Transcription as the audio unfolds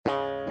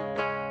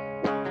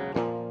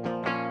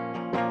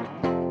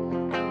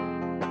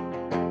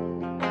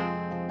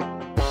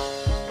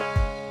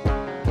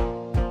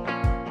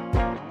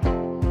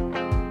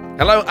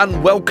Hello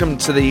and welcome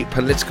to the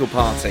Political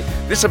Party.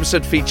 This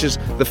episode features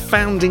the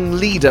founding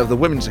leader of the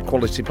Women's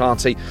Equality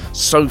Party,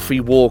 Sophie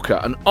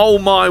Walker. And oh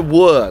my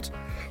word,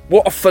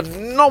 what a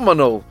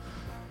phenomenal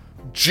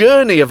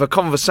journey of a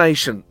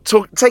conversation,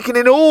 taking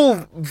in all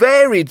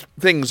varied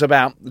things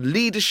about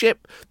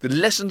leadership, the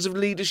lessons of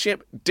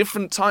leadership,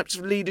 different types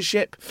of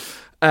leadership,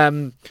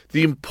 the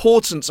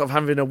importance of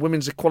having a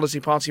Women's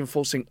Equality Party and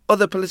forcing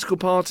other political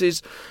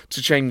parties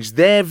to change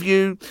their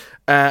view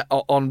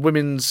on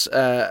women's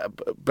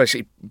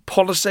basically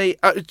policy.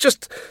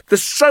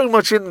 There's so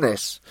much in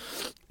this.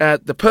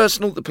 The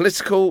personal, the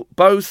political,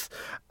 both.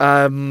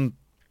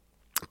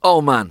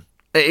 Oh man.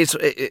 It's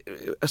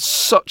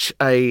such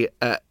a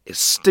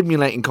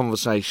stimulating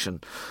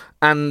conversation,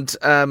 and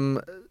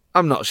I'm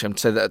not ashamed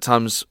to say that at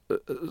times,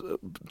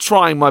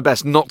 trying my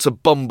best not to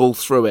bumble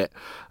through it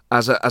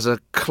as a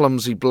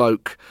clumsy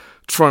bloke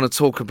trying to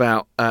talk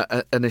about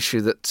an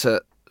issue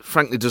that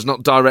frankly does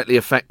not directly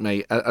affect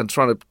me, and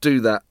trying to do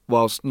that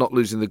whilst not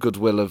losing the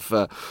goodwill of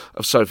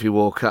Sophie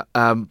Walker.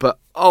 But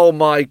oh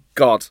my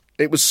God,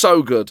 it was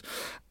so good,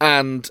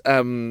 and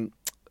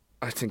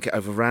I think it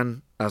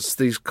overran, as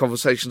these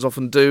conversations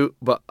often do.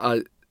 But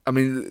I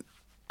mean,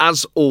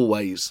 as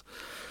always,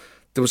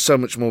 there was so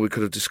much more we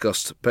could have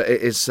discussed. But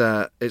it's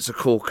a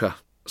corker.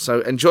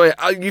 So enjoy it.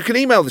 You can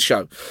email the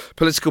show,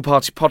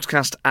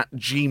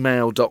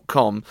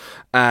 politicalpartypodcast@gmail.com,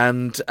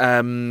 and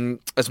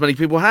as many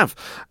people have.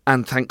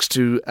 And thanks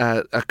to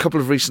a couple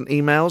of recent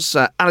emails,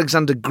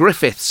 Alexander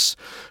Griffiths,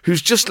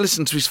 who's just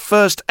listened to his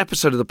first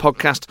episode of the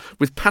podcast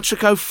with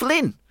Patrick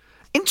O'Flynn.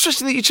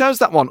 Interesting that you chose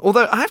that one,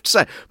 although I have to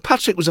say,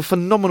 Patrick was a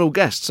phenomenal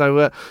guest,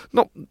 so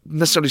not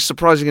necessarily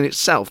surprising in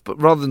itself,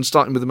 but rather than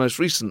starting with the most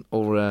recent,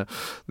 or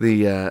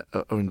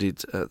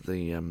indeed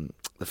the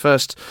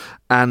first.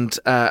 And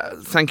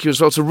thank you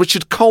as well to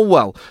Richard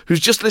Colwell, who's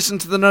just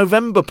listened to the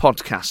November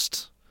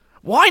podcast.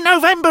 Why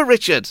November,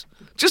 Richard?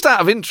 Just out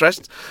of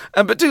interest.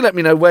 But do let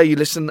me know where you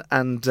listen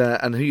and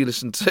who you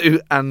listen to,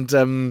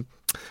 and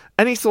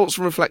any thoughts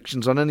and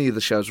reflections on any of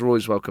the shows are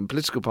always welcome.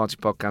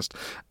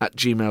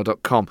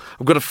 politicalpartypodcast@gmail.com.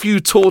 I've got a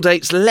few tour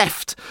dates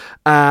left.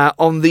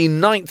 On the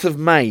 9th of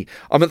May,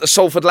 I'm at the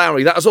Salford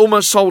Lowry. That is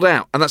almost sold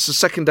out, and that's the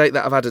second date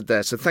that I've added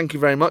there. So thank you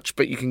very much,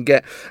 but you can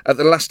get at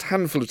the last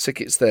handful of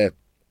tickets there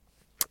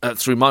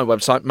through my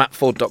website,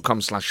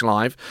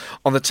 mattford.com/live.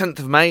 On the 10th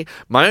of May,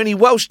 my only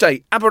Welsh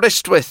date,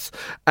 Aberystwyth.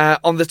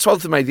 On the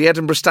 12th of May, the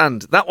Edinburgh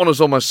stand. That one is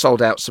almost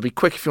sold out, so be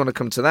quick if you want to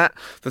come to that.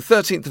 The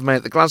 13th of May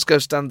at the Glasgow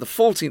stand, the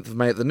 14th of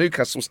May at the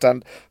Newcastle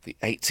stand, the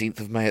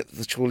 18th of May at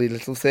the Chorley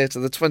Little Theatre,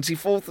 the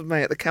 24th of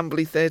May at the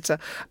Camberley Theatre,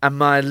 and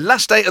my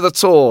last date of the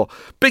tour,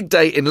 big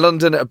date in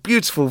London at a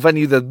beautiful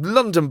venue, the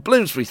London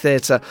Bloomsbury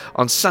Theatre,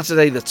 on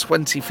Saturday the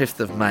 25th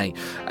of May.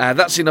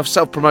 That's enough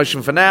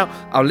self-promotion for now.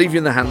 I'll leave you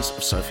in the hands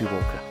of Sophie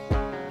Walker.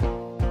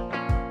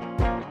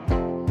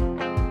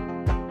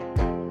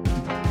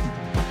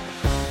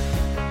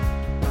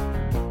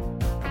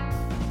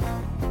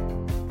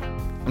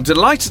 I'm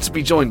delighted to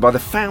be joined by the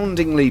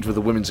founding leader of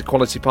the Women's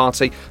Equality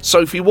Party,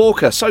 Sophie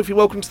Walker. Sophie,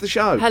 welcome to the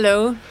show.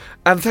 Hello.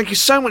 And thank you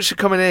so much for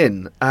coming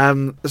in.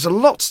 There's a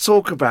lot to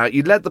talk about.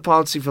 You led the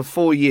party for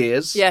 4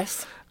 years.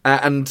 Yes.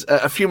 And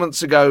a few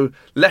months ago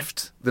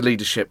left the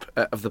leadership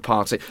of the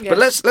party. Yes. But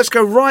let's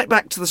go right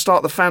back to the start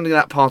of the founding of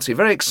that party. A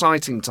very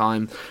exciting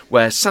time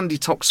where Sandy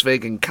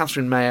Toksvig and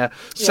Catherine Mayer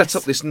set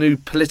up this new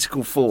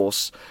political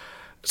force.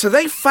 So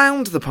they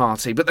found the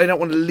party, but they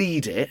don't want to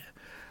lead it.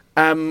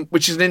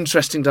 Which is an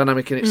interesting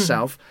dynamic in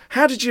itself.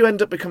 How did you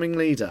end up becoming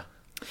leader?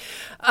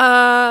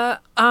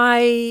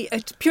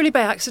 It's purely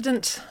by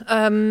accident.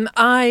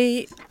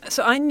 I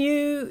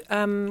knew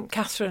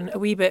Catherine a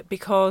wee bit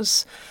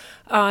because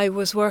I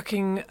was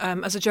working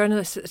as a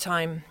journalist at the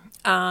time,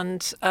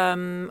 and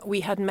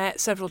we had met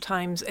several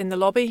times in the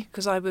lobby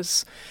because I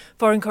was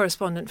foreign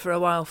correspondent for a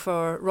while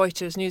for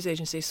Reuters news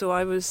agency. So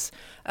I was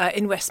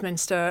in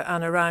Westminster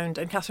and around,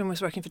 and Catherine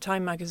was working for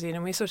Time magazine,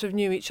 and we sort of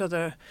knew each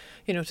other,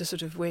 to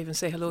sort of wave and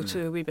say hello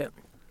to a wee bit.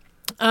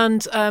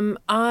 And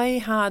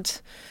I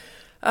had,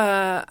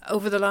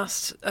 over the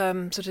last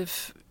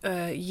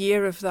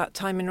year of that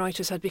time in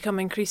Reuters, had become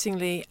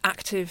increasingly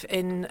active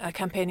in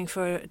campaigning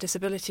for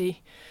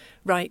disability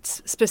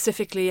rights,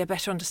 specifically a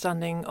better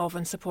understanding of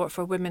and support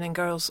for women and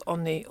girls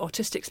on the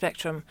autistic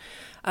spectrum,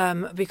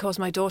 because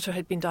my daughter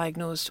had been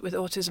diagnosed with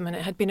autism, and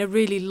it had been a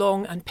really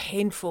long and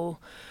painful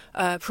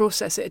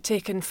process. It had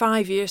taken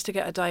 5 years to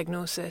get a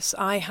diagnosis.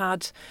 I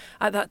had,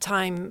 at that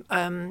time,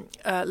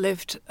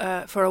 lived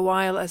for a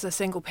while as a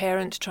single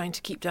parent, trying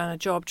to keep down a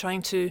job,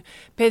 trying to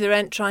pay the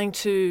rent, trying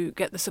to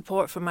get the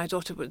support for my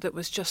daughter that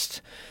was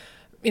just,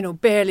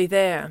 barely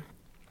there.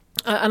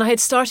 And I had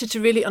started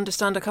to really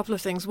understand a couple of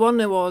things. One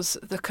was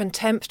the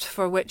contempt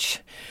for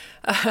which,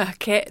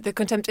 the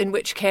contempt in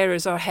which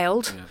carers are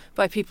held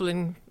by people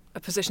in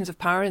positions of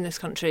power in this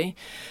country,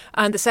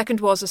 and the second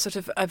was a sort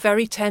of a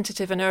very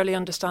tentative and early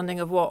understanding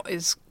of what I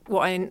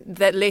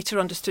later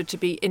understood to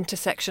be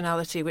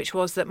intersectionality, which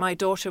was that my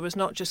daughter was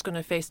not just going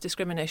to face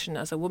discrimination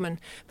as a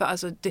woman, but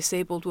as a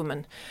disabled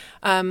woman,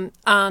 and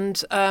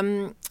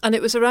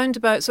it was around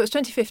about, so it was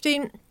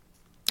 2015.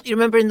 You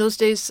remember in those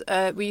days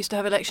we used to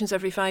have elections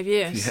every 5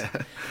 years. Yeah.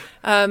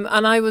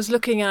 And I was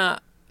looking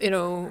at,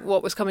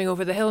 what was coming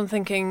over the hill and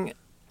thinking,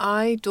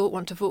 I don't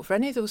want to vote for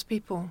any of those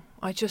people.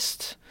 I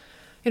just,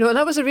 and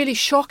that was a really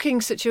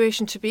shocking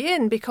situation to be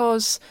in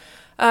because,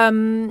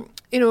 I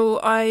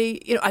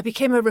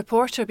became a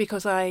reporter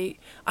because I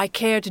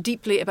cared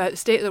deeply about the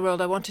state of the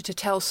world. I wanted to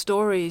tell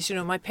stories.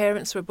 My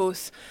parents were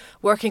both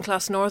working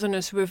class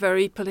northerners who were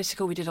very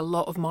political. We did a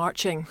lot of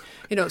marching,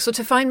 so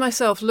to find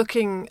myself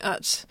looking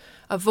at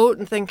a vote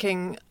and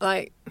thinking,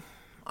 like,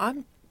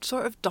 I'm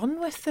sort of done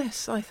with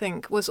this, I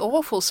think, was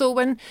awful. So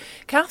when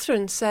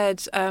Catherine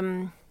said,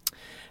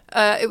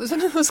 it was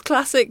one of those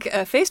classic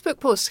Facebook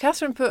posts.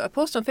 Catherine put a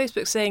post on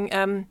Facebook saying,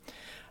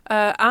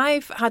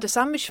 I've had a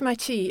sandwich for my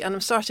tea and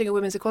I'm starting a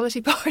women's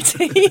equality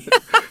party.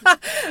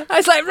 I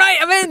was like, right,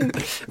 I'm in.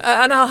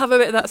 And I'll have a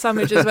bit of that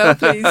sandwich as well,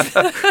 please.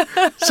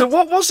 So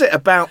what was it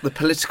about the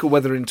political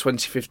weather in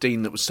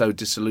 2015 that was so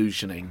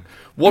disillusioning?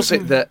 Was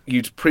it that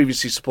you'd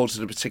previously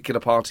supported a particular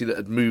party that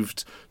had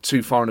moved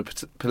too far in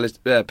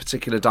a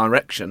particular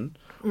direction,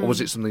 or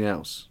was it something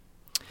else?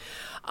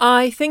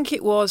 I think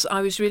it was.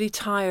 I was really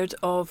tired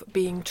of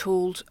being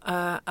told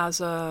as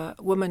a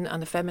woman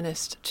and a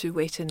feminist to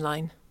wait in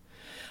line.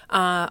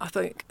 I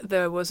think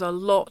there was a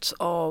lot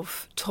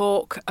of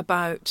talk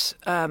about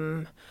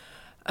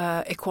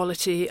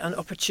equality and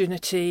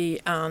opportunity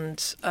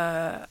and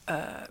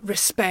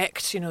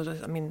respect.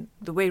 The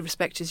way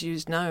respect is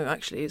used now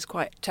actually is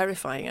quite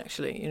terrifying,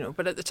 actually.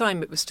 But at the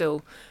time it was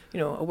still,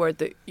 a word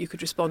that you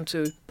could respond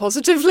to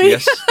positively.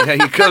 Yes, yeah,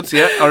 you could.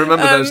 Yeah, I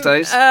remember those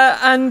days.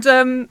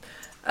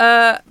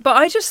 But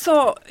I just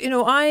thought,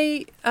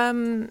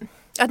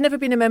 I'd never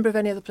been a member of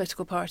any other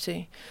political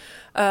party.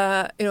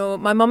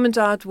 My mum and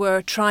dad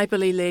were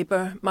tribally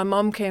Labour. My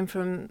mum came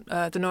from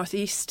the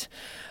northeast,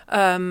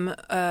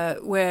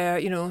 where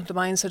the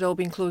mines had all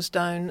been closed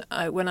down.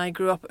 When I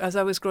grew up, as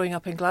I was growing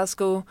up in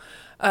Glasgow,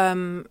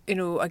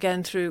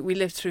 we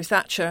lived through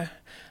Thatcher,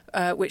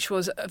 which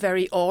was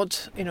very odd.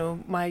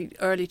 My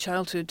early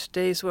childhood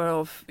days were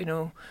of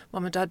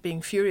mum and dad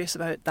being furious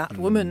about that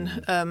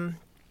woman,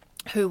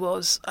 who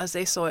was, as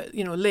they saw it,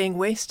 laying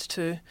waste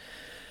to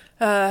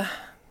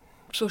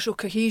social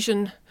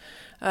cohesion.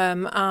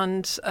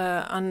 And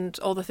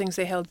all the things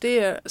they held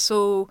dear.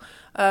 So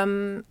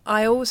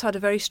I always had a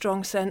very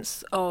strong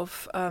sense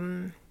of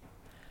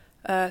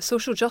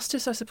social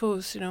justice, I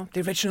suppose,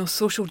 the original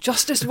social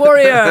justice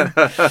warrior.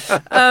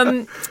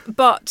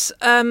 But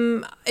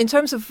in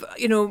terms of,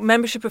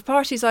 membership of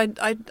parties,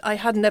 I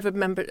had never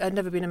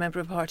been a member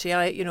of a party.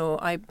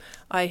 I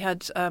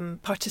had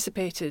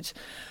participated.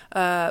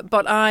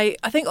 But I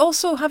think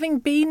also having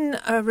been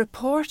a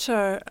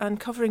reporter and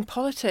covering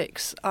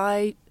politics,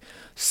 I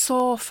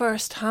saw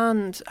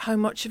firsthand how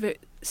much of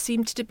it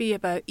seemed to be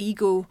about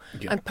ego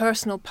and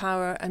personal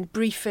power and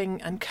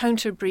briefing and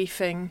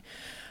counter-briefing.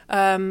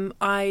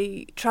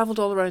 I travelled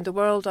all around the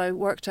world. I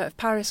worked out of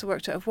Paris, I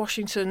worked out of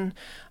Washington.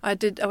 I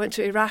went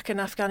to Iraq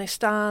and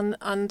Afghanistan,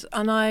 and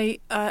I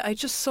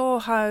just saw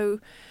how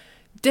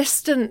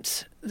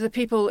distant the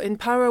people in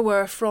power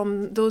were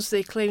from those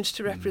they claimed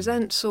to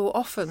represent so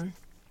often.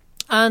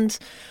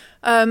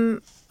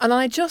 And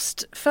I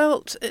just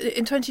felt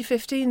in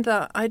 2015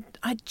 that I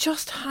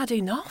just had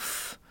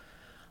enough.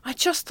 I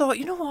just thought,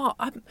 you know what?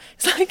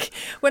 It's like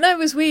when I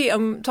was wee,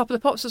 Top of the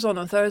Pops was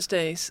on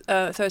Thursday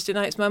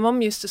nights. My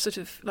mum used to sort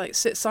of like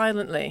sit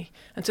silently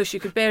until she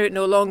could bear it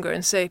no longer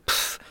and say,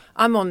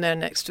 I'm on there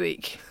next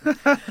week.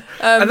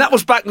 And that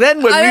was back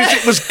then when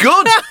music was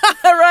good.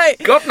 Right.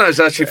 God knows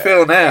how she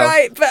feel now.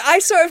 Right, but I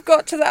sort of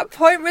got to that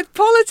point with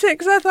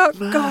politics. I thought,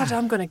 God,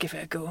 I'm going to give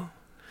it a go.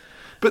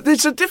 But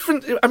there's a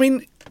different...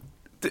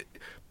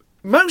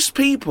 most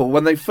people,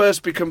 when they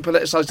first become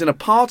politicised in a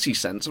party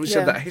sense, we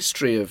said that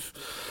history of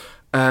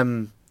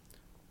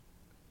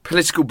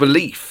political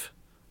belief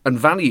and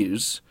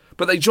values,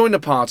 but they join a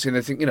party and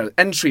they think,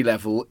 entry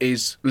level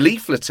is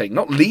leafleting,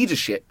 not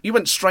leadership. You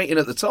went straight in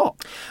at the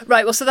top.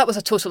 Right, well, so that was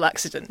a total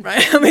accident,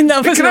 right? I mean,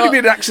 that was It can only be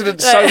an accident,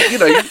 so,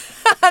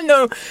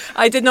 No,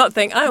 I did not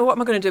think, what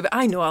am I going to do? But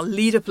I know I'll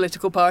lead a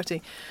political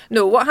party.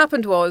 No, what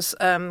happened was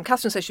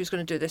Catherine said she was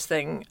going to do this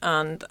thing,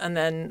 and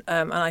then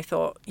I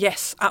thought,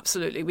 yes,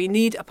 absolutely, we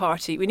need a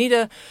party. We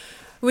need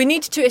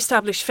to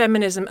establish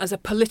feminism as a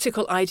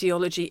political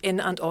ideology in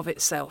and of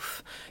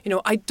itself.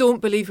 I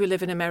don't believe we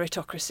live in a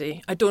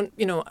meritocracy. I don't,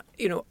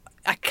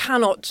 I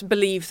cannot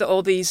believe that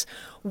all these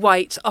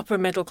white, upper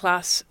middle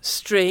class,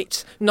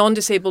 straight,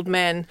 non-disabled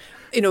men,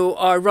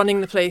 are running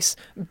the place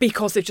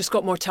because they've just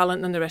got more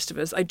talent than the rest of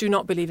us. I do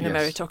not believe in a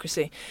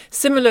meritocracy.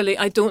 Similarly,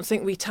 I don't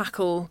think we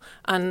tackle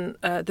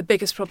the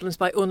biggest problems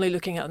by only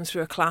looking at them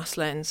through a class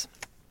lens.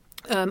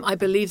 I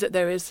believe that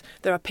there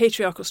are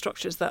patriarchal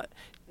structures that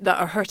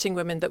are hurting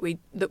women that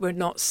we're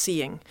not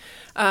seeing.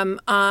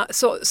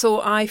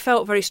 So I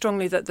felt very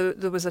strongly that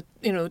there was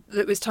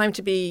it was time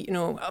to be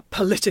a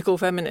political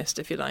feminist,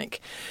 if you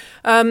like.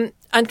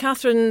 And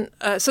Catherine,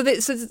 so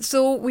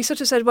we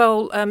sort of said,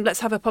 well,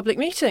 let's have a public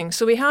meeting.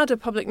 So we had a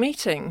public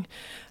meeting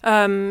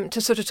to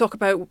sort of talk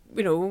about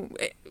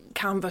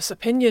canvass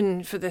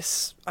opinion for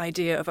this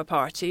idea of a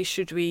party.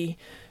 Should we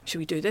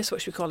do this?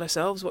 What should we call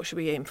ourselves? What should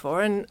we aim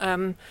for? And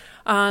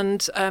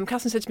Catherine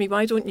said to me,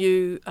 "Why don't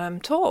you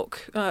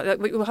talk?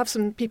 We'll have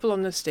some people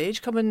on the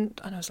stage come and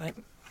I was like,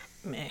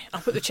 meh,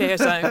 I'll put the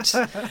chairs out."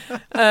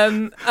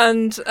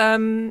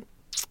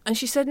 And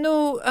she said,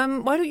 "No,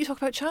 why don't you talk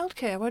about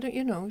childcare? Why don't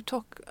you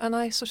talk?" And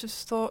I sort of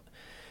thought,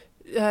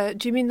 "Do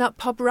you mean that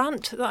pub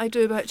rant that I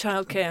do about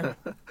childcare?"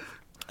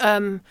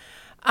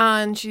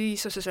 And she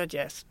sort of said,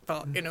 "Yes,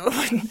 but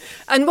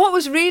And what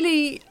was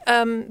really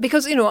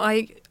because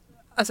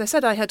as I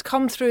said, I had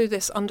come through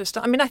this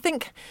understand. I mean, I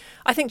think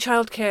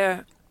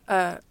childcare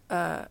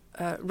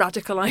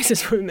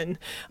radicalises women.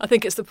 I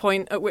think it's the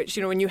point at which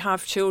when you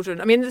have children.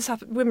 I mean,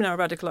 women are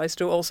radicalised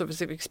through all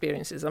sorts of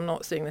experiences. I'm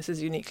not saying this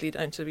is uniquely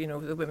down to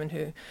the women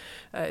who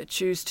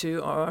choose to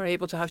or are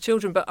able to have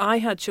children. But I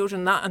had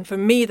children and for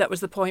me that was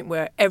the point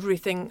where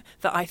everything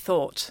that I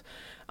thought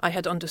I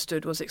had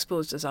understood was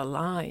exposed as a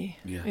lie.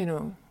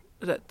 Yeah.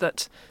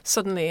 That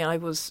suddenly I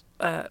was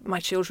my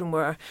children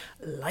were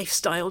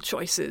lifestyle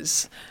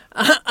choices,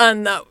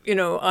 and that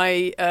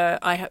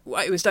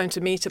it was down to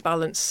me to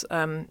balance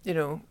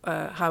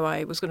how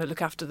I was going to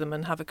look after them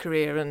and have a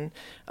career and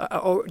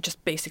or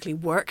just basically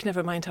work.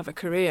 Never mind have a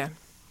career.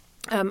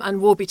 And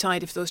woe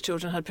betide if those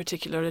children had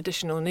particular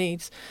additional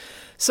needs.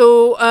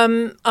 So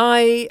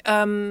I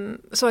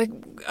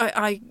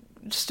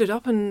stood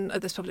up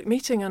at this public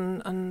meeting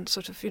and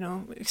sort of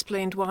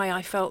explained why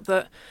I felt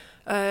that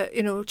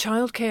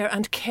childcare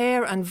and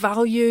care and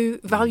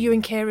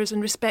valuing carers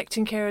and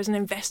respecting carers and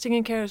investing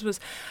in carers was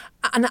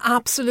an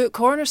absolute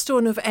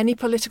cornerstone of any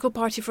political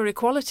party for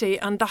equality,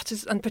 and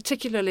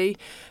particularly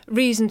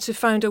reason to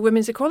found a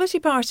women's equality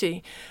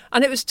party.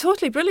 And it was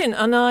totally brilliant.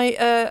 And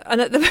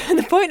and at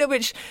the point at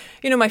which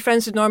my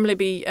friends would normally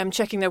be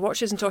checking their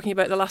watches and talking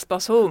about the last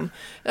bus home,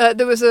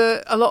 there was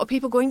a lot of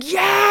people going,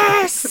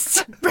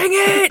 "Yes, bring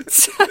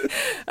it!"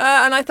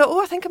 And I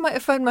thought, I think I might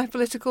have found my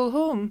political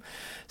home.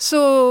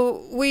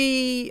 So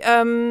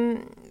there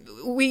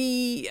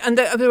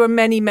were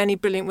many, many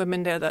brilliant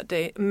women there that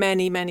day,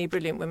 many, many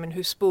brilliant women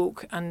who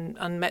spoke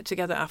and met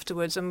together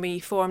afterwards, and we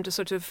formed a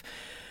sort of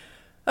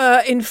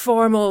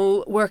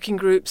informal working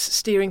groups,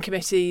 steering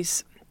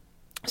committees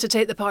to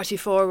take the party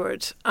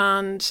forward.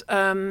 And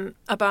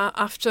about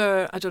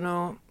after, I don't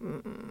know,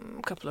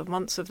 a couple of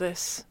months of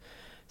this,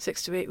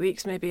 6 to 8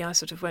 weeks maybe, I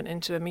sort of went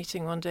into a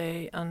meeting one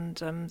day and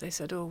they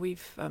said, "Oh,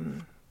 we've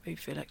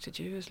elected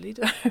you as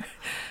leader."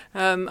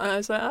 And I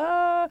was like,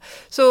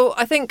 So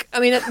I think,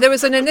 there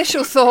was an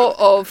initial thought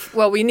of,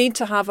 well, we need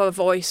to have a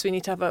voice. We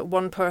need to have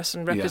one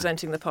person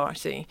representing the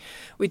party.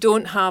 We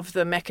don't have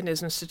the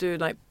mechanisms to do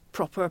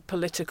proper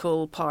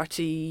political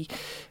party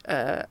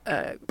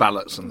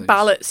ballots and things.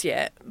 Ballots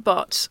yet.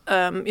 But,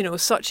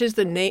 such is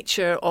the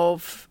nature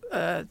of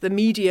the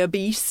media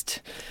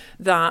beast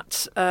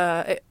that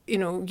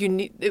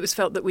it was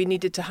felt that we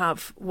needed to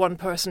have one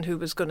person who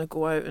was going to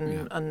go out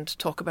and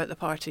talk about the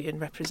party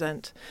and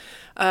represent.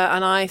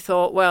 And I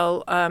thought,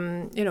 well, I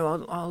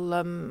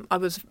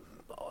was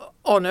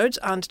honoured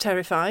and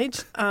terrified,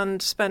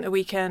 and spent a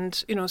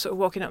weekend, sort of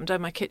walking up and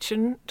down my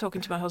kitchen,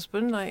 talking to my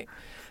husband, like,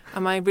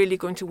 am I really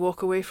going to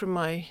walk away from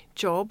my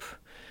job?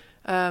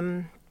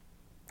 And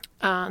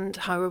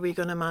how are we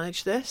going to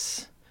manage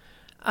this?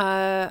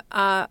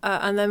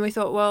 And then we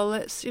thought, well,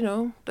 let's,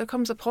 there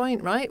comes a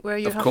point, right, where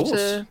you have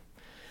to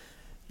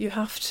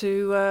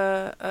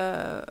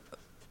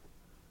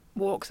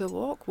walk the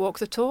walk, walk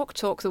the talk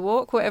the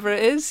walk, whatever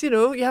it is.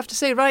 You have to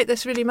say, right,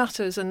 this really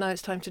matters, and now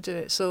it's time to do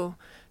it. So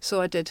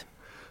I did.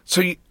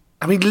 So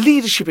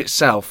leadership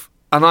itself,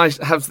 and I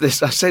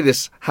say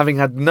this having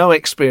had no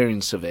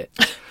experience of it.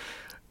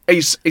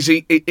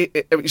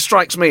 It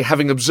strikes me,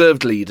 having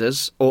observed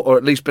leaders or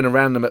at least been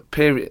around them at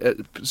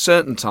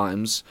certain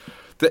times,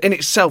 that in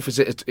itself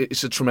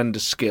it's a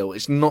tremendous skill.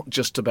 It's not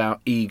just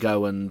about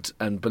ego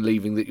and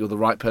believing that you're the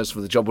right person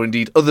for the job, or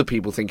indeed other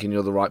people thinking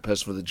you're the right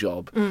person for the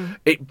job.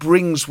 It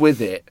brings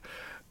with it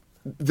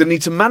the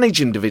need to manage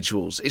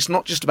individuals. It's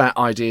not just about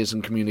ideas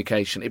and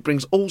communication. It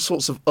brings all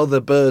sorts of other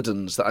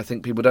burdens that I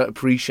think people don't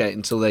appreciate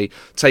until they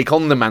take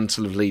on the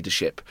mantle of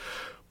leadership.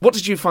 What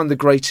did you find the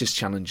greatest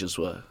challenges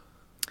were?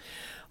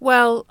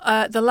 Well,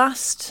 the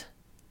last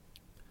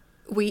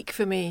week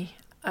for me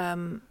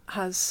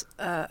has...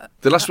 the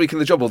last week in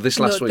the job, or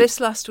this last week? This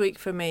last week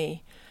for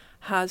me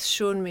has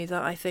shown me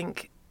that I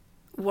think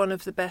one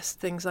of the best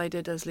things I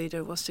did as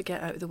leader was to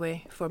get out of the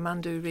way for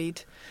Mandu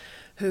Reid,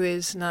 who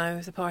is now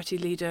the party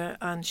leader,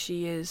 and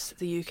she is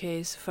the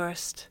UK's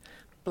first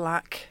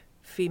black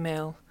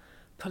female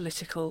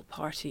political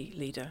party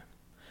leader.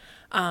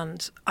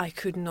 And I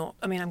could not,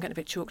 I'm getting a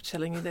bit choked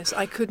telling you this,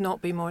 I could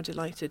not be more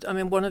delighted.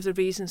 One of the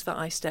reasons that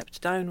I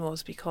stepped down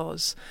was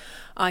because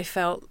I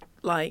felt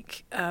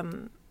like,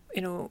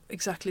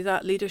 exactly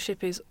that.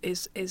 Leadership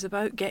is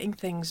about getting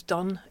things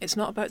done. It's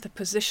not about the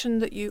position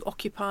that you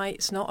occupy.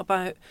 It's not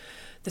about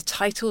the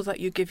title that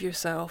you give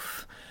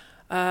yourself.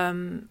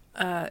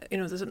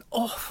 There's an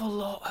awful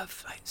lot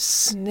of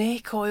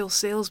snake oil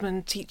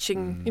salesmen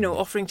teaching,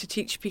 offering to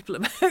teach people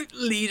about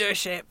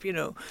leadership.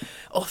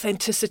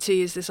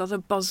 Authenticity is this other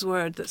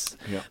buzzword.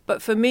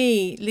 But for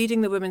me,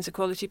 leading the Women's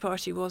Equality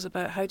Party was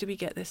about how do we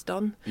get this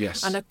done?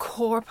 Yes. And a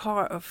core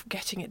part of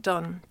getting it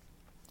done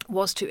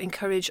was to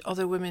encourage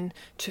other women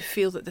to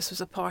feel that this was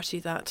a party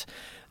that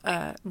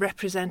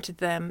represented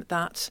them,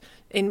 that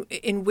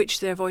in which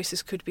their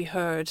voices could be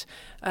heard,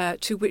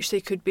 to which they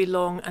could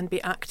belong and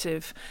be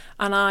active.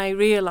 And I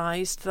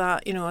realised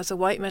that, as a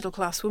white middle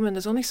class woman,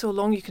 there's only so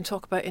long you can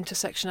talk about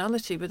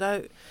intersectionality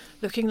without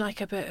looking like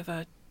a bit of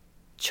a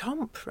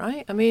chump,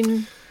 right? I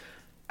mean,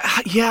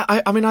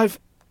 I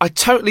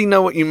totally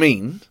know what you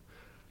mean.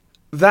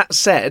 That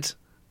said,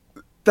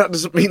 that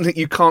doesn't mean that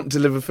you can't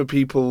deliver for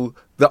people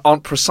that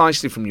aren't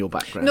precisely from your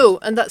background. No,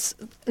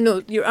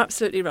 you're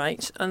absolutely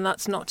right. And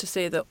that's not to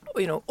say that,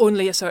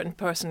 only a certain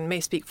person may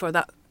speak for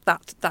that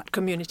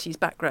community's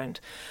background.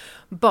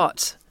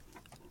 But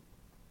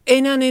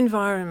in an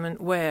environment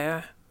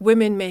where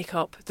women make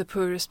up the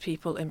poorest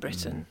people in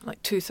Britain,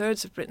 like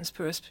 2/3 of Britain's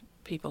poorest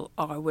people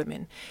are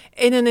women,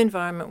 in an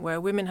environment where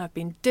women have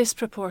been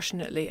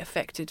disproportionately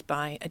affected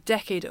by a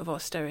decade of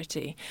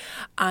austerity,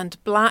 and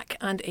black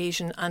and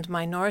Asian and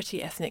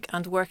minority ethnic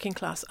and working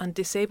class and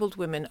disabled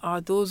women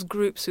are those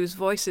groups whose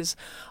voices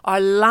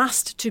are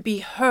last to be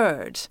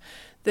heard.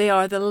 They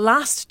are the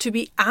last to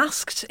be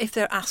asked, if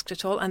they're asked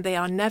at all, and they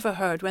are never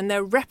heard when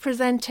their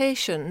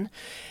representation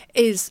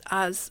is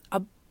as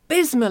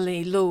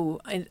abysmally low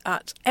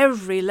at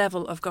every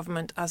level of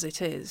government as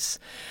it is.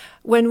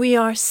 When we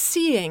are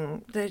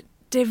seeing the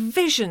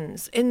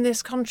divisions in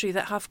this country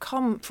that have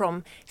come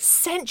from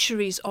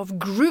centuries of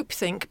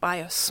groupthink by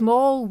a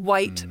small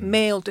white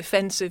male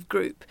defensive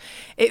group,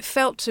 it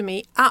felt to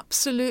me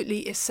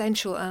absolutely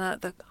essential and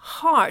at the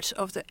heart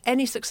of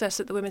any success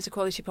that the Women's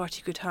Equality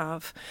Party could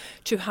have,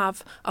 to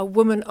have a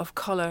woman of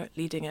colour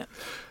leading it.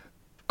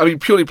 I mean,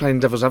 purely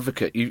playing devil's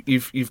advocate,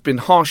 you've been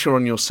harsher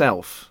on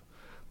yourself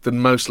than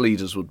most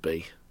leaders would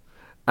be,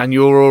 and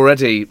you're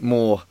already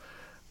more.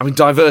 I mean,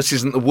 diverse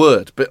isn't the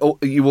word, but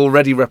you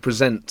already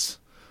represent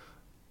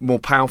more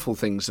powerful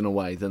things in a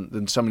way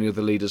than so many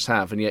other leaders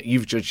have, and yet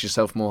you've judged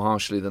yourself more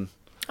harshly than...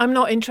 I'm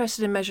not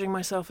interested in measuring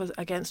myself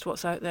against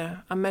what's out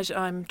there.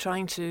 I'm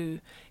trying to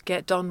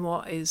get done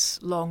what is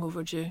long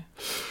overdue.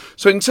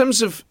 So in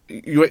terms of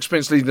your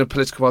experience leading a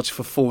political party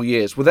for 4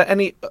 years, were there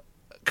any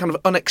kind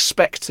of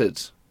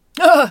unexpected...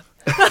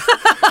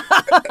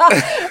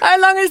 How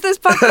long is this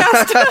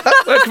podcast?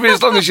 Well, it can be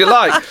as long as you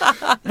like.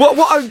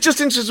 What I'm just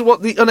interested in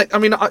what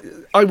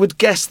I would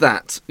guess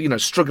that,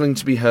 struggling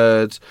to be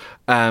heard,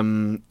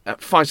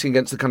 fighting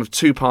against the kind of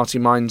two-party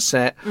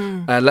mindset,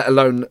 let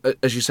alone,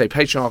 as you say,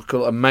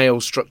 patriarchal and male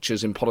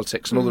structures in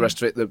politics and all the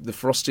rest of it, the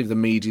ferocity of the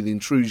media, the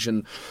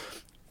intrusion,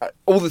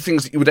 all the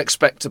things that you would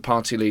expect a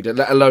party leader,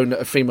 let alone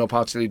a female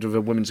party leader of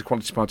a Women's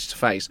Equality Party, to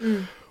face.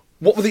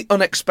 What were the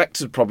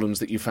unexpected problems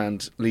that you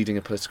found leading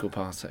a political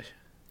party?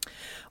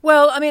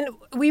 Well, I mean,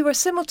 we were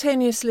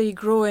simultaneously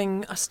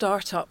growing a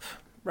startup,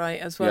 right,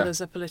 as well as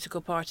a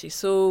political party.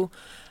 So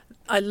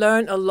I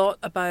learned a lot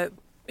about,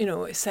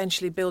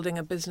 essentially building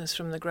a business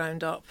from the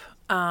ground up,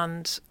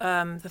 and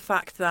the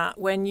fact that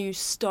when you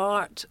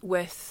start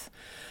with,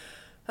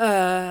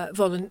 a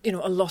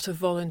lot of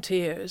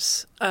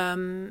volunteers,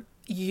 two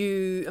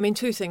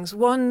things.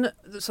 One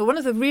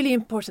of the really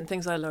important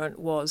things I learned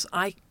was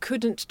I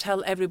couldn't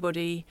tell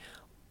everybody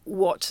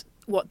what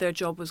their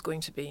job was going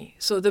to be.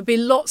 So there'd be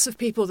lots of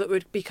people that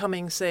would be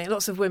coming saying,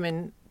 lots of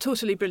women,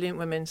 totally brilliant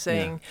women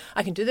saying,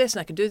 I can do this and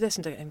I can do this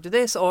and I can do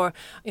this, or,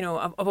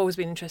 I've always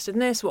been interested in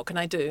this, what can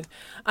I do?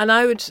 And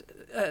I would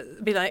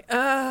be like,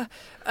 I'll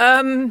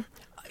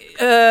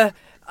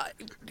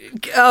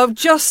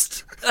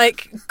just,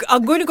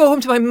 I'm going to go home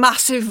to my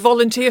massive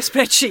volunteer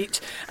spreadsheet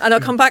and I'll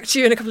come back to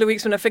you in a couple of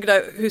weeks when I figured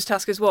out whose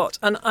task is what.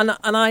 And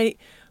I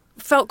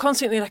felt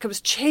constantly like I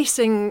was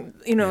chasing,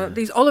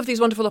 all of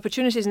these wonderful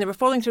opportunities, and they were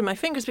falling through my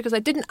fingers because I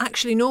didn't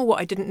actually know what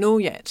I didn't know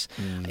yet.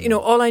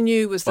 All I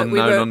knew was that we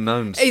were...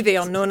 unknowns. The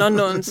unknown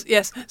unknowns,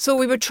 yes. So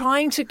we were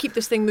trying to keep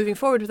this thing moving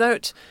forward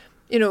without,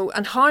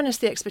 and harness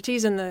the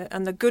expertise and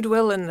the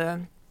goodwill and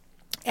the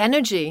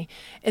energy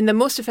in the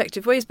most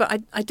effective ways,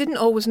 but I didn't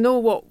always know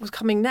what was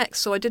coming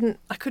next, so I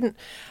couldn't.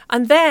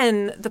 And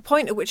then the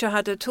point at which I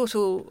had a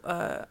total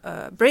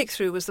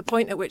breakthrough was the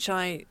point at which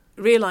I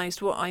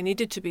realised what I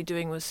needed to be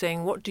doing was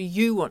saying, what do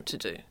you want to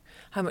do?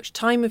 How much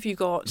time have you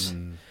got?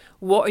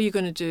 What are you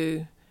going to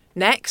do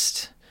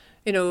next?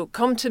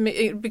 Come to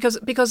me, because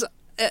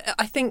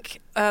I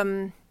think,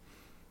 and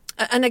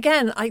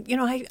again,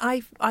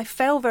 I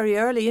fell very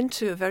early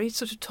into a very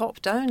sort of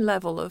top-down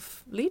level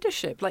of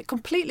leadership, like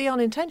completely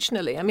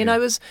unintentionally. I mean, I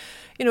was,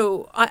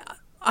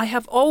 I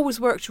have always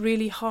worked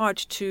really hard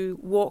to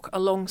walk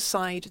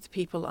alongside the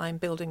people I'm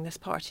building this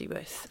party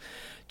with,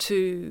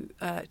 to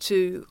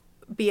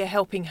be a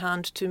helping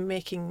hand to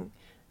making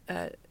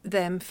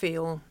them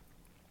feel,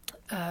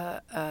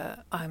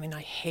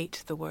 I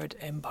hate the word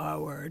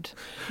empowered,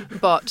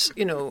 but,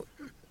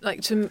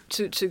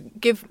 to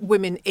give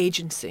women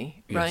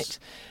agency, right?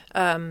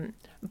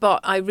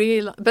 But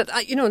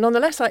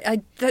nonetheless,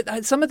 I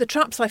some of the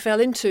traps I fell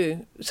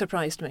into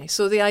surprised me.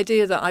 So the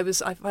idea that I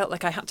felt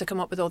like I had to come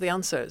up with all the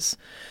answers,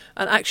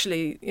 and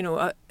actually,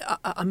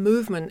 a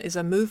movement is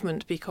a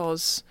movement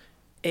because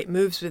it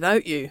moves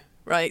without you,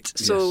 right?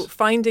 Yes. So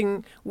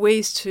finding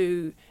ways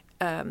to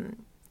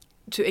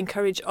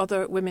encourage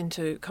other women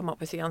to come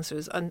up with the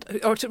answers,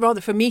 or rather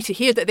for me to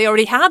hear that they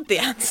already had the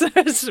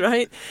answers,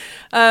 right?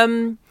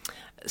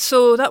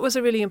 So that was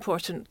a really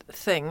important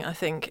thing, I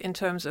think, in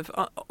terms of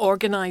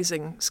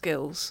organising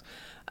skills.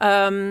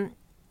 And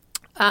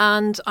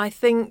I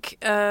think,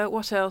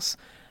 what else?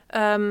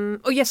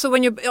 So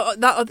when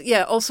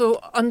you're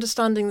also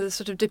understanding the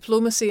sort of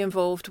diplomacy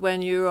involved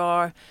when you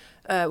are.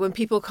 When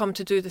people come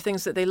to do the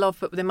things that they love,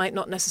 but they might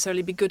not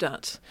necessarily be good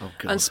at,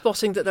 and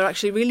spotting that they're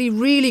actually really,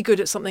 really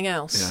good at something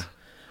else,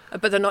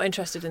 but they're not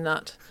interested in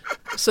that.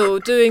 So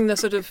doing the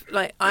sort of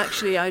like,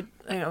 actually,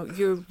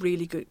 you're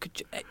really good. Could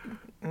you,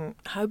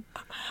 how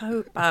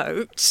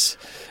about? So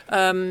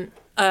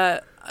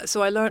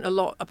I learned a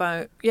lot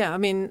about.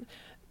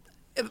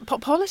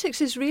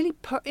 Politics is really,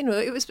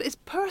 it's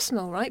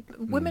personal, right?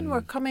 Women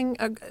were coming.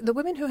 The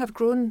women who have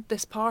grown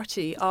this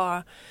party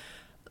are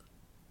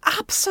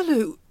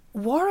absolute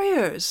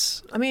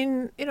warriors. I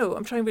mean,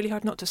 I'm trying really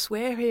hard not to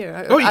swear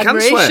here. Oh, you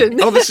Admiration. can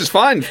swear. Oh, this is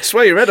fine.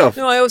 Swear your head off.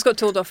 No, I always got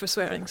told off for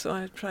swearing, so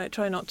I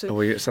try not to. Oh,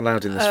 well, it's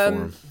allowed in this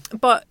forum.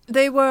 But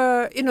they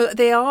were,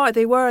 they are,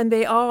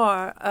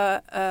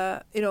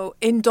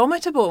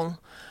 indomitable.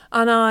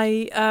 And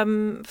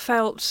I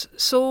felt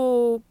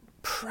so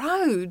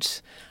proud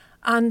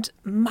and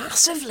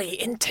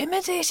massively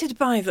intimidated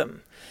by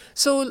them.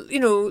 So,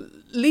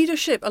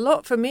 leadership, a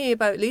lot for me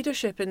about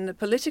leadership in the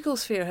political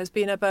sphere has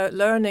been about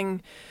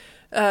learning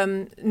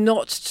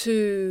not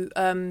to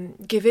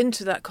give in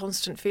to that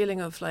constant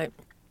feeling of like,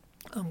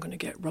 I'm going to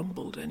get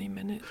rumbled any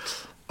minute.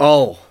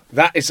 Oh,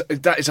 that is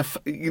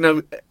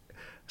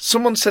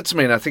someone said to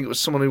me, and I think it was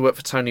someone who worked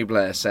for Tony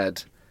Blair,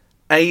 said,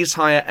 A's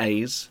hire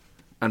A's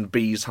and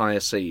B's hire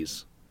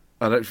C's.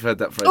 I don't know if you've heard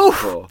that phrase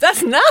before.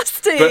 That's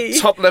nasty. But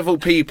top-level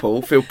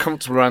people feel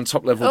comfortable around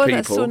top-level people. Oh,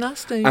 that's so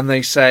nasty. And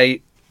they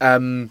say,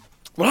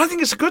 well, I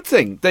think it's a good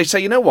thing. They say,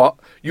 you know what?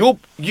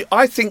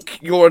 I think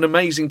you're an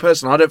amazing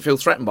person. I don't feel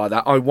threatened by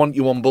that. I want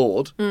you on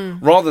board.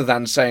 Rather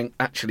than saying,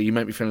 actually, you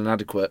make me feel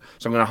inadequate,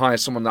 so I'm going to hire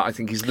someone that I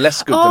think is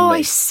less good than me. Oh,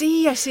 I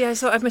see.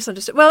 I've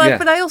misunderstood. Well,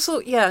 but I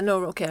also,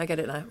 I get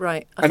it now.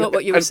 Right. I thought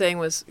what you were saying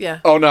was,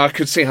 Oh, no, I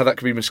could see how that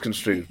could be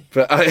misconstrued.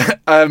 But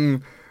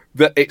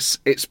that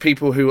it's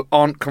people who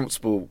aren't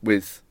comfortable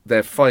with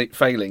their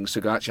failings who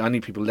go, actually, I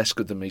need people less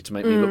good than me to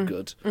make me look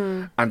good.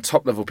 And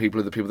top-level people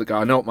are the people that go,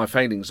 I know what my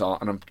failings are,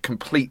 and I'm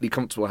completely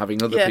comfortable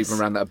having other people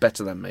around that are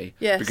better than me,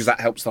 because that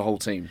helps the whole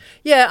team.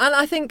 Yeah, and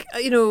I think,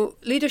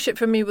 leadership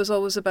for me was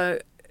always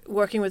about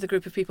working with a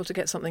group of people to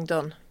get something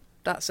done.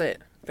 That's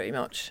it, pretty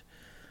much.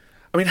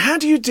 I mean, how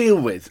do you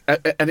deal with,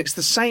 and it's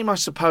the same, I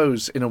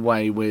suppose, in a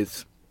way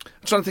with, I'm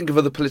trying to think of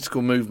other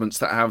political movements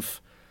that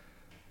have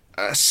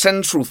a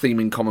central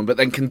theme in common, but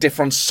then can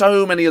differ on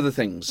so many other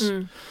things.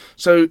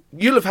 So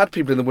you'll have had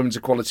people in the Women's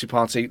Equality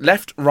Party,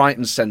 left, right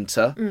and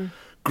centre,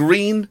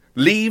 Green,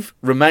 Leave,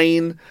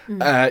 Remain,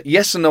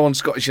 yes and no on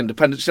Scottish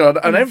independence.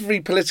 On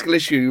every political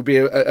issue would be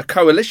a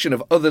coalition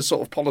of other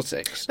sort of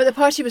politics. But the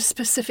party was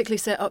specifically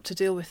set up to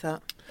deal with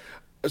that.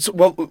 So,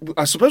 well,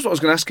 I suppose what I was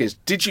going to ask is,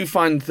 did you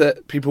find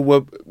that people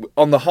were,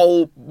 on the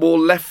whole, more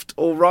left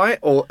or right?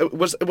 Or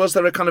was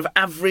there a kind of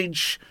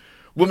average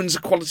Women's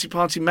Equality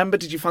Party member?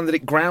 Did you find that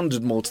it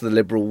grounded more to the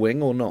Liberal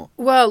wing or not?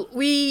 Well,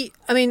 the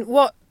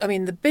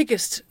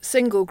biggest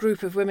single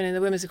group of women in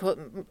the Women's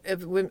Equality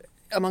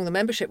among the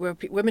membership were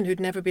women who'd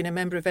never been a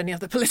member of any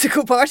other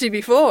political party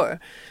before,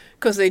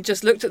 because they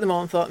just looked at them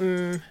all and thought,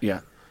 they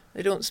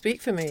don't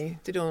speak for me,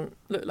 they don't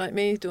look like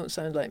me, don't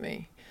sound like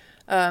me.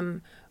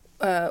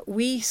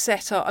 We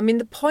set up,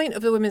 the point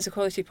of the Women's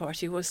Equality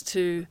Party was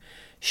to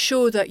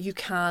show that you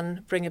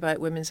can bring about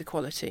women's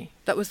equality.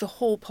 That was the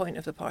whole point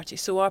of the party.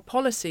 So our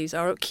policies,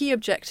 our key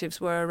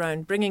objectives were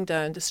around bringing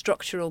down the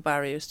structural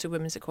barriers to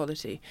women's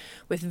equality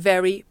with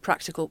very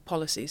practical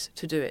policies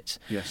to do it.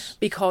 Yes.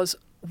 Because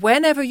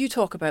whenever you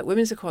talk about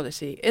women's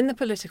equality in the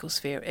political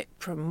sphere, it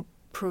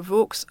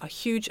provokes a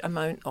huge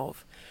amount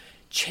of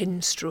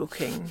chin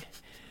stroking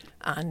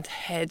and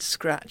head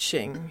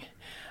scratching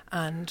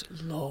and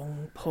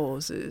long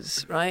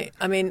pauses, right?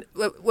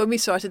 When we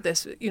started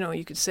this,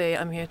 you could say,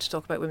 I'm here to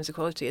talk about women's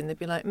equality, and they'd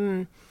be like,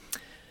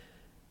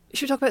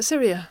 should we talk about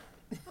Syria?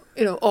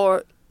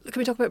 Or can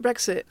we talk about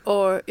Brexit?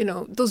 Or,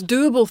 those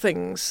doable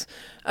things,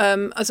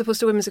 as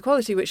opposed to women's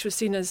equality, which was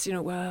seen as,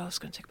 well, it's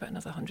going to take about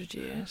another 100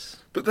 years.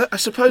 But I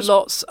suppose...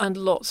 Lots and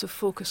lots of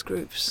focus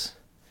groups.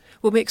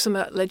 We'll make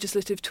some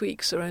legislative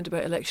tweaks around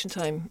about election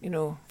time,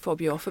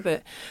 fob you off a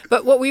bit.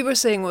 But what we were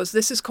saying was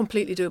this is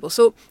completely doable.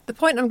 So the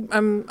point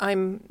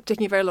I'm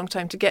taking a very long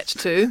time to get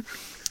to,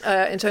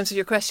 in terms of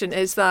your question,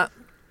 is that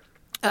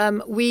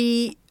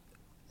we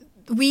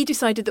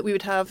decided that we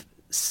would have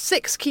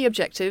 6 key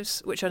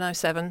objectives, which are now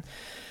 7,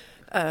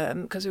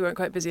 because we weren't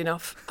quite busy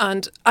enough.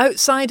 And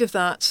outside of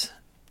that,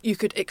 you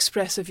could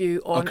express a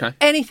view on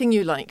anything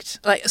you liked,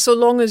 like so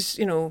long as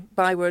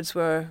bywords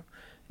were,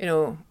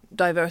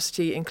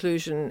 diversity,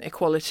 inclusion,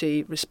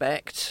 equality,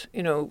 respect.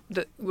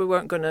 That we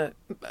weren't going to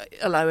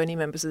allow any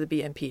members of the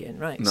BNP in,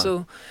 right? No.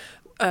 So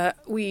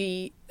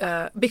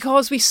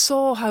because we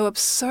saw how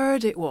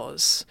absurd it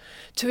was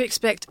to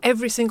expect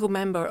every single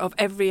member of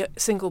every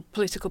single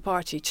political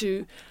party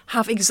to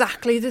have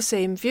exactly the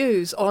same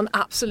views on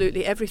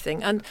absolutely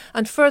everything, and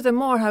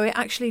furthermore how it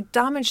actually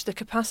damaged the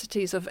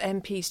capacities of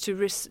MPs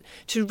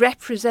to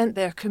represent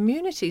their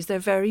communities, their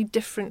very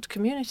different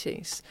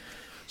communities.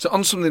 So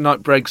on something like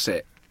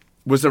Brexit,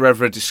 was there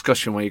ever a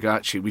discussion where you go,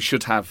 actually, we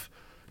should have,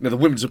 the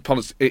Women's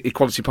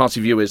Equality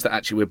Party view is that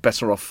actually we're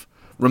better off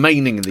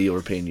remaining in the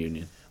European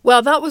Union?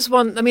 Well, that was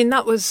one. I mean,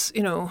 that was,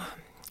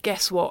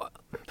 guess what?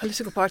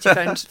 Political party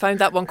found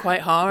that one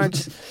quite hard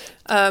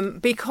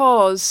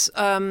because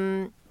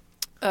for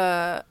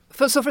a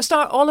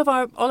start, all of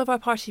our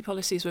party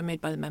policies were made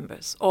by the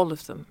members, all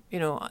of them.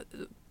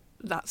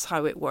 That's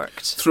how it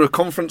worked through a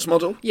conference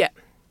model. Yeah,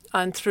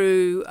 and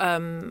through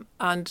and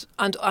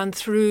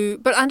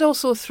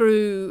also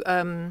through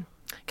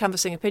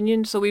canvassing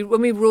opinion. So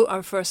when we wrote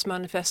our first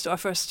manifesto,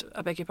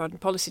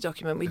 policy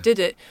document, we did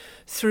it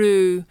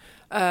through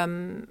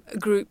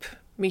group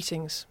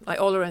meetings, like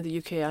all around the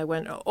UK. I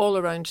went all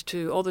around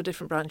to all the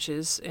different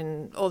branches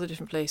in all the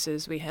different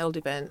places. We held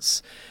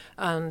events,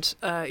 and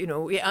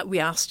we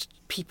asked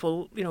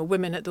people,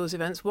 women at those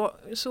events, what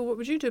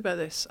would you do about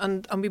this?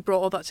 And we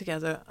brought all that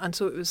together. And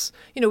so it was,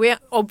 we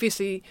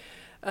obviously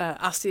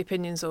asked the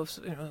opinions of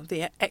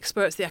the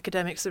experts, the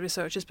academics, the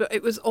researchers, but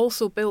it was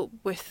also built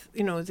with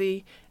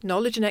the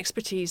knowledge and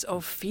expertise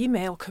of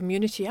female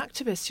community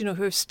activists,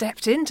 who have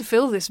stepped in to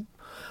fill this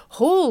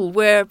hole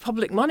where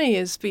public money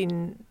has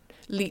been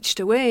leached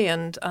away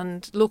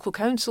and local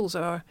councils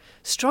are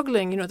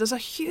struggling. There's a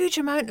huge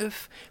amount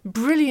of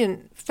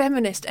brilliant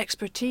feminist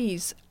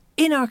expertise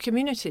in our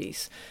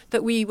communities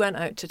that we went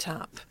out to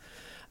tap.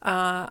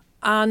 So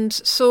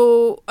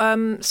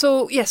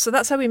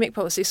that's how we make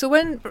policy. So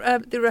when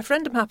the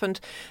referendum happened,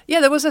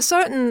 there was a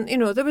certain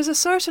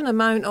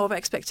amount of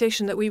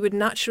expectation that we would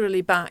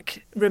naturally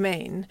back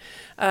Remain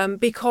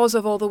because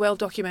of all the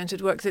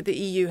well-documented work that the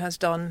EU has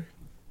done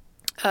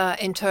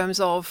in terms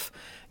of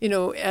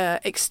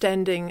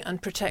extending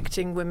and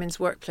protecting women's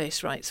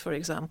workplace rights, for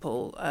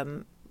example,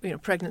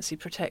 pregnancy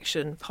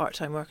protection,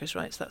 part-time workers'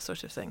 rights, that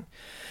sort of thing.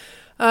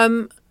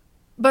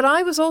 But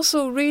I was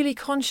also really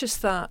conscious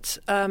that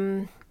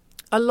a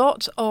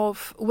lot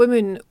of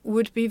women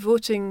would be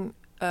voting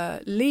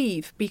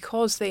Leave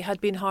because they had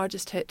been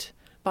hardest hit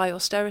by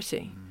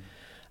austerity.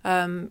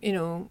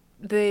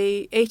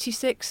 The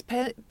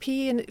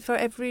 86p for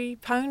every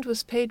pound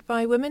was paid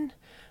by women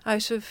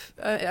out of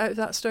that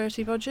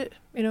austerity budget,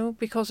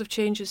 because of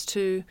changes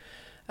to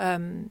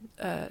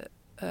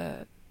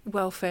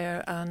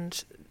welfare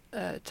and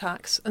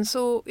tax. And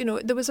so,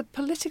 there was a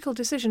political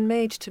decision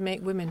made to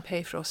make women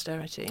pay for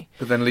austerity.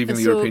 But then leaving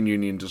the European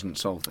Union doesn't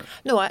solve that.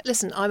 No, I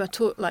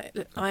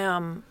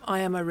am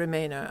a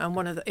Remainer,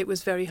 and it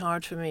was very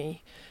hard for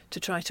me to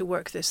try to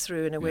work this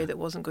through in a way that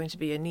wasn't going to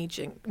be a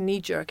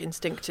knee-jerk,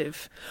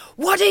 instinctive,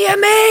 what do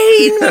you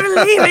mean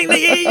we're leaving the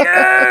EU?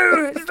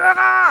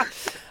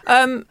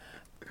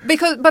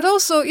 But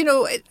also,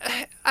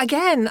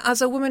 again,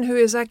 as a woman who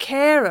is a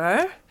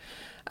carer,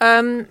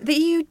 the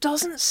EU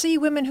doesn't see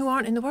women who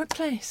aren't in the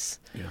workplace.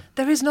 Yeah.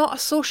 There is not a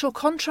social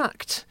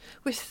contract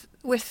with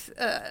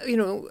that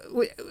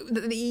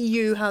the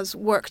EU has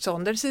worked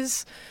on. They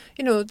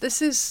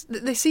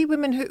see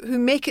women who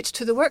make it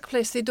to the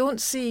workplace. They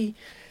don't see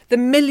the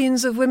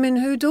millions of women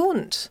who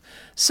don't.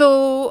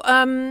 So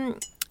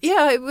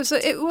it was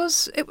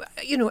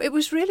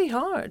really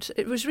hard.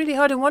 It was really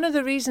hard, and one of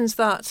the reasons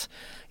that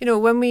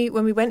when we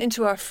went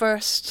into our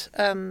first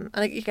and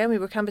again we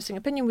were canvassing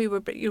opinion,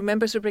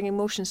 members were bringing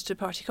motions to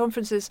party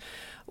conferences.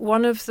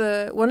 One of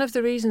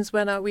the reasons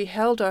when we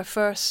held our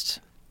first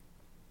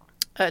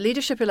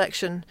leadership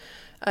election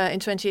in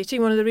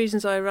 2018, one of the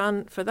reasons I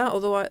ran for that,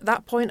 although at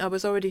that point I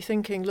was already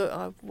thinking, look,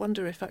 I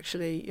wonder if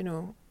actually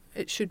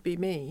it should be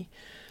me.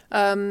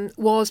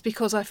 Was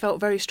because I felt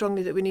very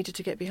strongly that we needed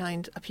to get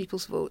behind a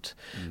people's vote.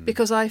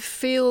 Because I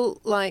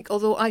feel like,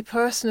 although I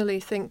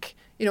personally think,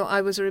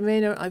 I was a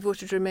Remainer, I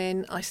voted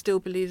Remain, I still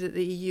believe that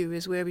the EU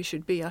is where we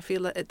should be. I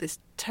feel that at this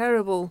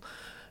terrible,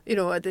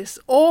 at this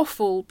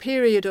awful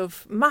period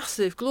of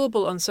massive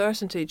global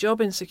uncertainty, job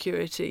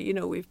insecurity,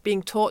 we've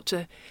been taught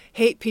to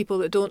hate people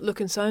that don't look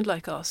and sound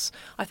like us.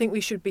 I think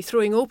we should be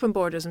throwing open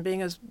borders and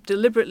being as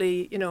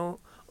deliberately,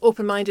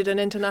 open-minded and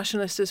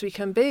internationalist as we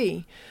can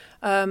be.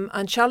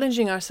 And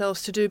challenging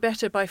ourselves to do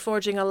better by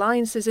forging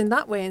alliances in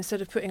that way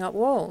instead of putting up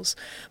walls.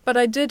 But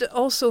I did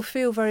also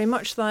feel very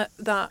much that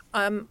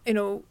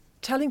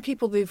telling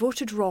people they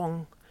voted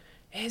wrong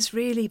is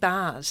really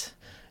bad.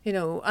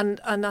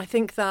 And I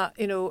think that,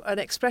 an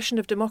expression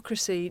of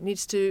democracy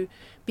needs to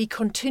be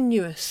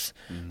continuous.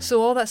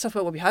 So all that stuff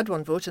about, we had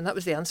one vote and that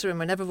was the answer and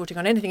we're never voting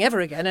on anything ever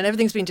again and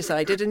everything's been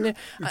decided and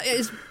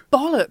it's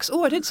bollocks.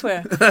 Oh, I did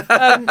swear.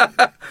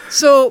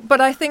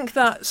 But I think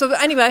that, so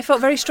anyway, I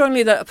felt very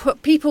strongly that a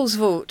people's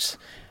vote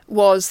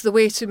was the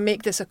way to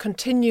make this a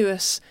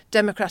continuous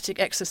democratic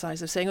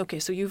exercise of saying, okay,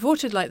 so you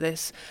voted like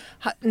this.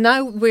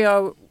 Now we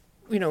are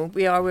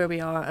where we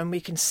are, and we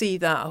can see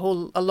that a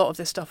lot of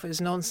this stuff is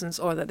nonsense,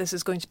 or that this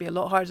is going to be a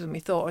lot harder than we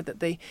thought, or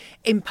that the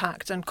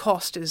impact and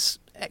cost is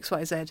X,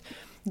 Y, Z.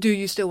 Do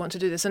you still want to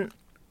do this? And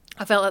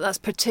I felt like that's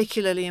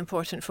particularly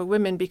important for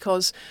women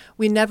because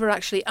we never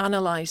actually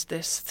analysed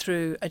this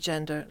through a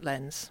gender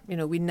lens.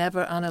 We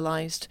never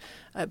analysed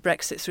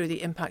Brexit through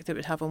the impact that it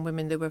would have on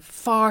women. There were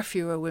far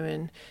fewer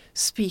women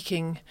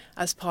speaking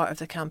as part of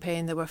the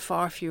campaign. There were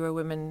far fewer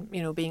women,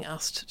 being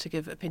asked to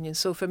give opinions.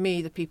 So for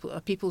me, a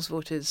people's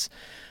vote is,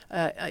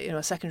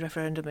 a second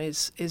referendum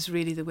is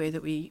really the way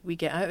that we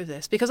get out of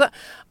this. Because,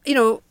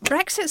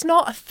 Brexit's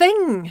not a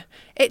thing.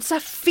 It's a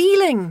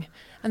feeling.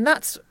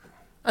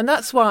 And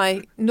that's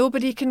why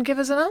nobody can give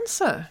us an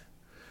answer.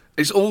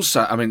 It's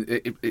also,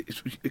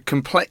 it's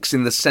complex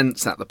in the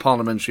sense that the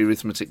parliamentary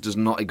arithmetic does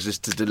not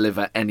exist to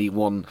deliver any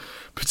one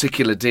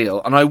particular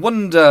deal. And I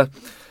wonder,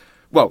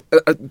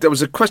 there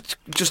was a question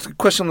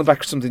on the back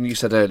of something you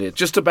said earlier,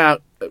 just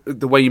about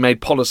the way you made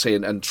policy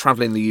and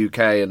travelling the UK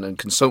and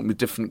consulting with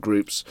different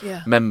groups,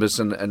 members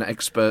and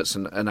experts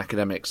and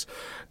academics,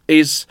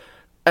 is...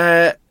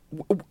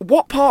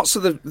 what parts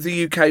of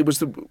the UK were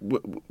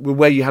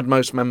where you had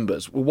most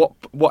members? What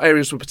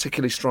areas were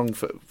particularly strong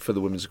for the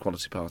Women's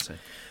Equality Party?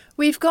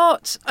 We've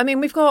got. I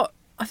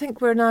think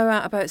we're now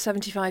at about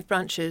 75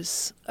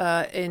 branches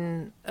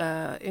across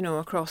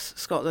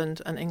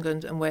Scotland and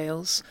England and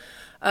Wales.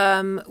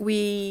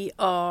 We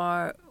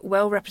are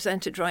well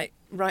represented right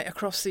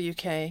across the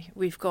UK.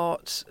 We've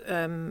got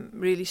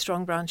really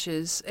strong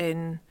branches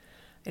in.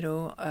 We've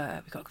got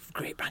a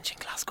great branch in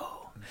Glasgow.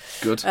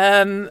 Good.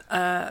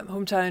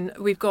 Hometown.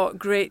 We've got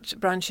great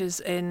branches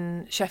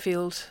in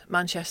Sheffield,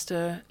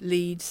 Manchester,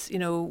 Leeds.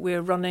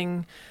 We're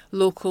running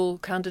local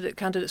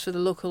candidates for the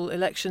local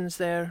elections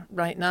there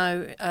right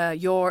now.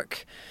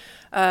 York,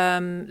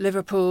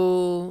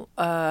 Liverpool.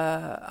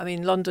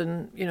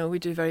 London. We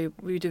do very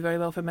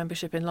well for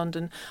membership in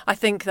London. I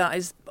think that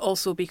is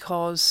also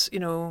because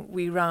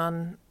we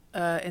ran.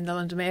 In the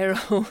London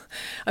mayoral.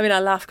 I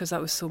laugh because that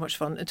was so much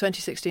fun. In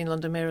 2016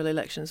 London mayoral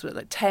elections were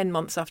 10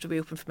 months after we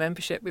opened for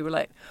membership. We were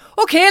like,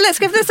 okay, let's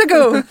give this a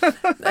go.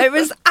 It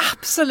was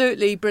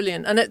absolutely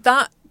brilliant. And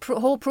that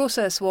whole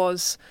process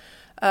was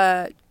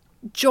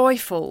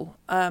joyful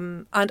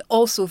and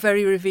also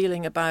very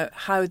revealing about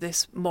how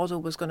this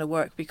model was going to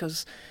work,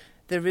 because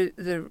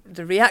the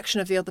reaction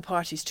of the other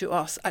parties to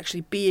us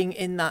actually being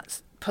in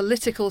that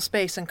political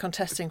space and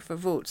contesting for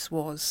votes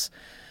was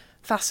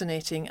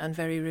fascinating and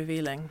very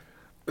revealing.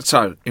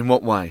 So, in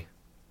what way?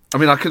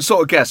 I can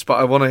sort of guess, but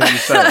I want to hear you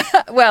say it.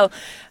 Well,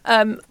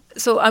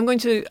 so I'm going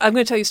to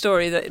tell you a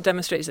story that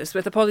demonstrates this,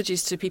 with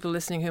apologies to people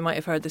listening who might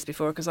have heard this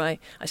before, because I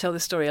tell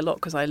this story a lot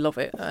because I love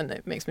it and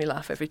it makes me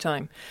laugh every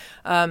time.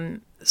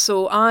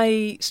 So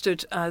I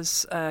stood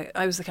as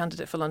I was the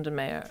candidate for London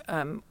Mayor,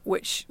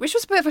 which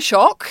was a bit of a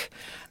shock.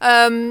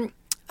 And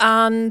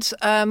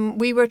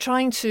we were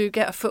trying to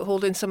get a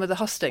foothold in some of the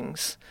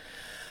hustings.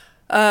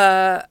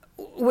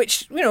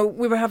 Which,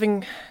 we were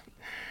having...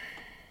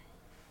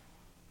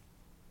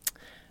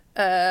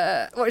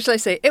 what shall I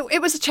say?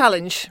 It was a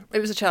challenge. It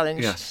was a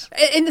challenge. Yes.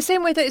 In the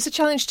same way that it's a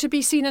challenge to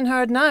be seen and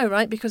heard now,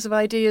 right? Because of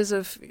ideas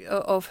of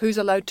who's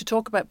allowed to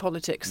talk about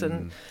politics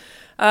and,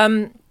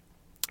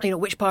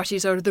 which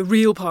parties are the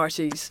real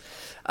parties.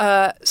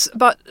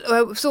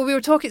 So we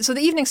were talking... So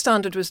the Evening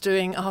Standard was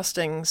doing a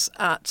hustings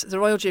at the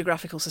Royal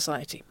Geographical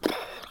Society.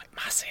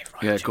 Massive.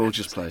 Yeah,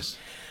 gorgeous place.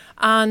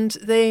 And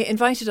they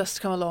invited us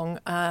to come along,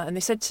 and they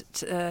said,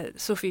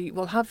 Sophie,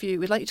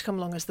 we'd like you to come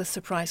along as the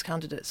surprise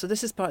candidate. So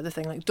this is part of the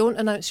thing. We won't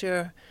announce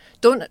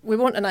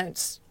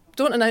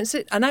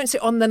it. Announce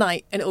it on the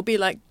night, and it'll be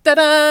like,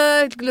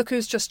 ta-da! Look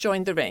who's just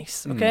joined the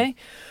race. Okay.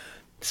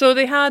 So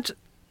they had,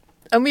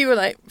 and we were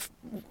like,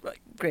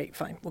 great,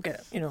 fine, we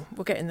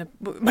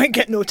might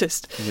get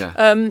noticed.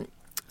 Yeah.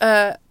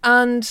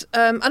 And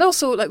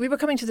also, we were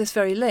coming to this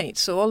very late,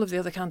 so all of the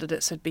other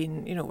candidates had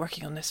been,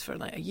 working on this for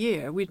a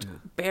year. We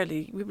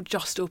were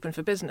just open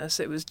for business.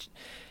 It was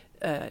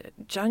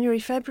January,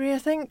 February, I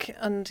think,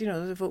 and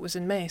the vote was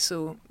in May.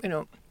 So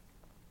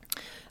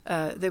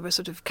they were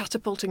sort of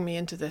catapulting me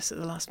into this at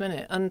the last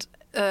minute, and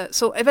they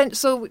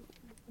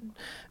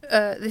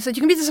said,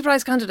 you can be the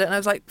surprise candidate. And I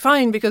was like,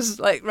 fine, because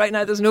right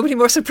now there's nobody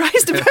more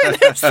surprised about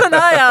this than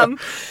I am.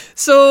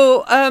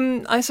 So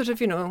I sort of,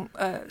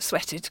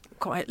 sweated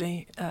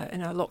quietly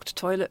in a locked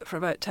toilet for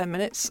about 10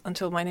 minutes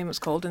until my name was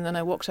called. And then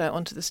I walked out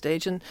onto the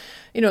stage and,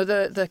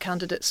 the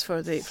candidates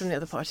from the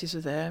other parties were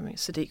there.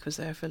 Sadiq was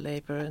there for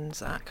Labour and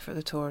Zach for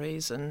the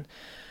Tories and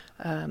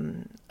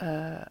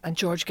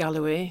George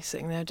Galloway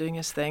sitting there doing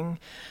his thing.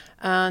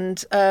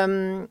 And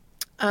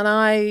And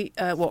I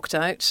walked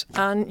out,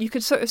 and you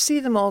could sort of see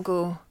them all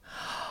go,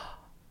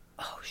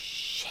 oh,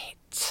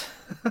 shit.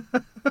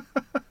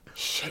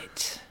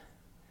 Shit.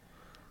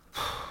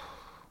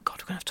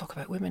 God, we're going to have to talk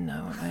about women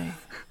now, aren't we?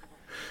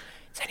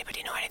 Does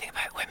anybody know anything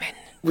about women?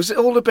 Was it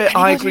all a bit,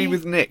 Anybody? I agree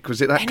with Nick?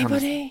 Was it that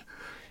Anybody?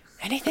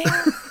 Anything?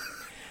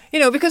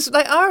 Because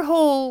like our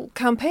whole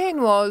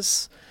campaign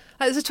was,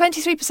 there's a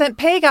 23%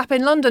 pay gap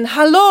in London.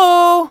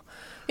 Hello!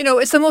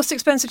 It's the most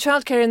expensive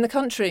childcare in the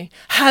country.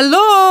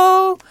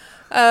 Hello!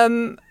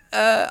 And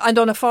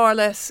on a far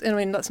less,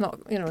 that's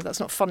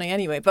not funny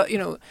anyway, but,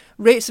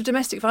 rates of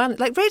domestic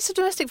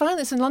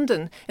violence in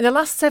London in the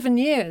last 7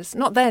 years,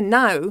 not then,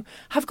 now,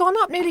 have gone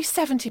up nearly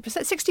 70%,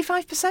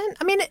 65%.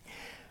 I mean,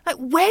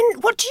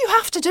 what do you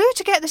have to do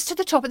to get this to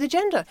the top of the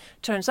agenda?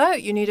 Turns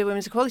out you need a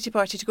Women's Equality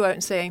Party to go out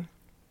and say,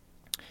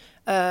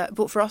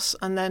 vote for us,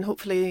 and then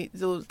hopefully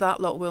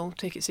that lot will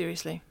take it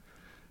seriously.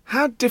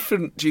 How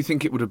different do you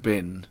think it would have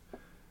been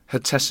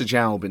had Tessa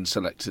Jowell been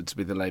selected to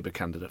be the Labour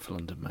candidate for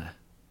London Mayor?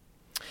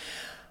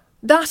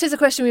 That is a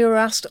question we were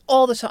asked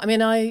all the time. I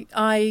mean, I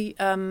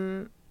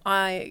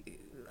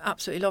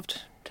absolutely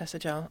loved Tessa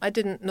Jowell. I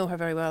didn't know her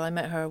very well. I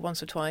met her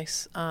once or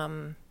twice.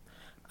 I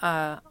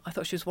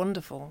thought she was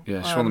wonderful.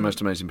 Yeah, she's one of the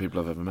most amazing people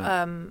I've ever met.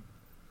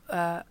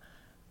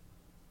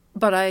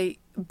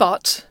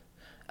 But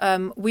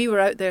we were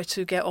out there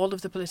to get all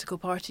of the political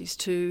parties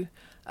to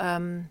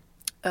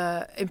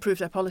improve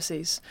their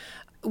policies.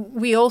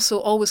 We also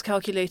always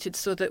calculated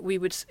so that we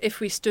would, if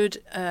we stood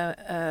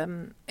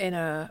in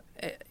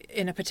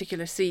a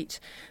particular seat,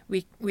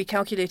 we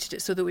calculated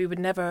it so that we would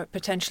never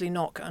potentially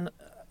knock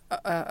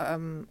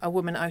a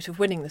woman out of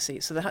winning the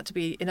seat. So there had to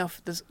be enough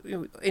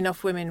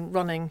women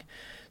running,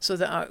 so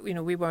that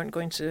we weren't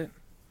going to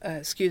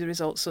skew the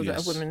results, so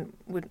that a woman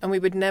would, and we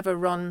would never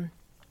run.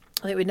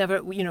 I think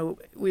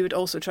we would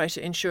also try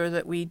to ensure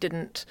that we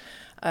didn't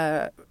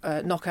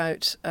knock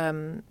out.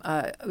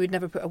 We'd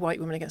never put a white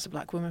woman against a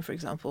black woman, for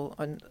example.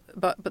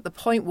 But the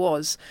point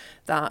was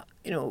that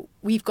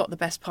we've got the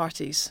best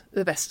policies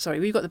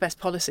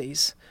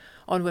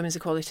on women's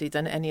equality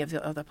than any of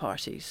the other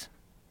parties.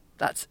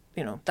 That's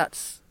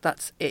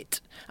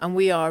it. And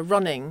we are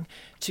running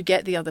to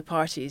get the other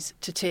parties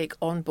to take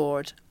on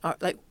board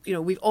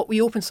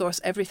we open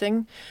source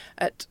everything.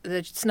 At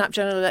the snap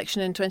general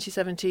election in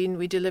 2017,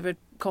 we delivered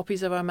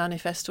copies of our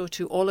manifesto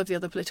to all of the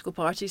other political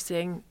parties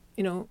saying,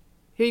 here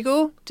you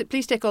go,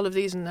 please take all of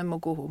these and then we'll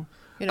go home.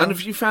 And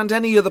have you found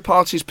any other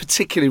parties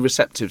particularly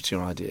receptive to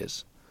your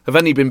ideas? Have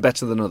any been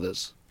better than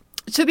others?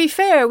 To be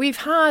fair, we've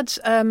had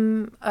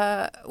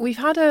a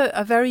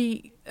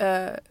very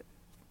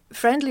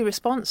friendly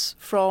response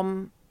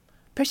from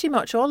pretty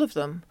much all of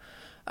them.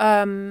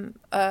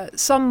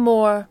 Some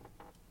more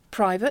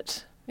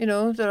private.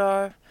 There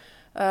are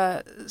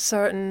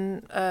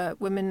certain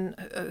women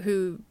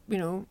who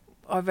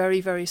are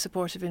very, very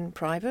supportive in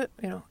private.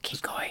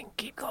 Keep going.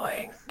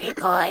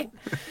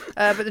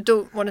 But they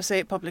don't want to say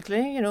it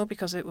publicly.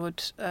 Because it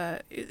would.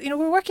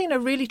 We're working in a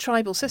really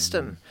tribal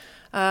system.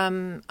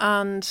 And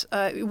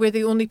we're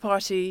the only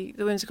party,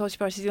 the Women's Equality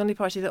Party is the only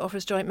party that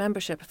offers joint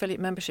membership, affiliate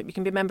membership. You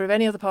can be a member of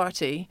any other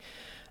party,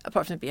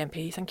 apart from the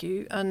BNP, thank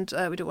you, and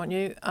we don't want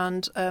you.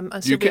 And so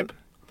UKIP?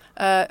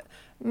 I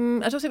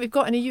don't think we've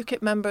got any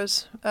UKIP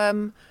members.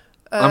 I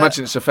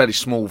imagine it's a fairly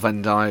small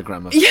Venn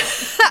diagram of...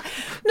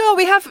 No,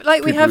 we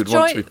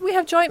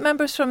have joint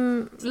members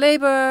from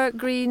Labour,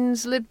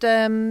 Greens, Lib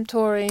Dem,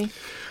 Tory. I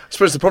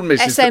suppose the problem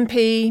is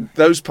SNP. That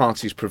those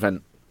parties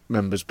prevent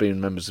members being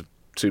members of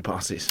two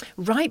parties.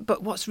 Right,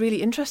 but what's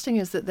really interesting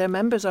is that their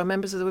members are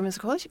members of the Women's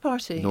Equality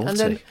Party. Naughty. And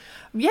then,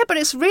 but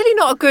it's really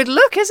not a good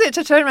look, is it,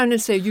 to turn around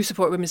and say, you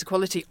support women's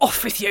equality,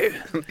 off with you.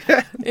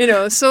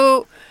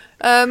 So,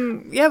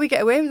 we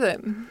get away with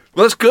it.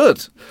 Well, that's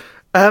good.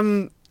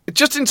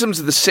 Just in terms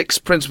of the 6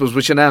 principles,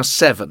 which are now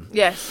 7.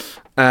 Yes.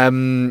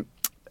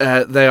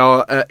 They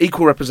are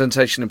equal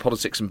representation in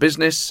politics and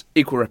business,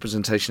 equal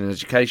representation in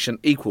education,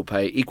 equal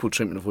pay, equal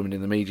treatment of women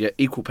in the media,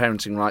 equal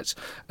parenting rights,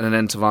 and an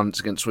end to violence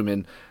against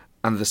women.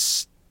 And the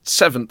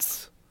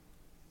 7th,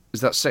 is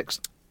that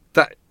 6th?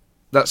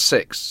 That's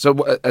 6. So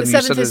the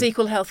 7th is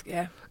equal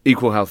healthcare.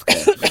 Equal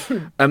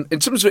healthcare. In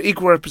terms of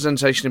equal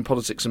representation in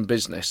politics and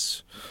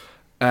business,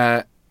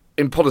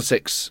 in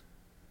politics,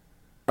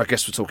 I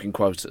guess we're talking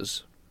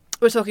quotas.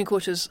 We're talking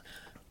quotas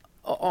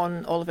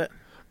on all of it.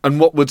 And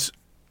what would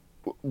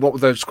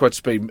those quotas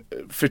be?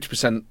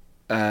 50%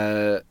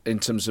 in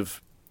terms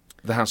of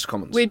the House of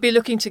Commons? We'd be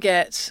looking to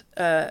get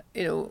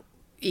equal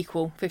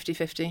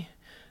 50-50.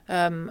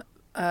 And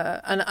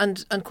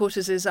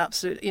quotas is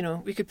absolute.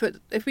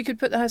 If we could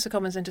put the House of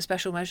Commons into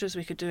special measures,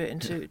 we could do it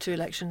into 2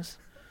 elections.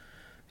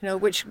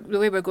 Which the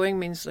way we're going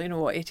means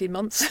 18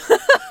 months.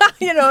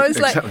 It's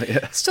exactly, yeah.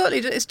 it's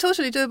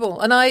totally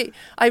doable. And I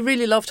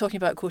really love talking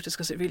about quotas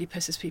because it really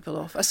pisses people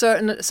off. A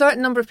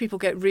certain number of people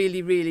get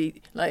really,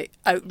 really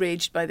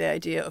outraged by the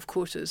idea of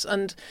quotas.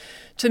 And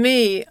to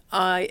me,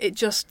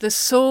 there's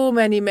so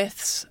many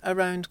myths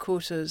around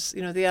quotas.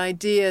 The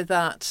idea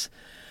that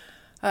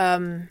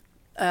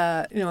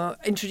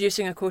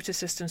introducing a quota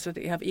system so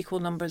that you have equal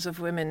numbers of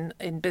women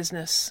in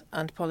business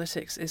and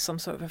politics is some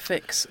sort of a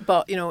fix.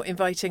 But,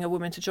 inviting a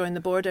woman to join the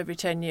board every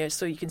 10 years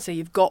so you can say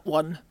you've got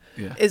one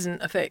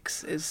isn't a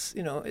fix. It's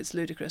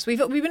ludicrous.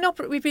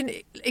 We've been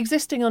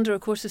existing under a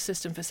quota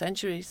system for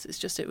centuries. It's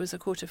just it was a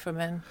quota for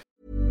men.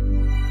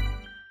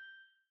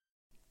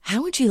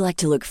 How would you like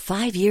to look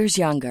 5 years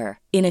younger?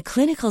 In a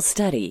clinical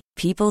study,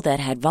 people that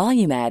had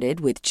volume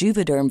added with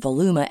Juvederm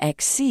Voluma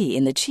XC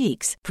in the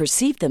cheeks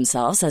perceived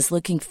themselves as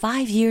looking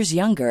 5 years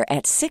younger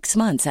at 6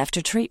 months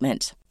after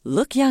treatment.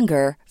 Look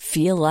younger,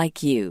 feel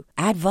like you.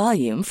 Add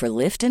volume for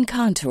lift and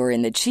contour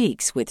in the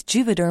cheeks with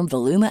Juvederm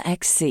Voluma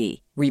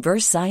XC.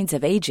 Reverse signs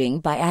of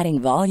aging by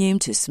adding volume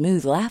to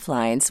smooth laugh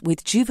lines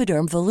with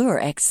Juvederm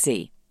Volure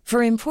XC.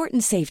 For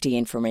important safety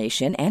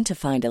information and to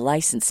find a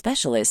licensed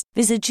specialist,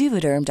 visit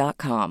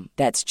Juvederm.com.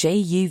 That's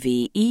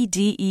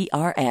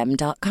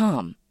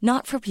JUVEDERM.com.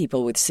 Not for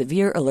people with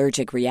severe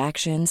allergic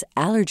reactions,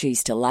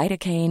 allergies to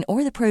lidocaine,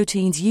 or the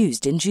proteins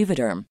used in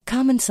Juvederm.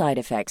 Common side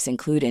effects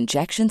include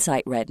injection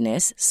site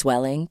redness,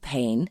 swelling,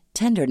 pain,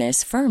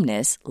 tenderness,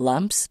 firmness,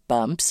 lumps,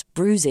 bumps,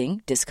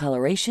 bruising,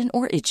 discoloration,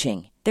 or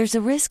itching. There's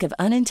a risk of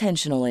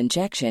unintentional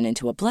injection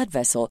into a blood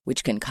vessel,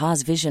 which can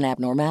cause vision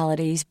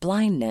abnormalities,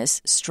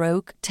 blindness,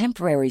 stroke,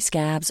 temporary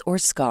scabs, or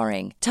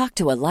scarring. Talk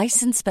to a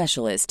licensed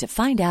specialist to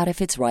find out if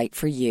it's right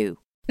for you.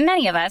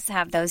 Many of us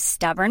have those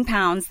stubborn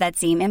pounds that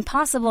seem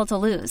impossible to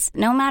lose,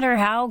 no matter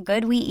how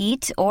good we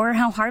eat or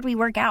how hard we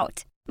work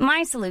out.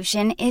 My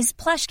solution is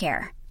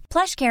PlushCare.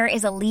 PlushCare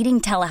is a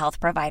leading telehealth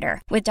provider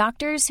with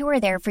doctors who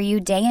are there for you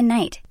day and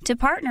night to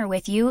partner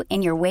with you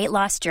in your weight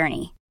loss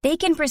journey. They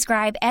can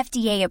prescribe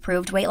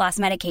FDA-approved weight loss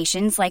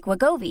medications like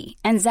Wegovy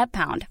and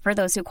Zepbound for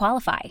those who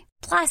qualify.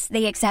 Plus,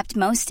 they accept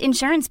most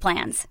insurance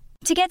plans.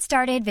 To get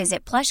started,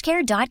 visit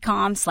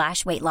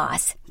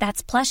plushcare.com/weightloss.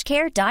 That's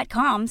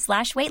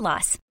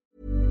plushcare.com/weightloss.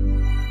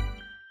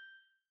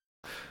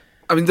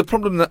 I mean, the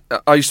problem that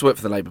I used to work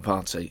for the Labour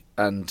Party,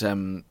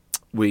 and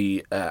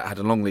we had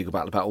a long legal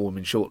battle about all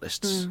women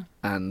shortlists,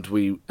 and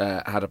we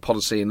had a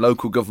policy in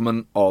local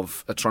government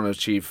of trying to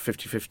achieve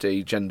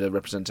 50-50 gender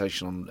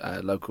representation on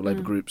local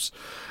Labour groups,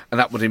 and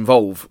that would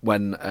involve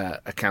when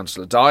a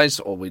councillor dies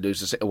or we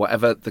lose a seat or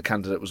whatever, the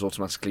candidate was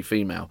automatically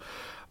female.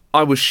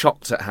 I was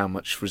shocked at how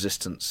much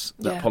resistance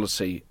that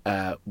policy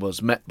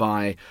was met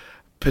by,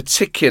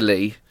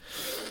 particularly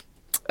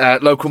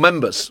local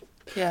members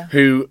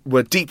who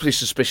were deeply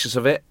suspicious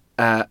of it.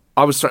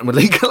 I was threatened with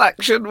legal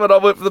action when I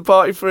worked for the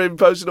party for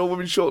imposing all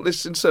women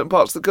shortlists in certain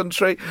parts of the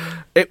country.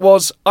 I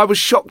was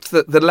shocked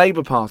that the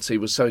Labour Party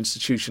was so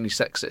institutionally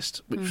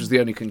sexist, which was the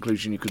only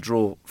conclusion you could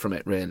draw from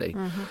it, really.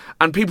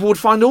 And people would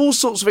find all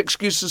sorts of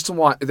excuses as to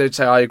why. They'd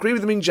say, I agree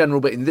with them in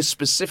general, but in this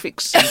specific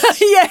sense.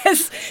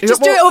 Yes,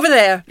 just do it over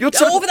there.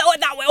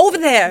 Over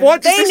there.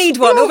 They need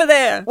one over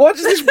there. Why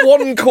does this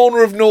one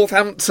corner of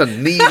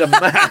Northampton need a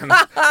man?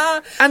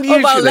 And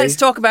usually, well, let's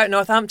talk about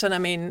Northampton. I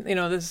mean,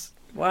 there's...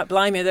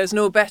 Blimey, there's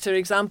no better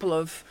example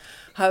of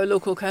how a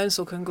local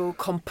council can go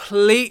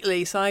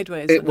completely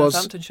sideways in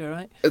Northamptonshire,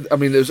 right? I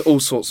mean, there's all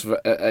sorts of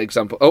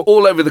examples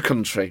all over the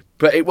country.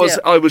 But it was.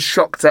 I was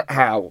shocked at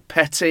how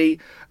petty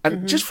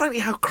and just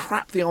frankly how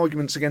crap the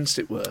arguments against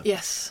it were.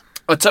 Yes.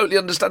 I totally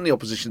understand the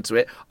opposition to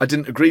it. I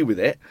didn't agree with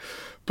it.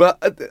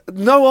 But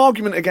no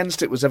argument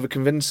against it was ever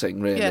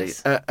convincing, really.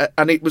 Yes.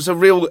 And it was a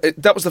real...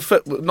 that was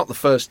not the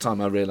first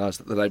time I realised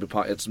that the Labour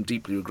Party had some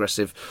deeply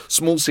regressive,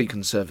 small C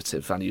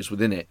conservative values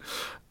within it.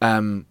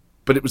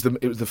 But it was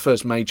the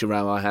first major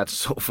row I had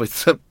sort of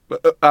with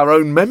our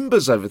own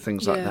members over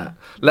things like that,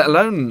 let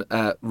alone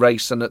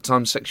race and at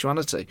times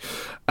sexuality.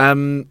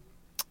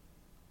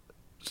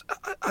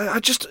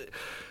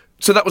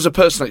 So that was a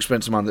personal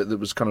experience of mine that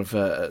was kind of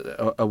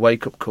a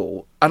wake-up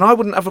call. And I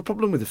wouldn't have a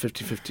problem with the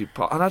 50-50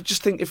 part. And I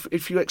just think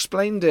if you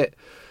explained it,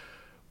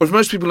 or if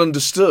most people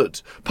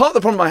understood, part of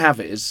the problem I have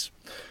is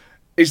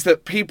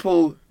that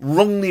people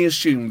wrongly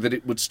assume that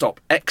it would stop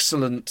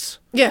excellent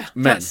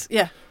men.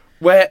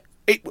 Where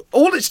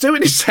all it's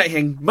doing is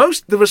saying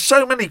there are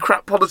so many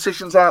crap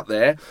politicians out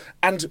there,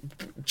 and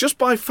just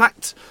by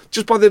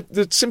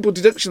the simple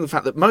deduction of the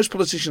fact that most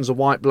politicians are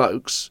white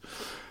blokes,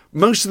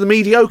 most of the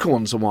mediocre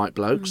ones are white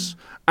blokes,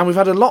 and we've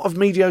had a lot of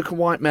mediocre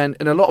white men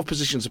in a lot of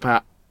positions of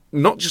power,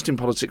 not just in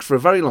politics, for a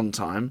very long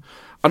time.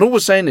 And all we're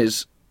saying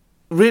is,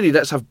 really,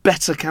 let's have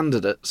better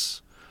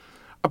candidates.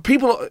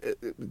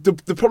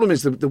 The problem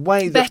is the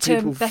way that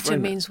people better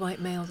means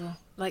white male, though.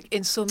 Like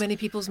in so many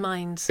people's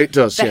minds, it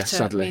does. Better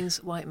sadly,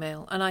 means white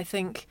male, and I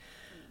think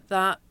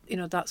that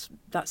that's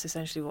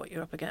essentially what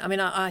you're up against. I mean,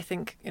 I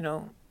think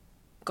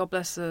God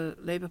bless the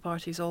Labour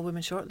Party's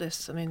all-women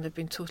shortlists. I mean, they've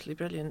been totally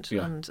brilliant,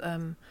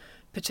 and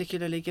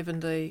particularly given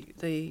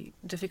the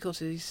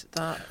difficulties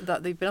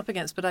that they've been up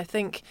against. But I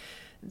think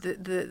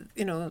the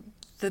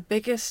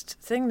biggest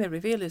thing they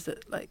reveal is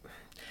that, like,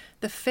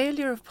 the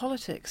failure of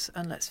politics,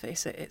 and let's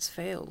face it, it's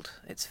failed.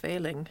 It's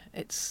failing.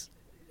 It's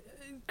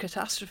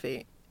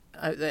catastrophe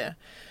out there.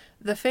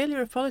 The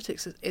failure of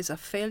politics is a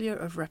failure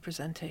of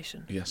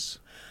representation. Yes.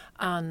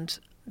 And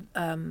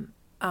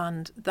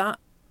that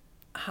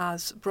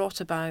has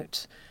brought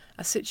about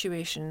a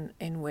situation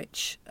in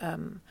which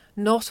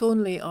not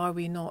only are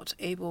we not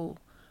able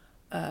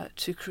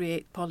to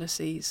create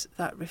policies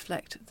that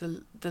reflect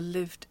the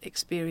lived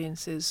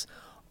experiences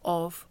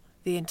of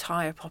the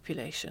entire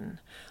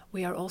population,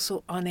 we are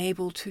also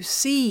unable to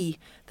see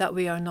that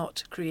we are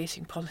not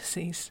creating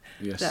policies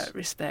that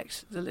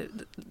respect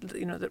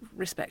that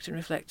respect and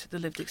reflect the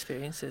lived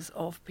experiences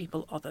of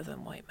people other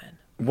than white men.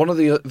 One of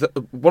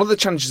the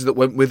challenges that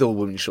went with All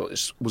Women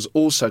Shortlist was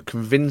also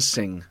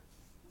convincing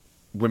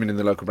women in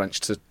the local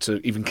branch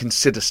to even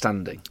consider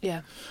standing.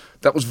 Yeah,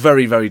 that was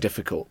very, very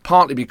difficult.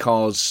 Partly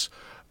because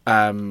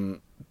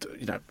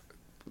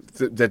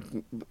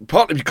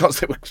partly because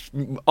they were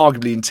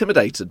arguably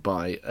intimidated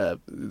by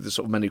the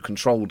sort of men who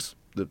controlled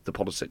the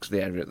politics of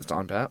the area at the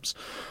time, perhaps,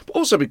 but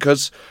also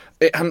because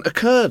it hadn't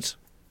occurred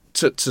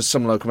to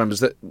some local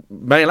members, that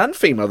male and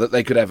female, that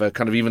they could ever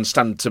kind of even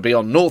stand to be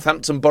on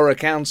Northampton Borough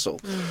Council.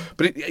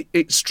 But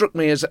it struck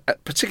me as,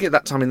 particularly at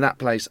that time in that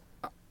place,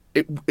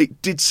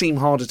 it did seem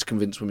harder to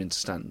convince women to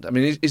stand. I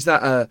mean, is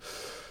that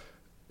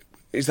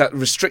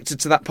restricted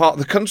to that part of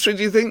the country,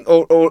 do you think?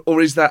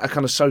 Or is that a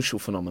kind of social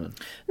phenomenon?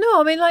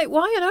 No, I mean, like,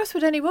 why on earth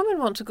would any woman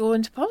want to go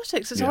into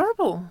politics? It's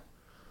horrible.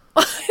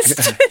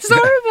 It's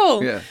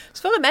horrible. Yeah.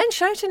 It's full of men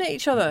shouting at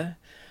each other.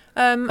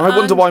 I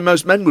wonder why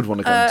most men would want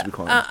to go, to be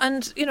quite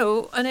honest.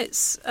 And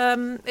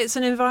it's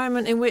an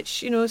environment in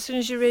which, as soon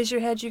as you raise your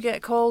head, you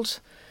get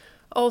called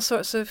all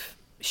sorts of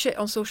shit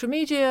on social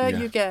media. Yeah.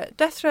 You get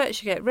death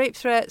threats, you get rape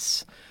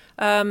threats.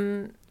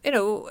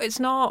 It's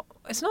not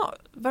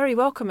very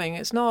welcoming.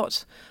 It's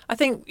not. I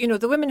think,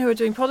 the women who are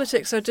doing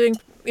politics are doing,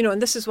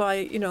 and this is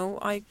why,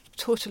 I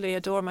totally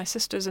adore my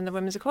sisters in the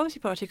Women's Equality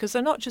Party, because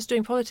they're not just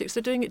doing politics,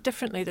 they're doing it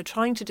differently. They're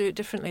trying to do it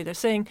differently. They're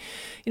saying,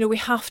 we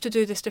have to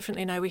do this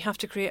differently now. We have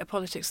to create a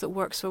politics that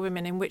works for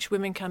women, in which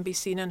women can be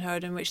seen and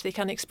heard, in which they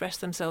can express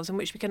themselves, in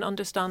which we can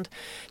understand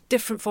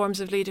different forms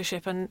of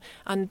leadership and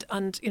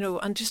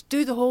just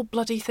do the whole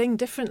bloody thing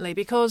differently.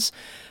 Because,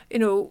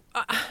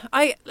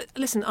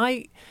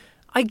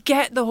 I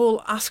get the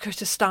whole ask her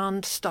to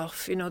stand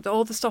stuff,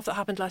 all the stuff that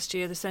happened last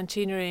year, the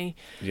centenary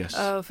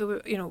of,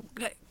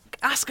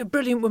 ask a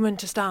brilliant woman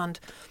to stand.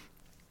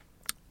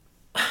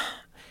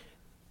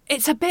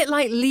 It's a bit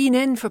like Lean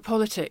In for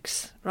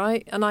politics,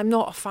 right? And I'm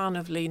not a fan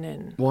of Lean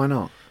In. Why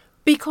not?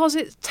 Because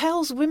it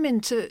tells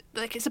women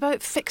it's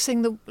about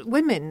fixing the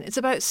women. It's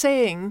about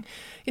saying,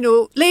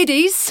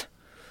 ladies,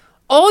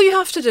 all you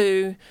have to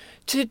do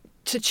to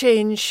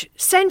change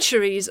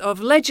centuries of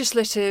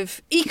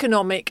legislative,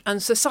 economic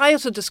and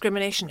societal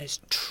discrimination is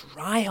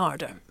try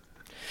harder.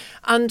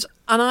 And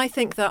I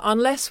think that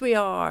unless we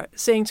are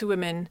saying to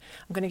women,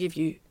 I'm going to give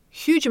you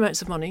huge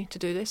amounts of money to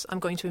do this, I'm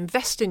going to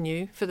invest in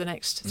you for the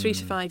next 3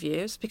 to 5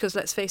 years, because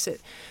let's face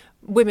it,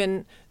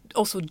 women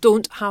also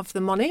don't have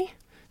the money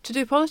to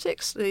do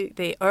politics.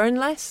 They earn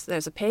less,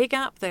 there's a pay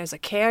gap, there's a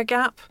care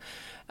gap.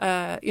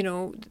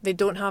 They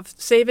don't have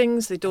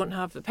savings, they don't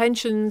have the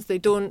pensions, they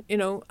don't,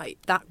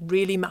 that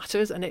really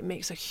matters, and it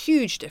makes a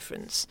huge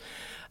difference.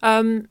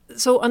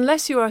 So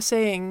unless you are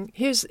saying,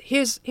 here's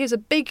a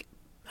big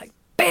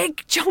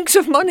chunks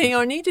of money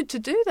are needed to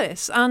do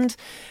this, and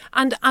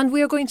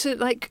we're going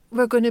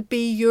to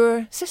be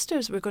your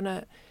sisters, we're going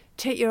to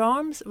take your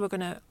arms, we're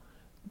going to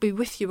be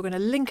with you, we're going to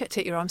link it.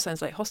 Take your arm sounds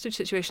like hostage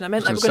situation. I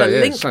meant like we're going to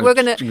link. We're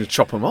going to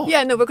chop them off.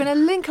 Yeah, no, we're going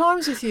to link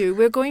arms with you.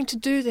 We're going to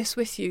do this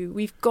with you.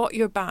 We've got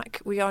your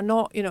back. We are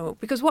not,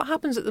 because what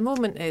happens at the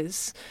moment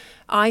is,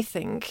 I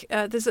think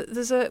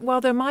while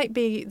there might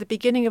be the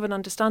beginning of an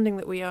understanding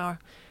that we are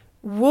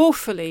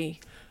woefully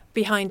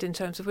behind in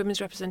terms of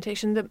women's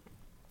representation,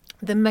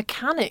 the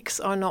mechanics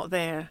are not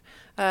there.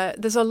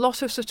 There's a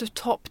lot of sort of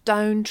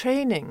top-down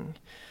training.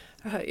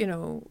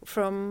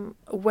 From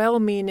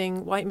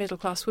well-meaning white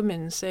middle-class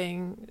women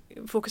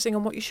focusing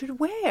on what you should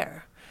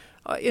wear,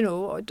 have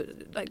the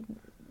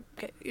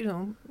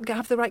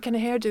right kind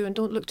of hairdo and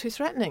don't look too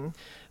threatening.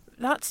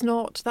 That's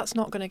not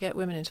going to get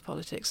women into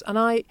politics.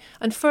 And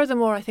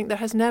furthermore, I think there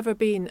has never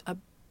been a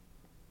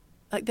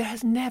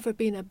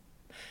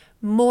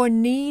more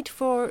need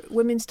for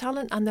women's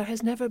talent, and there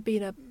has never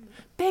been a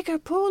bigger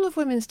pool of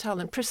women's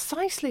talent,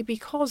 precisely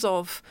because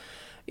of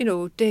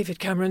David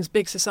Cameron's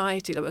Big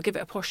Society, that will give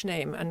it a posh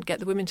name and get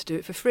the women to do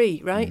it for free,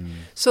 right?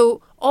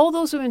 So all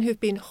those women who've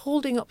been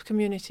holding up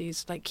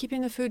communities, like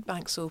keeping the food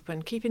banks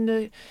open, keeping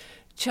the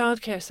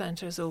childcare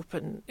centres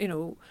open,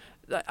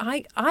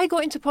 I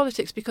got into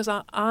politics because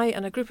I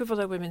and a group of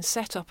other women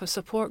set up a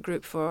support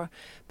group for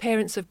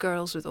parents of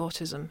girls with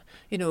autism.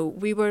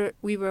 We were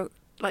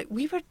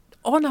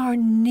on our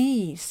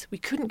knees. We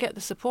couldn't get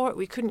the support,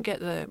 we couldn't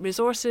get the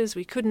resources,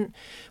 we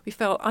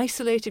felt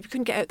isolated, we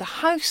couldn't get out the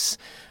house.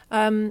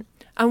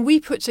 And we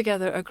put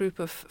together a group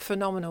of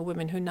phenomenal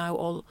women who now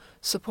all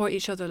support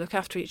each other, look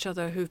after each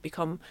other, who've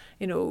become,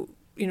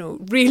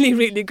 really,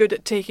 really good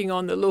at taking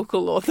on the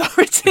local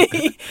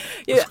authority.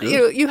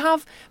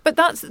 But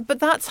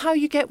that's how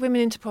you get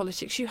women into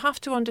politics. You have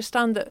to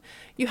understand that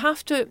you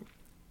have to.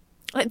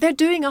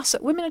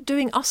 Women are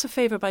doing us a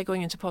favour by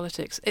going into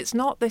politics. It's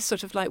not this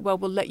sort of we'll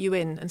let you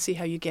in and see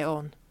how you get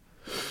on.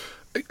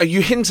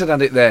 You hinted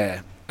at it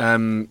there.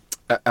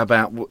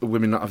 About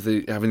women not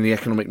having the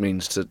economic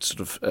means to sort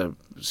of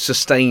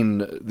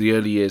sustain the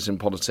early years in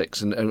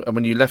politics. And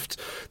when you left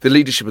the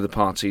leadership of the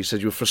party, you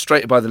said you were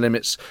frustrated by the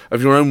limits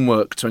of your own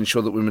work to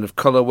ensure that women of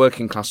colour,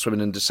 working class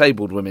women and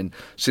disabled women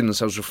see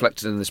themselves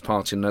reflected in this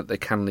party and that they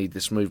can lead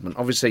this movement.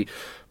 Obviously,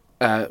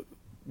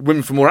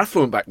 women from more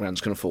affluent backgrounds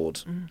can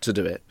afford to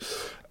do it.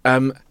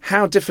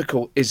 How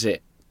difficult is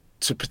it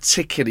to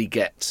particularly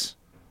get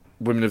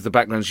women of the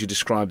backgrounds you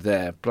described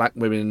there, black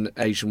women,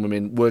 Asian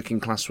women,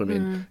 working class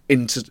women,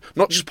 into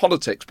not just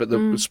politics, but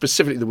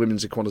specifically the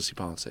Women's Equality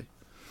Party?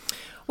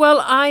 Well,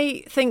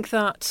 I think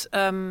that,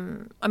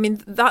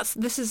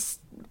 this is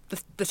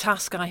the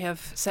task I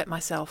have set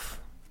myself,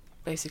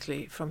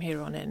 basically, from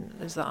here on in,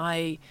 is that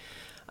I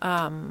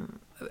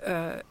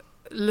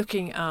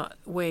looking at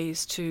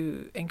ways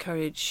to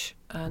encourage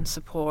and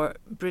support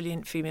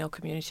brilliant female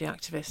community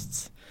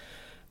activists,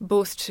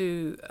 both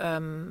to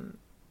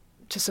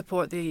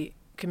support the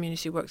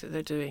community work that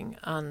they're doing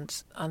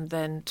and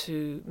then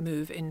to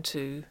move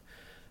into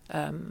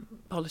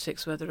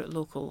politics, whether at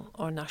local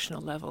or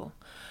national level.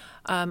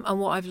 And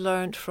what I've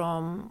learned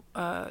from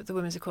the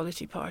Women's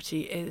Equality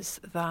Party is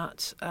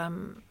that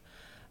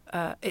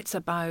it's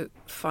about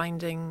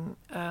finding,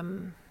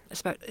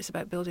 it's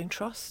about building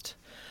trust,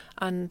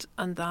 and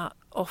that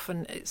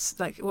often it's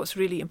like what's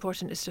really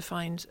important is to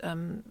find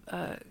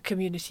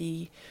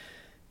community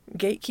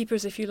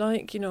gatekeepers, if you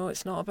like.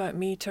 It's not about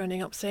me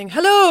turning up saying,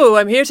 hello,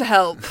 I'm here to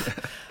help.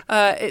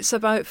 It's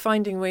about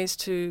finding ways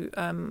to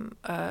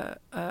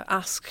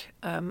ask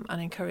and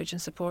encourage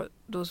and support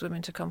those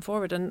women to come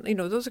forward. And,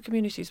 those are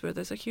communities where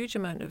there's a huge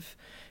amount of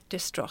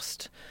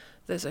distrust.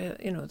 There's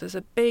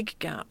a big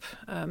gap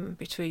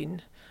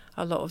between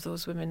a lot of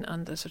those women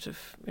and the sort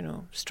of,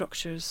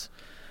 structures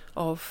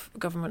of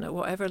government at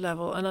whatever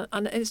level,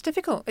 and it's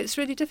difficult. It's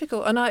really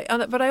difficult.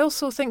 But I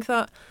also think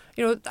that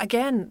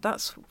again,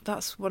 that's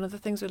one of the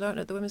things we learned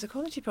at the Women's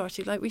Equality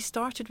Party. Like, we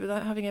started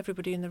without having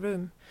everybody in the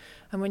room,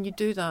 and when you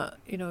do that,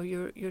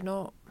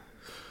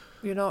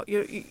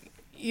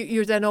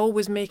 you're then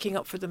always making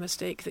up for the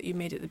mistake that you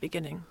made at the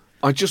beginning.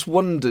 I just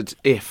wondered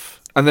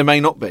if, and there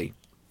may not be,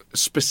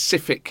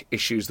 specific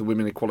issues the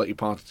Women's Equality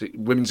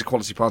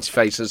Party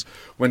faces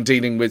when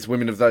dealing with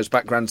women of those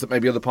backgrounds that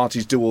maybe other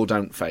parties do or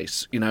don't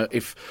face.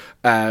 If,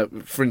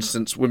 for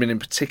instance, women in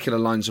particular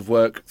lines of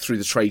work through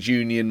the trade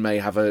union may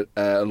have a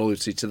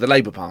loyalty to the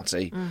Labour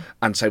Party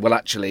and say, well,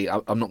 actually,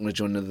 I'm not going to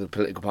join another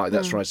political party.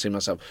 That's where I see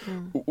myself.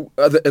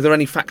 Are there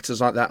any factors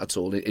like that at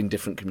all in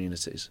different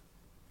communities?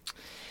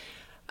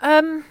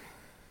 I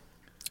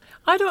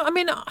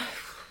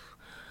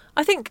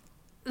think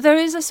there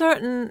is a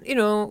certain,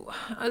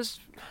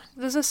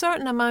 there's a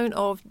certain amount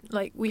of,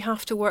 like, we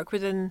have to work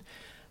within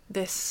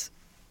this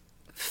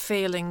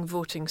failing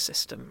voting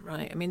system,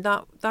 right? I mean,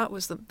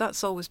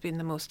 that's always been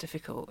the most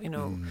difficult,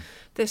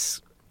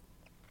 this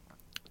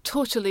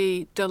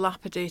totally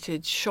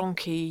dilapidated,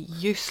 shonky,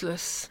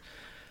 useless,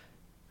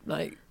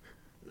 like,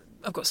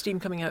 I've got steam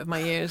coming out of my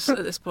ears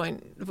at this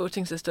point,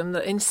 voting system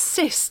that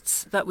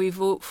insists that we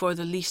vote for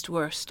the least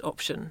worst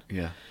option.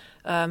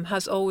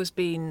 Has always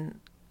been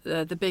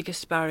the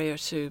biggest barrier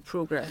to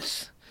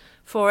progress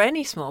for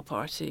any small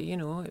party.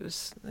 It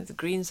was the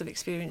Greens have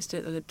experienced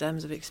it, the Lib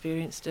Dems have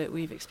experienced it,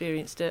 we've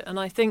experienced it, and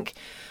I think,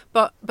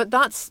 but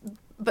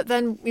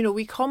then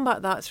we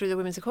combat that through the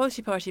Women's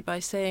Equality Party by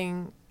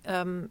saying,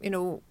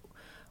 we're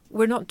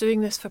not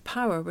doing this for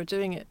power, we're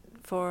doing it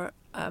for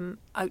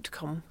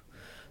outcome.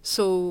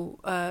 So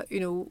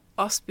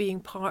us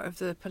being part of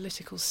the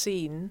political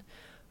scene,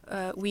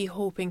 we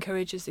hope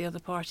encourages the other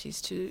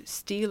parties to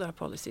steal our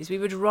policies. We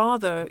would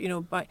rather,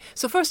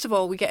 So first of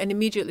all, we get an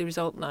immediate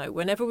result now.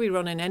 Whenever we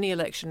run in any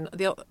election,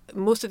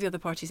 most of the other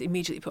parties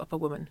immediately put up a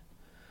woman.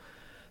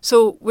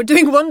 So we're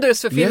doing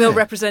wonders for female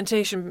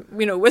representation,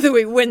 whether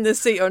we win this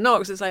seat or not,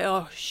 because it's like,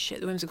 oh, shit,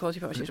 the Women's Equality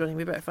Party is running,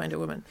 we better find a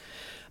woman.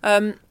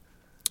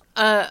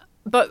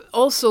 But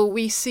also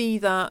we see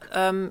that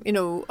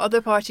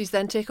other parties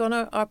then take on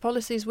our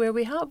policies where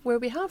we have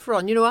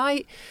run.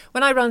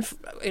 When I ran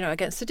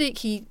against Sadiq,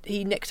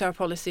 he nicked our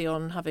policy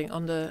on having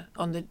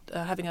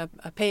having a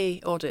pay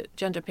audit,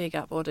 gender pay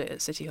gap audit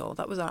at City Hall.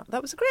 That was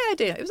a great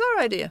idea. It was our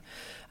idea.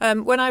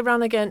 When I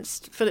ran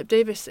against Philip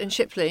Davis in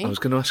Shipley, I was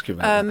going to ask you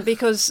about that.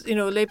 because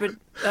Labour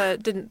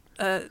didn't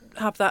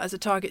have that as a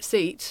target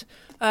seat.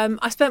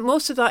 I spent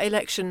most of that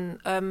election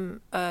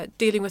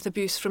dealing with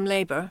abuse from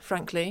Labour,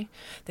 frankly.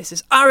 This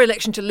is our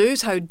election to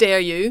lose, how dare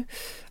you?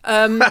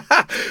 And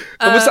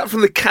was that from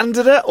the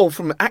candidate or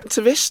from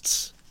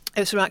activists?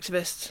 It was from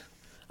activists.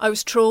 I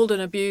was trolled and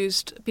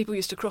abused. People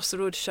used to cross the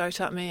road to shout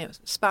at me. It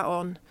was spat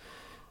on.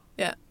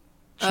 Yeah.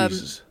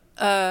 Jesus.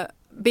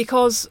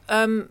 Because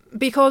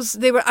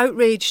they were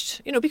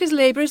outraged, because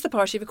Labour is the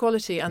party of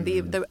equality, and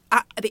the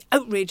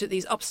outrage that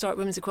these upstart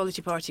Women's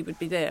Equality Party would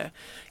be there.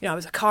 I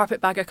was a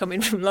carpetbagger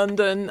coming from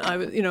London. I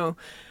was,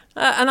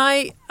 and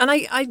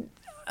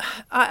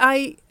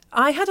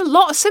I had a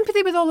lot of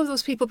sympathy with all of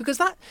those people because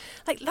that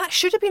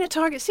should have been a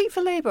target seat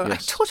for Labour.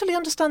 Yes. I totally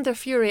understand their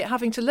fury at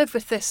having to live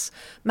with this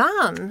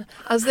man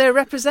as their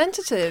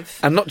representative.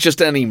 And not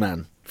just any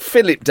man.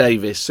 Philip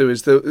Davis, who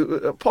is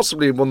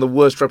possibly one of the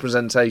worst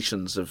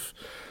representations of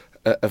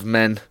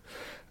men.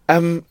 I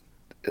mean,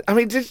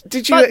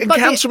 did you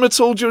encounter him at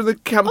all during the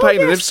campaign? Oh,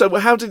 yes. And if so,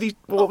 how did he?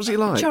 What was he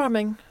like?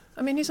 Charming.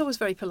 I mean, he's always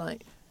very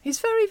polite. He's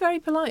very, very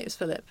polite, is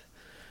Philip.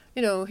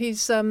 You know,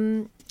 he's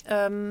he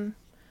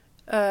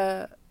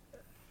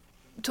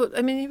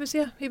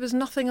was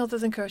nothing other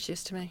than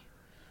courteous to me.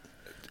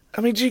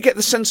 I mean, do you get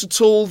the sense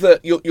at all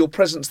that your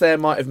presence there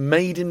might have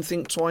made him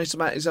think twice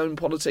about his own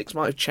politics,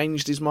 might have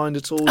changed his mind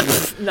at all?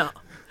 No.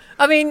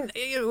 I mean,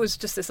 it was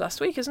just this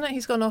last week, isn't it?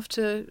 He's gone off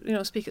to,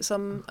 speak at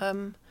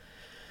some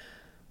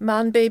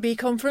man-baby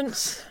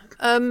conference.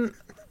 I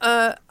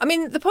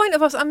mean, the point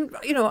of us,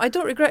 I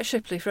don't regret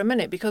Shipley for a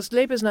minute because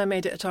Labour's now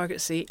made it a target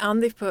seat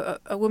and they've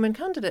put a woman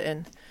candidate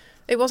in.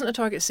 It wasn't a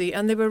target seat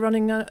and they were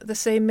running the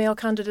same male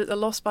candidate that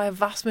lost by a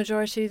vast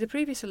majority the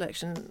previous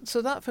election.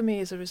 So that for me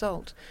is a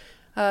result.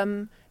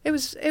 It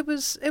was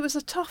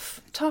a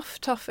tough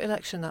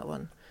election, that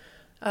one.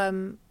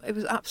 It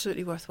was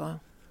absolutely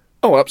worthwhile.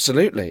 Oh,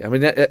 absolutely. I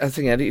mean, I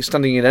think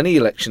standing in any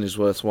election is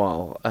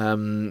worthwhile.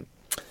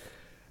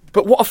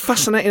 But what a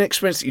fascinating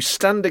experience that you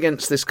stand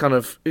against this kind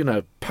of,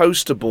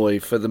 poster boy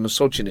for the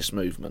misogynist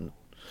movement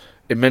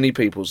in many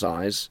people's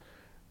eyes,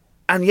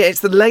 and yet it's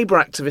the Labour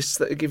activists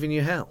that are giving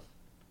you hell.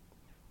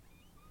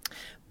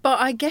 But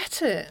I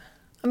get it.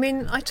 I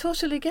mean, I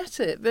totally get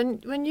it.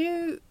 When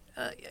you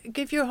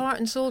give your heart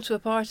and soul to a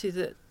party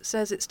that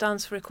says it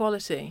stands for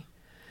equality,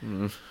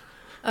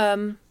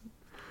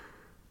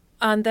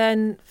 and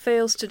then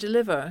fails to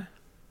deliver,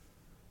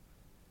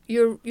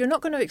 you're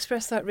not going to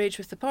express that rage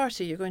with the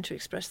party. You're going to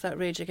express that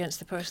rage against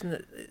the person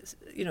that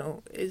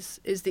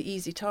is the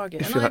easy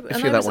target. If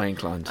you're that way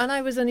inclined. And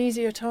I was an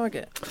easier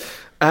target.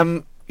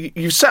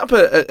 You set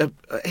up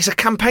is a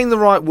campaign the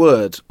right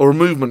word, or a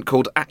movement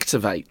called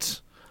Activate?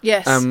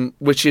 Yes.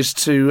 Which is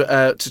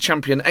to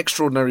champion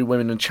extraordinary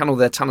women and channel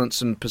their talents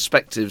and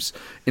perspectives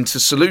into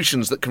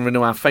solutions that can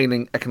renew our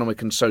failing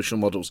economic and social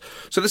models.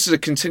 So this is a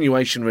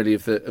continuation, really,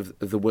 of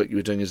the work you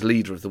were doing as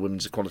leader of the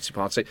Women's Equality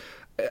Party.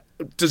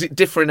 Does it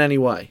differ in any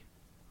way?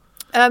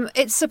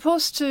 It's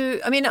supposed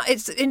to. I mean,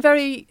 it's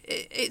very,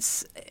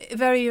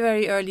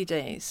 very early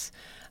days,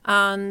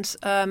 and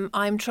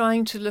I'm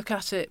trying to look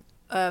at it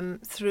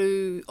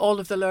through all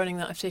of the learning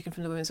that I've taken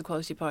from the Women's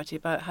Equality Party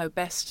about how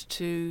best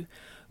to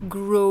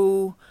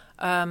grow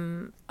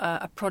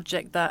a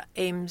project that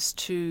aims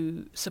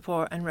to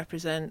support and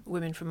represent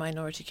women from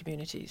minority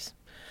communities.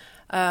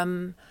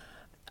 What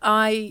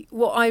I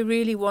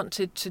really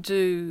wanted to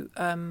do,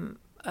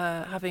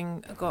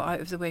 having got out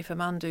of the way for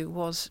Mandu,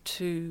 was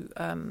to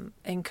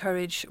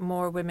encourage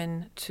more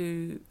women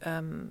to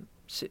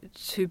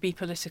be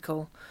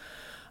political.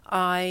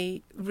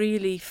 I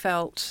really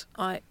felt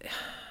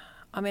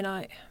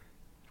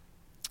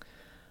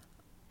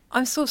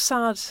I'm so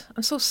sad.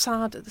 I'm so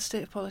sad at the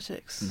state of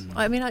politics. Mm-hmm.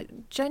 I mean, I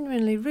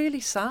genuinely really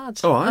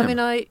sad. Oh, I am.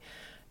 I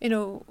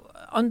mean,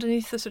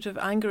 underneath the sort of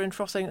anger and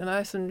frothing at the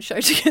mouth and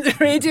shouting at the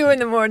radio in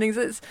the mornings,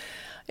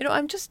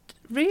 I'm just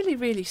really,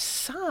 really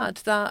sad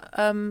that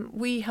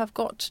we have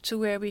got to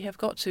where we have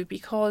got to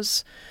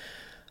because,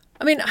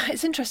 I mean,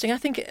 it's interesting. I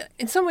think,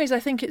 in some ways,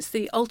 it's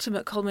the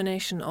ultimate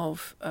culmination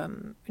of,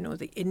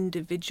 the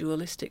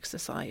individualistic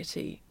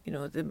society.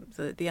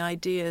 The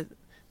idea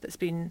that's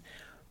been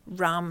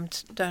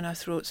rammed down our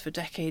throats for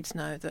decades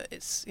now that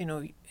it's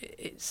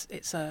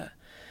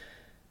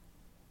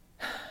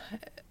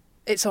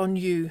on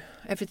you.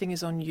 Everything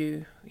is on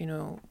you.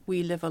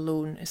 We live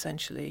alone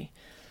essentially,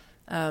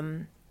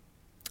 and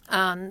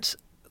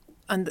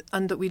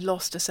that we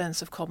lost a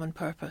sense of common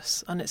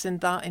purpose. And it's in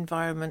that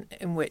environment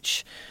in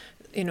which,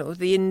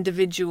 the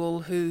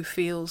individual who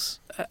feels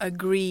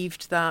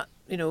aggrieved that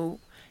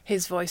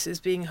his voice is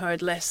being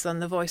heard less than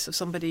the voice of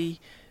somebody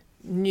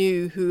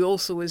new who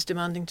also is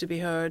demanding to be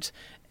heard,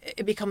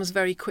 it becomes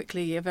very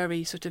quickly a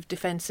very sort of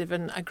defensive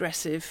and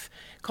aggressive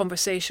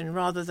conversation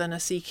rather than a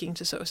seeking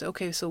to sort of say,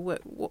 okay, so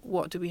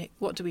what do we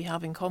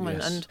have in common,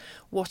 yes. And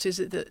what is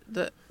it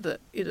that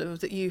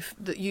you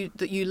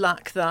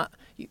lack that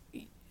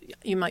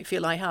you might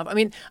feel I have. I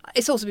mean,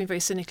 it's also been very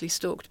cynically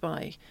stoked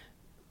by,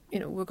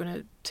 we're going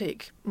to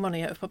take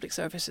money out of public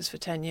services for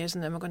 10 years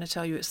and then we're going to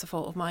tell you it's the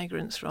fault of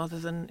migrants rather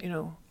than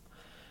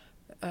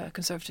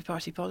Conservative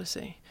Party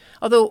policy.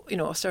 Although,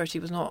 austerity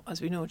was not, as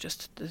we know,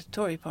 just the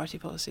Tory Party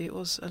policy, it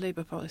was a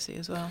Labour policy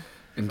as well.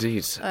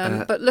 Indeed.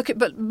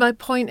 But my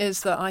point is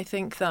that I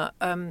think that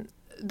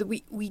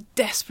we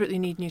desperately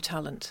need new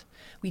talent.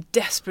 We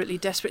desperately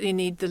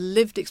need the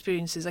lived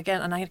experiences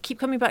again. And I keep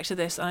coming back to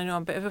this. I know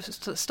I'm a bit of a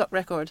stuck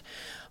record,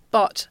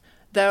 but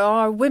there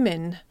are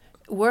women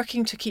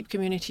working to keep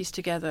communities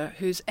together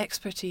whose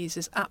expertise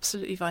is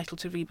absolutely vital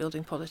to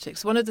rebuilding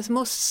politics. One of the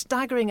most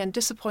staggering and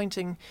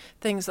disappointing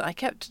things that I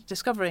kept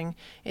discovering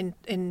in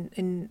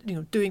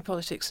doing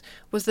politics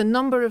was the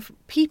number of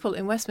people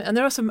in Westminster, and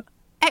there are some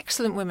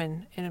excellent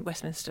women in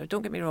Westminster,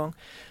 don't get me wrong,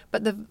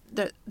 but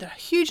there are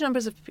huge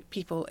numbers of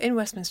people in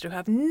Westminster who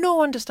have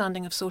no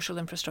understanding of social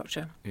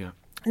infrastructure,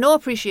 no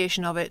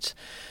appreciation of it.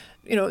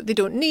 They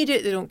don't need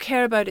it, they don't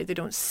care about it, they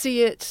don't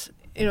see it.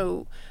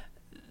 The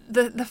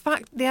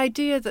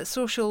idea that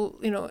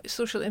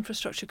social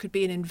infrastructure could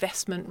be an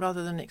investment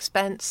rather than an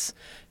expense,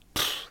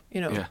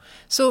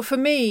 So for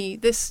me,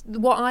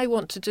 what I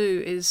want to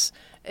do is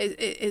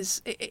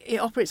it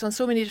operates on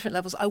so many different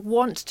levels. I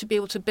want to be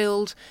able to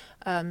build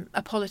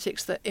a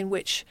politics in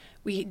which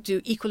we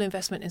do equal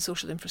investment in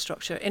social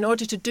infrastructure. In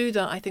order to do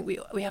that, I think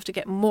we have to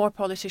get more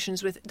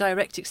politicians with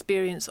direct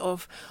experience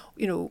of,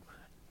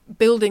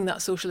 building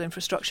that social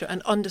infrastructure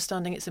and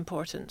understanding its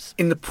importance.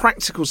 In the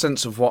practical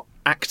sense of what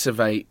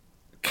Activate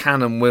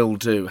can and will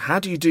do, how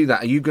do you do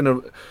that? Are you going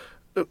to...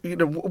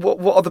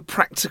 what are the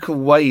practical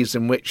ways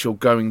in which you're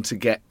going to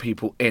get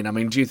people in? I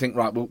mean, do you think,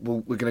 right, we're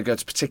going to go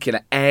to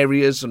particular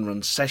areas and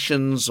run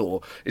sessions,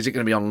 or is it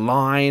going to be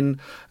online?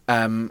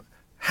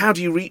 How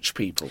do you reach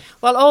people?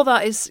 Well, all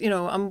that is,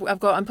 I'm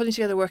putting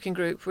together a working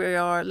group. We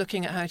are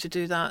looking at how to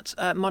do that.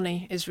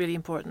 Money is really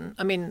important.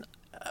 I mean,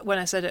 when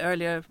I said it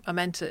earlier, I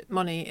meant it.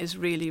 Money is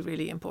really,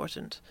 really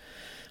important.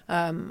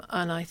 And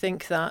I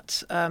think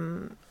that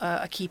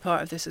a key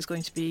part of this is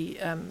going to be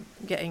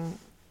getting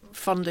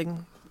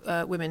funding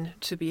women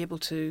to be able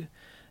to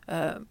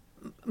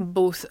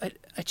both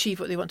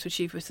achieve what they want to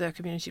achieve with their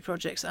community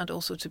projects, and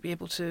also to be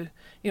able to,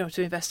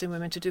 to invest in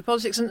women to do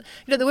politics. And,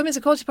 the Women's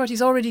Equality Party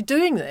is already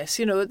doing this.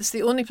 It's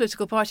the only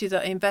political party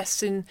that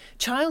invests in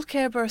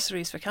childcare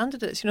bursaries for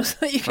candidates,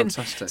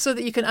 so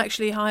that you can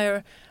actually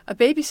hire a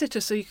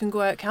babysitter so you can go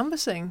out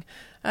canvassing.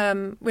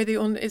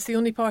 It's the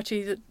only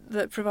party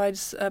that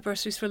provides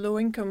bursaries for low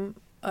income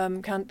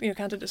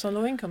candidates on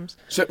low incomes.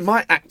 So it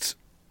might act...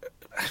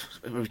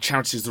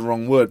 charity is the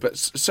wrong word, but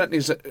certainly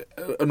as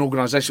an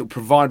organisation, will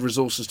provide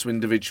resources to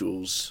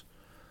individuals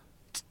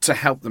to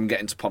help them get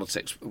into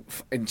politics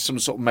in some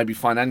sort of maybe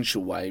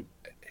financial way.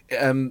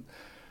 I mean,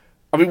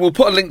 we'll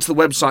put a link to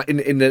the website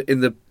in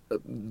the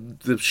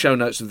show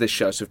notes of this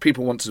show. So if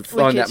people want to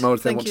find out more,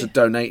 if they want to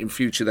donate in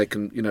future, they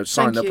can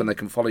sign up and they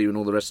can follow you and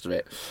all the rest of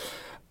it.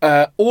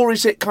 Or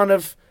is it kind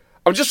of?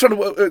 I'm just trying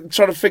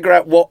to figure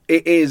out what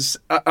it is.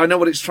 I know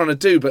what it's trying to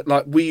do, but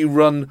will you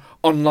run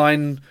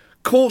online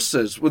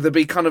courses? Would there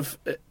be kind of...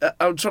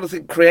 I'm trying to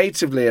think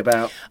creatively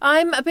about...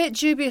 I'm a bit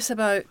dubious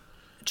about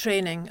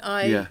training.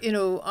 I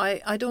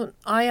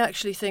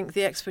actually think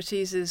the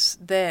expertise is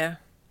there.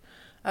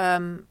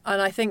 And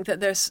I think that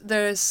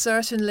there's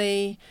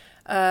certainly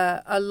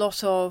a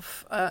lot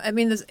of...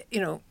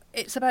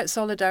 it's about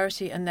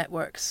solidarity and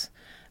networks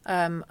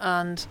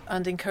and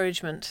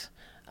encouragement.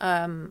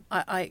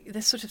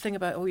 This sort of thing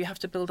about, you have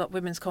to build up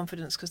women's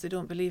confidence because they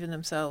don't believe in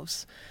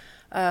themselves.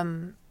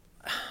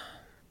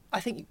 I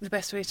think the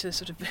best way to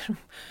sort of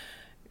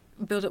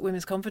build up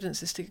women's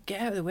confidence is to get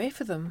out of the way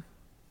for them.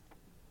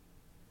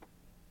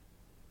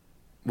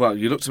 Well,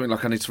 you looked at me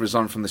like I need to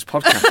resign from this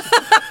podcast.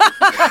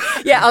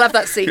 Yeah, I'll have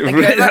that seat. Thank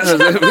you very much.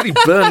 It really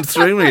burned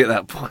through me at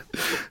that point.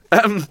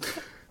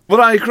 Well,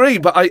 I agree,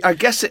 but I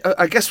guess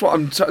what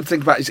I'm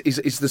thinking about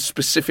is the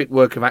specific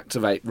work of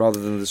Activate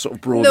rather than the sort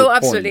of broader. No,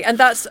 absolutely, point.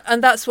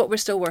 and that's what we're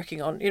still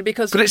working on.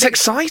 But it's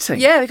exciting.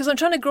 Yeah, because I'm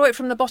trying to grow it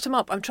from the bottom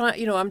up. I'm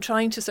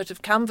trying to sort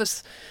of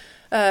canvass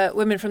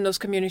women from those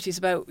communities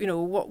about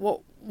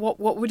what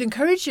would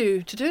encourage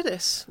you to do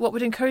this? What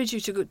would encourage you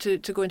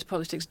to go into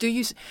politics? Do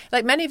you,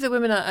 like many of the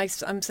women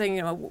I'm saying,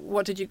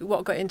 what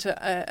got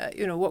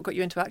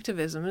you into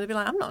activism? And they'd be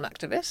like, I'm not an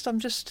activist. I'm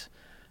just,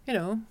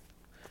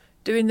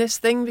 doing this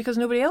thing because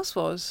nobody else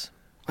was.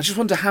 I just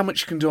wonder how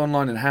much you can do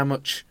online and how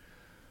much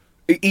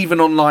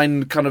even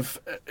online kind of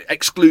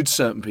excludes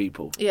certain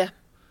people. Yeah.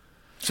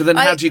 So then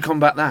how do you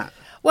combat that?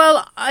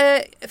 Well,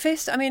 I think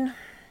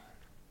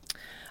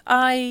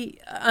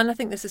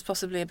this is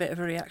possibly a bit of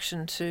a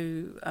reaction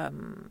to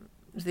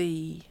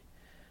the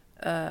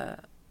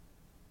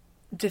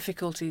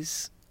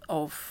difficulties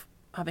of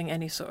having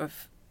any sort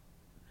of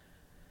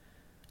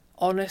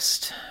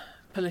honest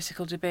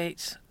political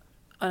debate.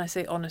 And I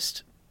say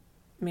honest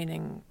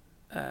meaning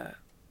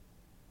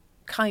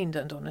kind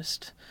and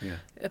honest. Yeah.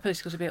 A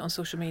political debate on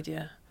social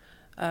media.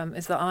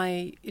 Is that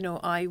I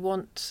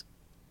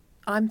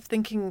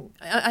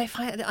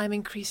find that I'm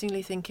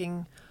increasingly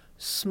thinking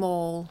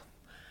small,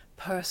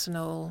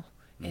 personal,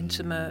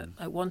 intimate,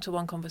 like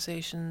one-to-one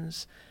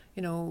conversations.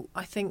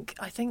 I think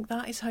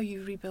that is how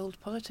you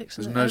rebuild politics.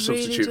 There's no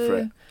substitute for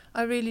it.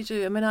 I really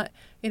do. I mean,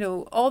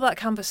 all that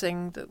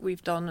canvassing that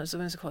we've done as the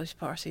Women's Equality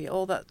Party,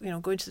 all that,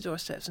 going to the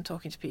doorsteps and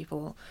talking to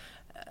people.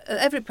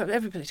 Every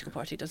political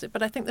party does it,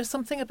 but I think there's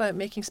something about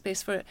making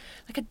space for it,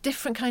 like a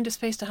different kind of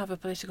space to have a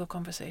political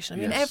conversation.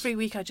 I mean, every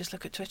week I just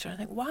look at Twitter and I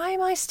think, why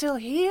am I still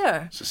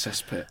here? It's a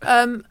cesspit.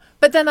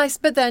 But then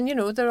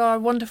there are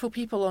wonderful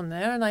people on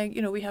there, and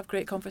we have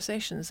great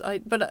conversations.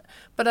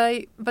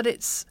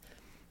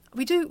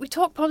 We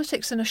talk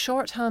politics in a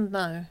shorthand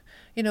now.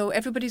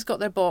 Everybody's got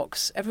their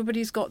box,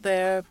 everybody's got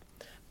their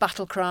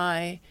battle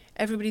cry,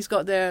 everybody's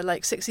got their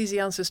 6 easy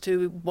answers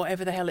to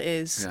whatever the hell it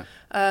is.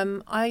 Yeah.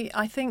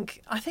 I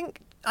think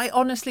I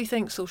honestly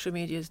think social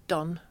media is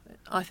done.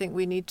 I think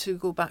we need to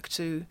go back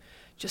to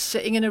just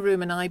sitting in a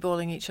room and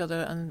eyeballing each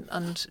other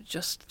and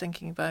just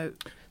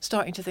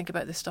starting to think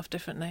about this stuff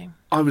differently.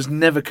 I was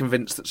never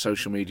convinced that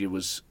social media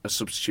was a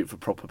substitute for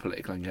proper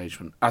political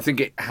engagement. I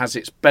think it has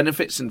its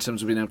benefits in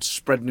terms of being able to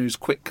spread news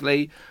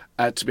quickly,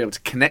 to be able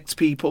to connect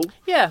people.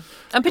 Yeah,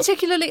 and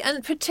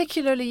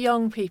particularly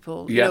young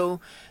people. Yeah. You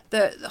know,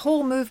 the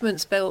whole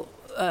movement's built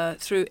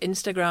through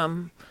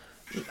Instagram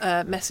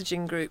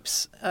messaging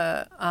groups.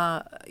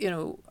 I'm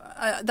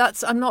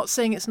not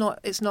saying it's not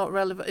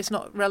relevant. It's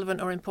not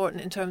relevant or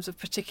important in terms of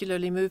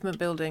particularly movement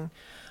building,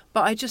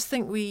 but I just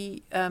think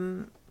we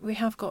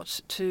have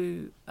got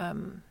to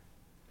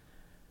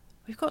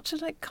we've got to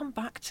like come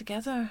back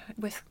together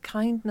with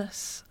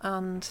kindness,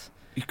 and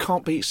you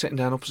can't beat sitting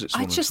down opposite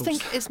someone. I just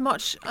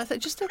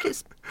think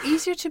it's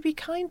easier to be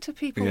kind to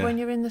people when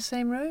you're in the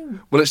same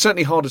room. Well, it's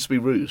certainly harder to be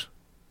rude.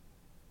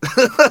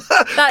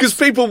 Because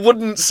people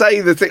wouldn't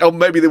say the thing. Oh,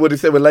 maybe they would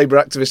if they were Labour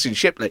activists in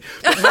Shipley.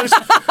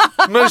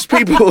 But most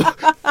people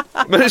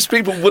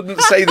wouldn't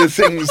say the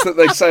things that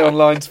they say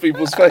online to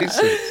people's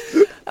faces.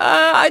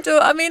 I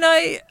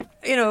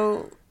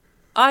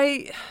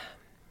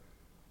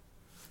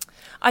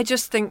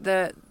just think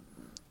that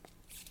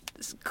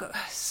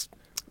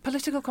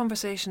political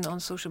conversation on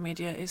social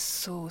media is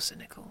so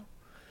cynical.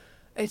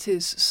 It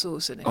is so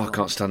cynical. Oh, I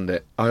can't stand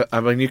it.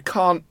 I mean, you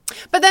can't.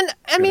 But then,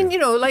 I mean,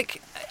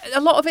 like a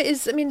lot of it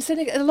is. I mean,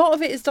 a lot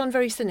of it is done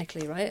very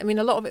cynically, right? I mean,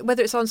 a lot of it,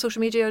 whether it's on social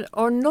media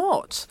or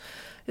not,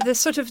 there's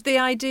sort of the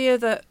idea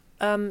that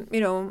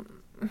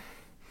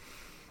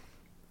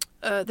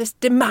this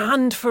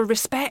demand for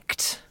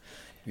respect.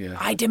 Yeah.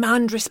 I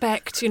demand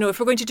respect. If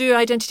we're going to do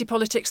identity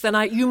politics, then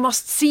you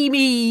must see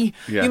me.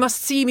 Yeah. You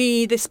must see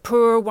me, this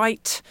poor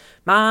white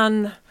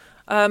man.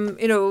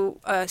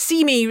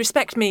 See me,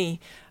 respect me.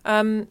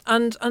 And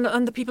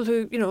the people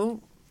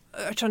who,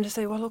 are trying to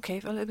say, well,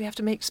 okay, we have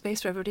to make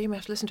space for everybody. We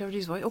have to listen to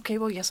everybody's voice. Okay,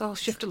 well, yes, I'll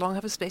shift along,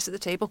 have a space at the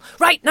table.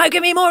 Right, now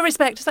give me more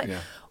respect. It's like,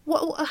 hang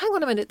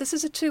on a minute. This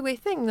is a two-way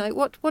thing. Like,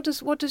 what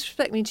does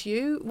respect mean to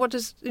you? What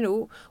is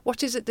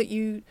it that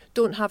you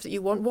don't have that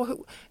you want?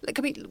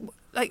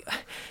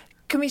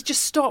 Can we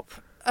just stop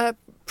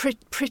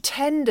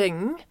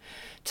pretending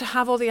to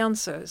have all the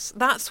answers?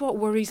 That's what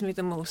worries me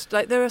the most.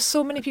 Like, there are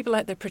so many people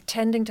out there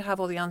pretending to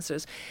have all the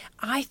answers.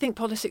 I think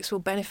politics will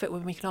benefit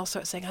when we can all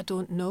start saying, I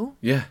don't know.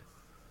 Yeah.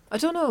 I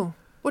don't know.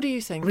 What do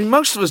you think? I mean,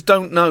 most of us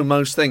don't know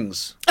most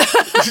things. Do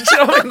you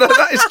know what I mean?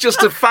 That is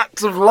just a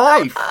fact of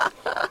life.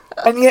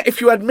 And yet,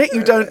 if you admit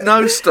you don't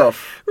know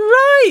stuff...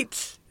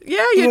 Right.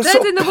 Yeah, you're dead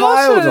sort of in the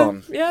piled water.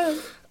 On. Yeah.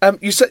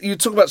 You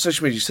talk about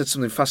social media. You said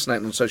something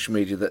fascinating on social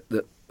media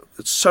that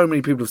so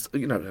many people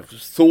have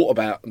thought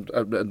about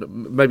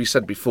and maybe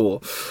said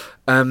before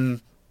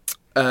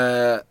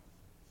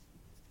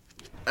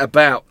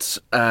about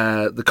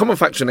the common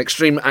factor in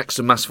extreme acts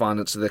of mass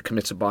violence that are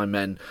committed by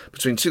men.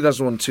 Between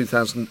 2001 and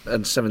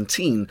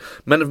 2017,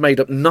 men have made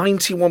up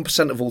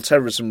 91% of all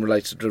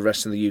terrorism-related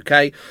arrests in the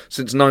UK.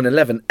 Since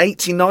 9/11,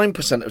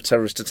 89% of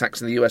terrorist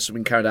attacks in the US have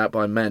been carried out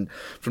by men.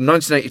 From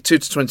 1982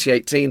 to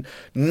 2018,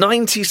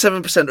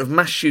 97% of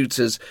mass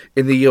shooters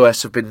in the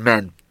US have been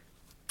men.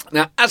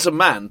 Now, as a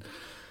man,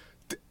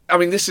 I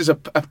mean, this is a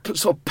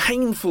sort of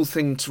painful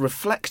thing to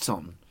reflect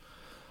on.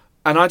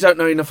 And I don't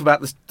know enough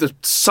about the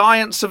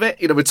science of it.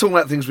 We're talking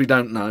about things we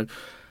don't know.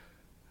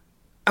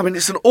 I mean,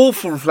 it's an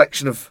awful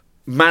reflection of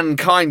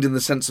mankind in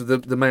the sense of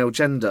the male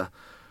gender.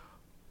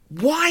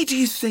 Why do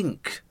you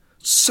think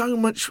so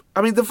much...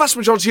 I mean, the vast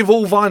majority of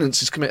all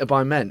violence is committed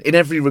by men, in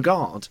every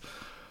regard.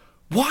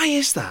 Why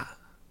is that?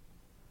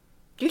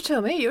 You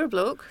tell me, you're a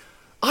bloke.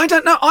 I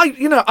don't know.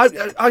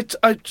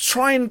 I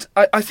try and...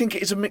 I think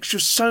it is a mixture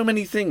of so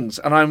many things,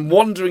 and I'm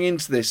wandering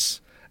into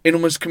this in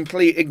almost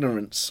complete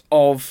ignorance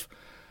of...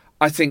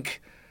 I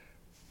think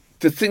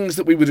the things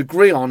that we would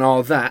agree on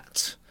are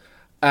that,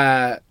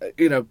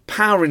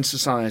 power in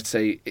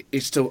society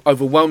is still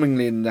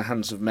overwhelmingly in the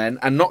hands of men,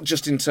 and not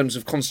just in terms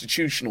of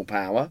constitutional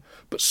power,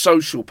 but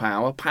social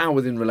power, power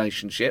within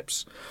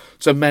relationships.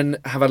 So men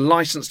have a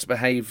license to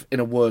behave in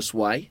a worse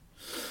way.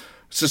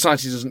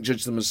 Society doesn't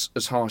judge them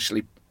as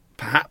harshly,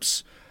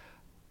 perhaps.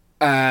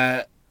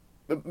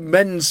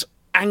 Men's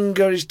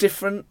anger is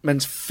different.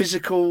 Men's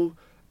physical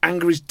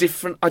anger is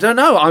different. I don't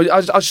know.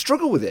 I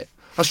struggle with it.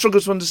 I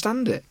struggle to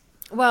understand it.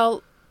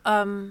 Well,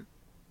 the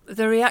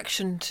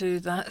reaction to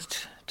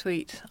that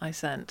tweet I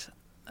sent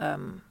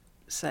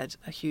said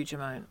a huge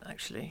amount,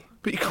 actually.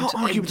 But you can't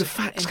argue with the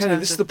facts, can you?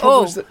 This is the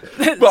problem.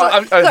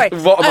 Well, sorry.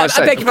 What am I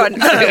saying? I beg your pardon.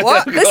 No,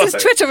 what? This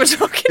is Twitter we're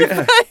talking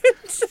about.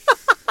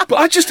 But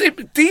I just...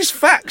 these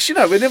facts,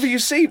 whenever you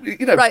see...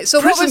 right,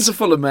 so prisons are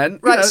full of men.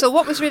 Right, so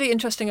what was really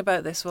interesting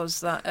about this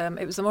was that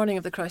it was the morning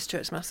of the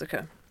Christchurch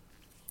massacre.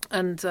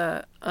 And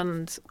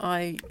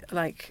I,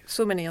 like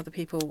so many other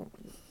people,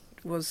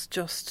 was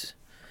just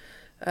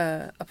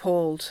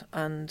appalled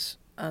and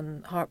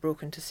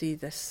heartbroken to see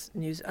this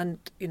news, and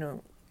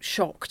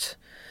shocked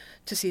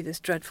to see this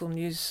dreadful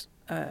news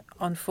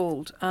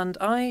unfold. And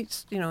I,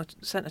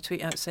 sent a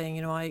tweet out saying,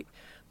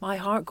 my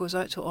heart goes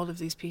out to all of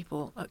these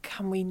people.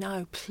 Can we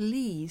now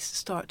please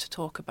start to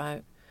talk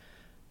about,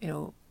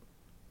 the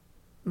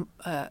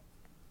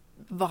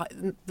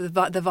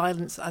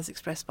violence as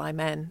expressed by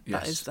men?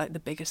 Yes. That is like the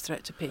biggest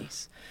threat to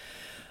peace.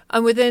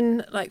 And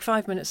within like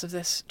 5 minutes of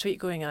this tweet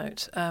going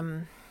out,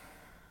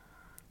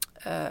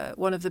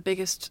 one of the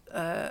biggest,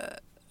 the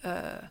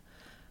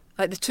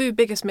two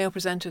biggest male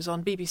presenters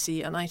on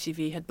BBC and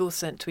ITV had both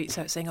sent tweets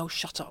out saying, "Oh,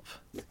 shut up.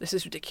 This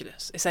is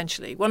ridiculous,"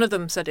 essentially. One of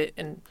them said it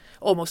in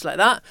almost like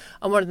that,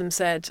 and one of them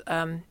said,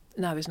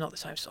 "Now is not the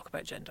time to talk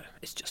about gender.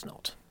 It's just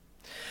not."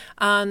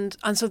 And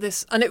so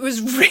this, and it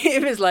was really,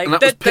 it was like, and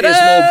that was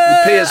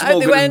Piers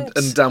Morgan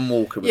and Dan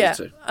Walker were the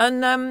two.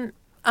 And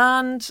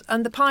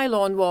the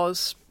pylon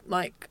was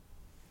like,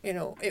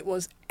 it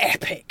was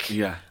epic.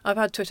 Yeah. I've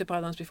had Twitter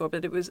pylons before,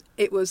 but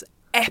it was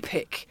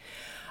epic.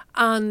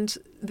 And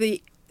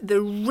the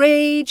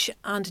rage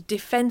and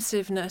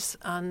defensiveness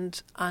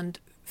and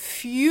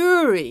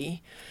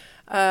fury,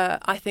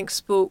 I think,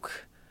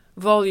 spoke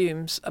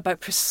volumes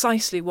about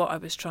precisely what I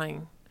was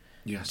trying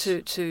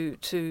to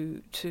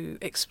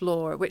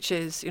explore, which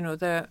is,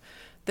 there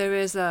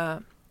is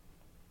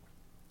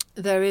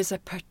a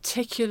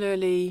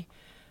particularly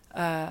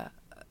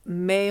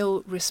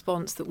male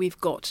response that we've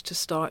got to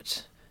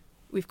start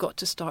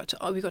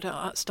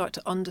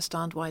to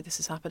understand why this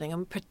is happening,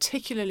 and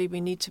particularly we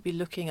need to be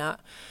looking at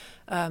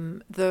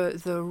the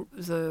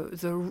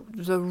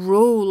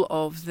role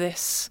of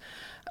this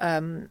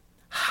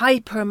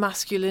hyper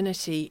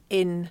masculinity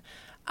in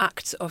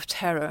acts of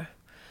terror.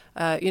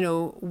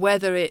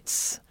 Whether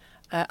it's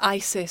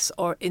ISIS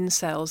or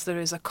incels, there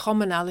is a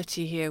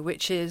commonality here,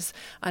 which is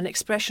an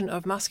expression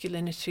of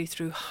masculinity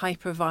through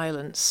hyper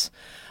violence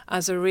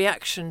as a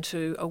reaction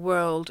to a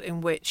world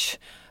in which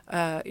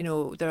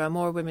there are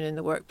more women in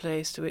the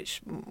workplace, to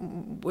which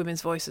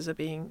women's voices are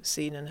being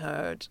seen and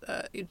heard,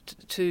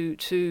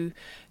 to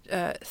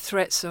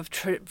threats of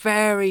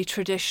very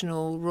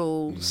traditional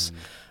roles.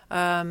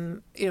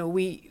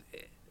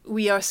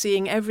 We are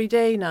seeing every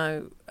day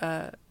now,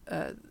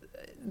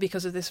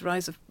 because of this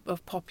rise of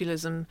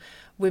populism,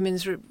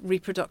 women's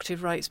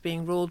reproductive rights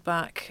being rolled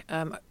back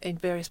in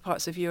various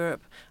parts of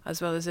Europe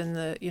as well as in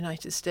the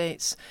United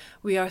States.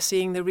 We are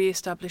seeing the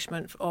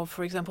re-establishment of,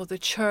 for example, the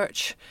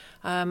church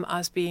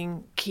as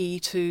being key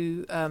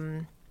to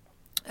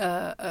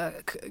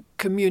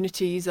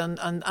communities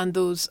and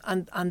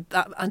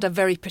a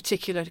very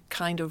particular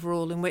kind of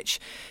role in which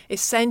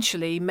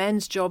essentially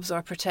men's jobs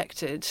are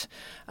protected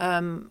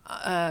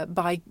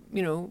by,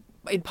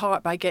 in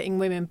part by getting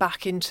women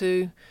back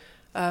into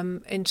the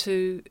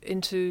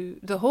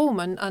home,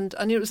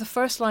 and it was the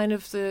first line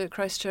of the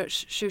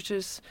Christchurch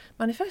shooters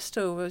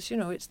manifesto was,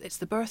 it's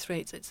the birth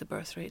rates, it's the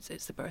birth rates,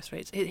 it's the birth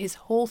rates. His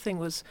whole thing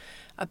was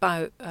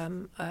about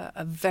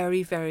a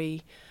very,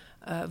 very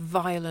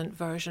violent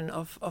version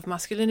of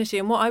masculinity.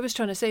 And what I was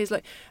trying to say is,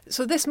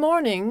 so this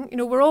morning,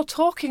 we're all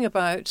talking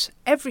about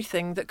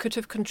everything that could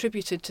have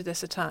contributed to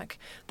this attack.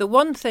 The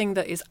one thing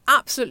that is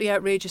absolutely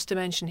outrageous to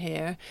mention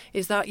here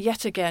is that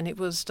yet again it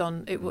was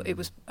done. It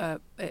was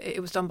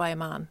done by a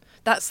man.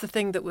 That's the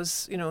thing that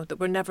was, that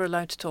we're never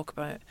allowed to talk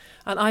about.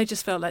 And I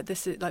just felt like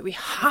this is we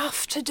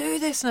have to do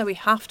this now. We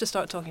have to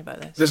start talking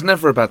about this. There's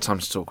never a bad time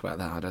to talk about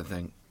that, I don't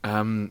think.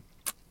 I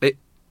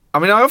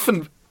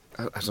often,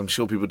 as I'm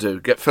sure people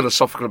do, get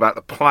philosophical about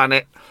the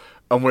planet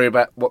and worry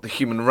about what the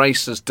human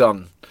race has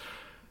done.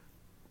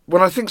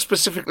 When I think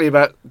specifically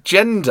about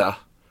gender,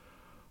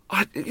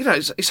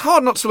 it's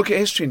hard not to look at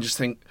history and just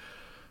think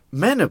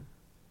men are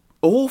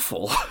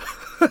awful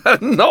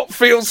and not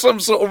feel some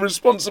sort of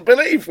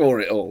responsibility for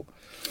it all.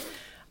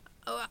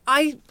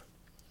 I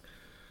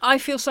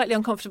feel slightly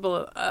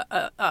uncomfortable.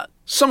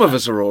 Some of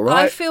us are all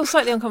right. I feel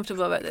slightly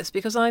uncomfortable about this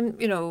because I'm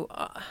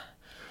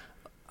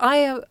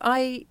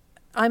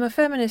a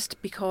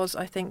feminist because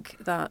I think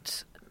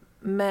that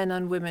men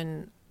and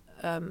women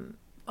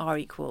are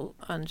equal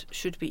and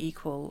should be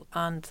equal,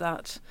 and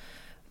that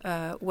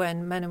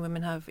when men and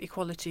women have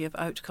equality of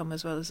outcome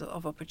as well as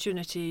of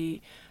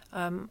opportunity,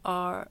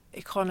 our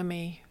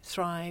economy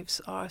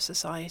thrives, our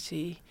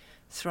society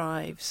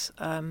thrives.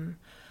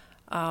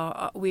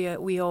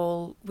 We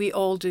all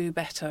do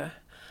better.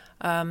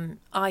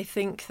 I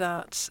think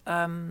that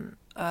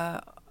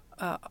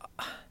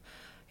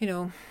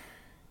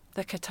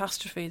the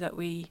catastrophe that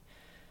we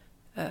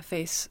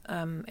face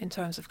in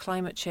terms of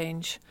climate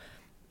change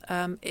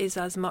is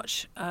as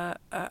much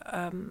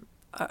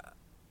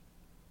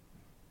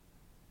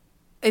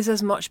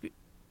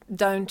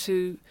down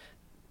to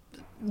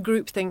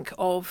groupthink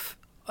of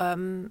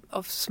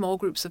small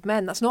groups of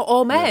men. That's not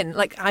all men.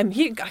 Yeah. I'm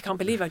here. I can't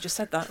believe I just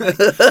said that.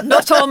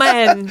 Not all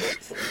men.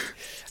 That's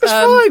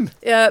fine.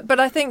 Yeah, but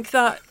I think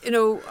that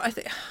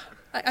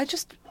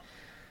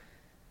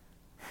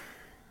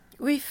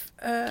We've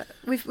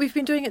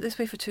been doing it this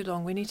way for too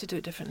long. We need to do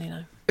it differently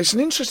now. It's an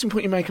interesting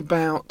point you make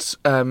about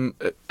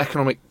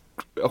economic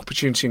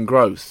opportunity and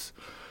growth,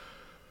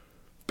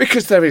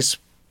 because there is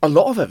a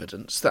lot of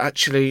evidence that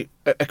actually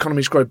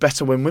economies grow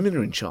better when women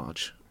are in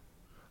charge.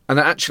 And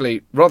that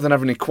actually, rather than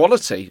having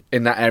equality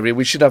in that area,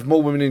 we should have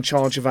more women in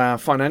charge of our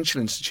financial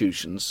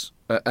institutions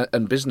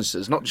and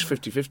businesses, not just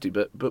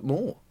 50-50, but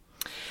more.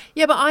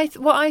 Yeah, but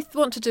what I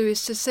want to do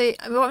is to say,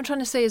 what I'm trying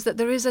to say is that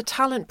there is a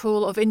talent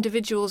pool of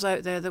individuals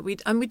out there that we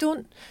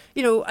don't,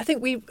 I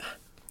think we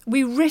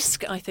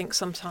risk, I think,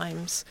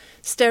 sometimes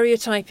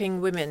stereotyping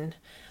women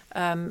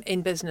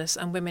in business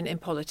and women in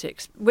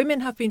politics.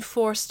 Women have been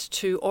forced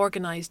to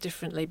organise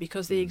differently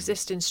because they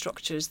exist in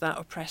structures that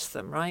oppress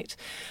them, right?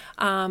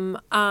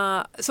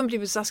 Somebody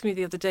was asking me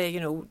the other day,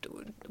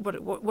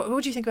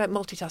 what do you think about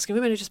multitasking?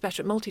 Women are just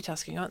better at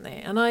multitasking, aren't they?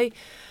 And I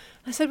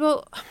said,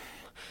 well,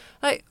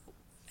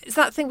 it's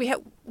that thing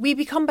we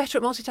become better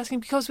at multitasking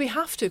because we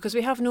have to, because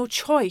we have no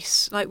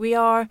choice. Like we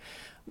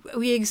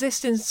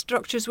exist in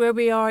structures where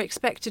we are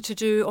expected to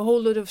do a whole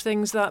load of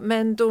things that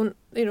men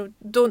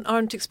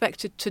aren't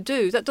expected to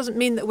do. That doesn't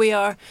mean that we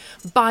are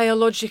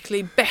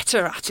biologically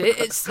better at it.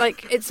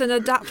 It's an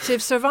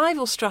adaptive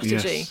survival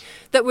strategy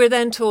that we're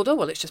then told, oh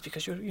well, it's just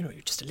because you're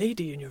just a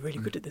lady and you're really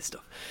good at this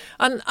stuff.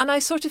 And I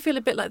sort of feel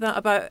a bit like that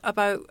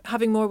about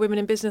having more women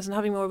in business and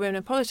having more women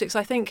in politics.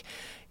 I think,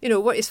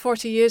 what is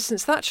 40 years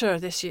since Thatcher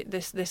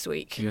this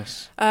week?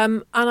 Yes.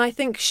 And I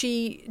think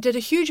she did a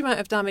huge amount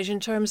of damage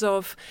in terms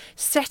of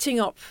setting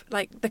up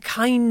like the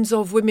kinds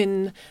of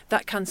women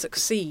that can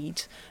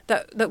succeed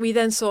that we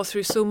then saw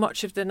through so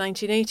much of the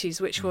 1980s,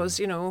 which was,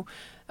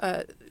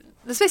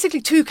 there's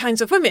basically two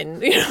kinds of women.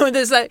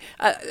 There's like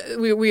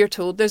we are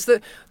told there's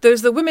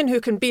the women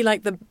who can be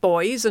like the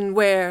boys and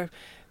wear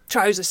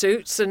trouser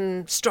suits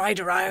and stride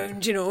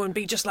around, and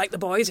be just like the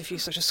boys if you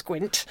sort of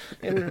squint.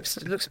 It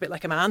looks a bit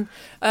like a man.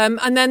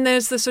 And then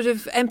there's the sort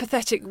of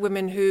empathetic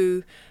women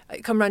who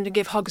come round and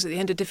give hugs at the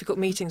end of difficult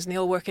meetings, and they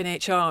all work in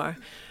HR.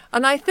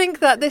 And I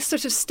think that this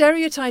sort of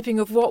stereotyping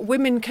of what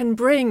women can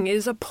bring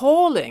is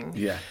appalling.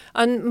 Yeah.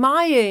 And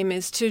my aim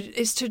is to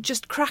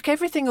just crack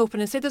everything open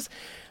and say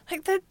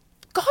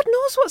God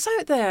knows what's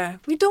out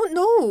there. We don't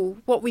know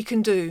what we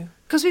can do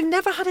because we've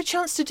never had a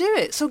chance to do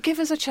it. So give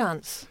us a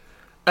chance.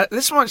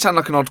 This might sound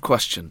like an odd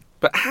question,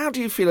 but how do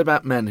you feel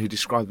about men who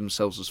describe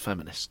themselves as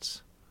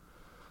feminists?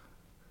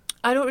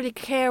 I don't really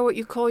care what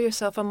you call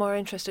yourself. I'm more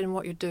interested in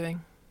what you're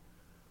doing.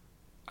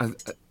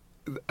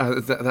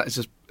 That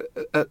is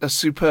a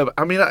superb...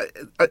 I mean, I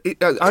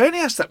only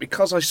asked that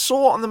because I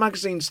saw on the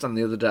magazine stand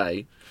the other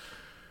day,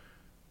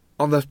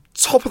 on the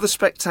top of the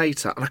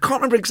Spectator, and I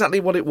can't remember exactly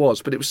what it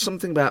was, but it was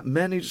something about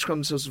men who describe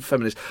themselves as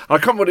feminists. I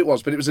can't remember what it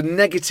was, but it was a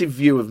negative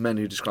view of men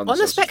who describe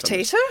themselves as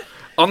feminists.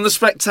 On the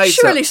Spectator?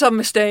 Surely some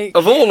mistake.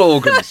 Of all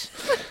organs.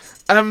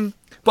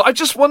 But I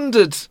just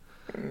wondered,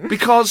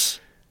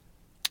 because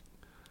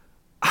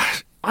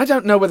I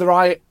don't know whether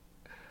I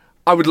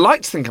would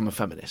like to think I'm a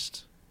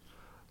feminist,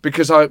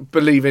 because I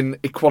believe in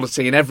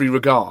equality in every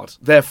regard.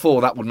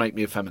 Therefore, that would make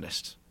me a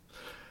feminist.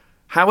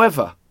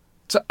 However,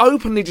 to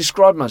openly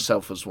describe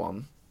myself as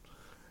one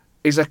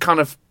is a kind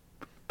of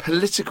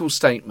political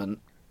statement,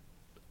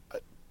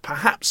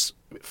 perhaps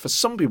for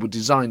some people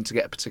designed to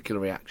get a particular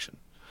reaction.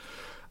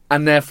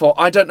 And therefore,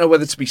 I don't know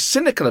whether to be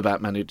cynical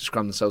about men who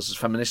describe themselves as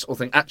feminists or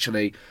think,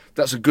 actually,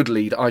 that's a good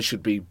lead. I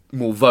should be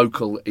more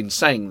vocal in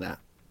saying that.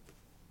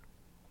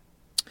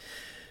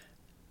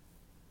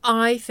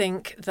 I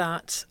think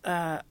that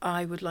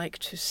I would like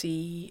to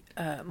see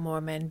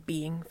more men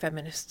being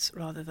feminists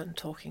rather than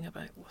talking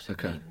about what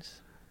it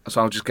means. So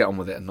I'll just get on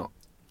with it and not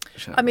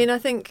shout. I mean, I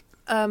think...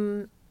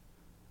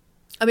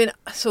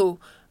 so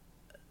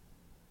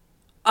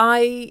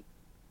I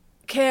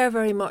care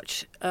very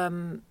much...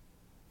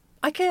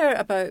 I care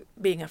about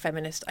being a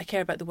feminist. I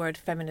care about the word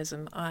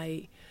feminism.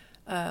 I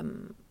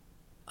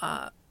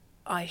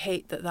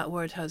hate that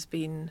word has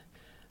been...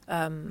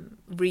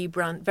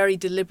 very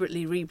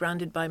deliberately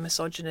rebranded by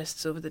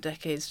misogynists over the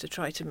decades to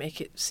try to make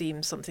it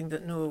seem something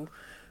that no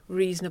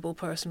reasonable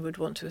person would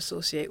want to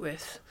associate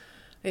with.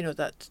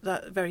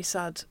 That very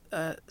sad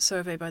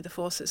survey by the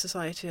Fawcett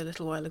Society a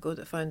little while ago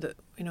that found that,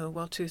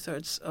 while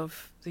 2/3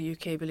 of the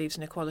UK believes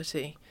in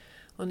equality,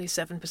 only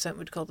 7%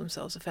 would call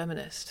themselves a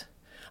feminist.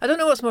 I don't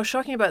know what's more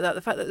shocking about that,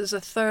 the fact that there's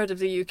 1/3 of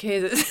the UK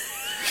that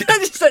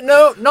just like,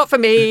 no, not for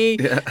me,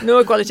 no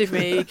equality for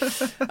me.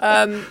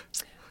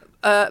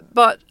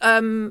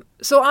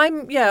 So I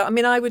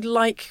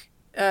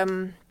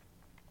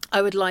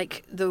would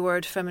like the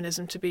word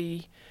feminism to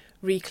be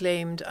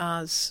reclaimed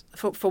as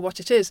for what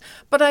it is.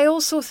 But I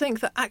also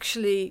think that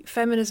actually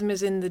feminism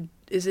is in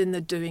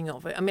the doing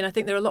of it. I mean, I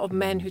think there are a lot of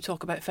men who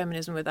talk about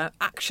feminism without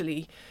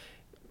actually,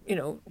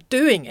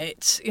 doing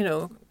it.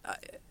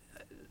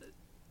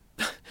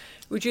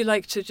 Would you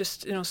like to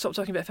just, stop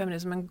talking about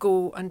feminism and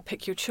go and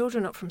pick your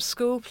children up from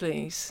school,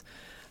 please?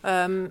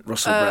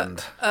 Russell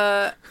Brand.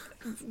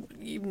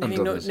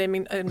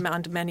 Naming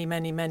and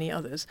many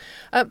others.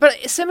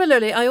 But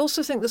similarly, I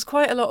also think there's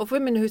quite a lot of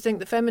women who think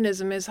that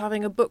feminism is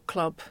having a book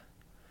club.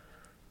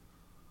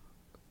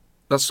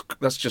 That's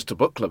just a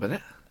book club, isn't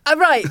it?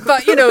 Right,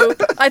 but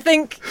I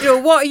think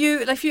what are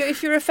you? If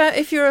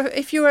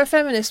you're a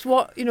feminist,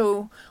 what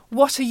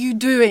are you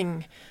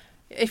doing?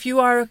 If you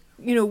are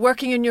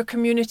working in your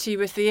community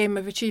with the aim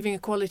of achieving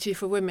equality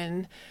for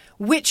women,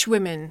 which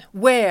women,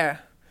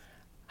 where,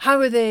 how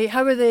are they,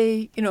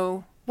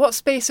 what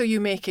space are you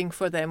making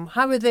for them?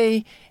 How are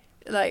they,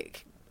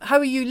 how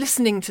are you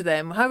listening to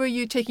them? How are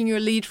you taking your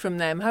lead from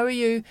them? How are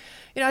you,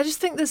 I just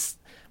think this,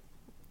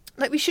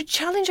 we should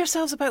challenge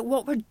ourselves about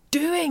what we're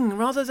doing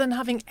rather than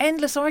having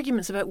endless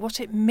arguments about what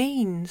it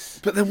means.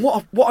 But then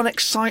what an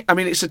exciting... I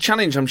mean, it's a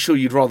challenge I'm sure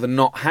you'd rather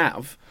not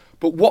have,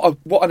 but what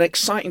an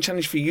exciting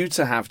challenge for you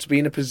to have, to be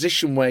in a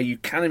position where you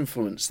can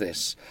influence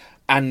this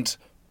and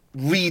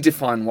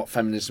redefine what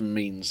feminism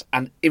means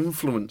and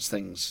influence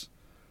things.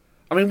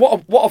 I mean,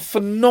 what a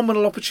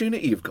phenomenal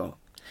opportunity you've got.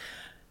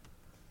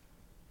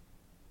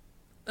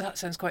 That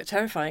sounds quite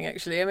terrifying,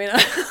 actually. I mean,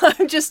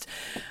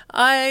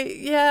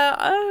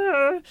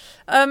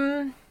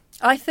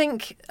 I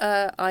think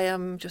I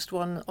am just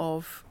one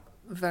of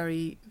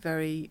very,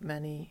 very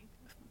many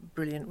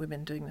brilliant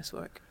women doing this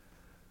work.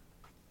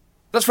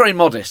 That's very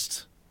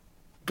modest,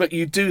 but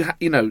you do,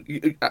 and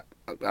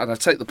I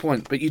take the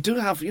point. But you do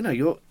have,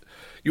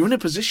 you're in a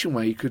position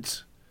where you could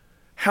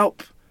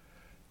help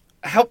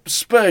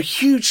spur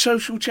huge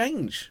social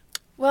change.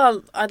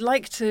 Well, I'd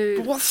like to.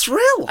 But what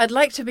thrill! I'd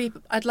like to be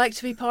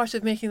part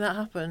of making that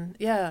happen.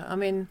 Yeah, I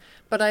mean,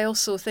 but I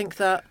also think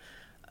that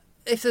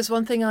if there's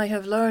one thing I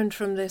have learned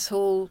from this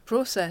whole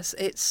process,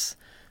 it's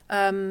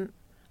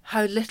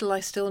how little I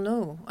still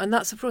know. And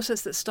that's a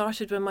process that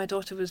started when my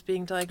daughter was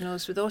being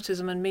diagnosed with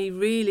autism, and me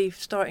really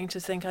starting to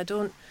think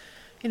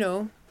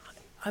neurotypical.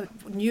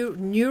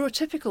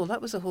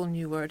 That was a whole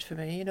new word for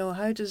me.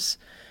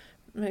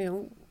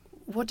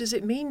 What does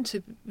it mean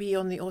to be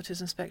on the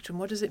autism spectrum?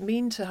 What does it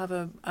mean to have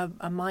a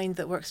mind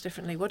that works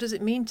differently? What does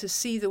it mean to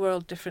see the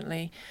world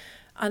differently?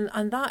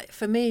 And that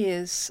for me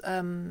is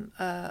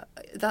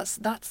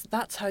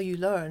that's how you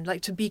learn.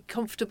 Like, to be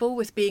comfortable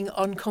with being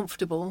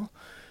uncomfortable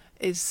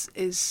is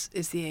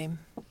the aim.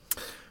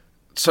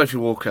 Sophie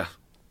Walker,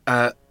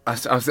 I've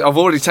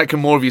already taken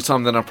more of your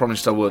time than I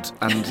promised I would,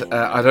 and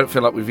I don't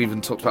feel like we've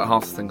even talked about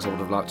half the things I would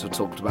have liked to have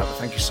talked about. But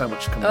thank you so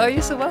much for coming. Oh,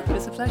 you're so welcome.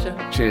 It's a pleasure.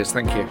 Cheers.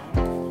 Thank you.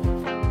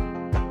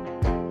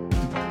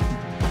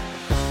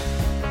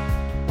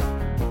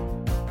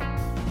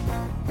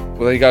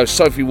 Well, there you go,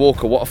 Sophie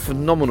Walker. What a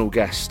phenomenal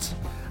guest.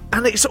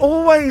 And it's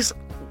always,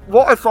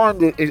 what I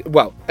find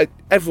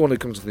everyone who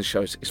comes to this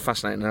show is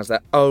fascinating and has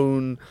their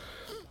own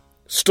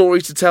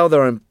story to tell,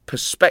 their own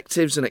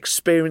perspectives and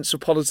experience of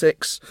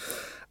politics.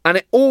 And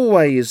it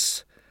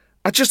always,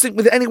 I just think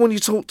with anyone you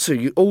talk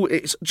to,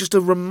 it's just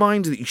a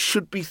reminder that you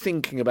should be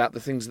thinking about the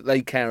things that they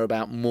care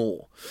about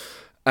more.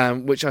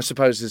 Which I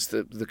suppose is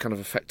the kind of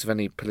effect of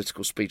any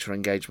political speech or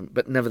engagement.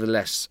 But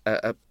nevertheless,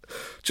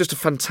 just a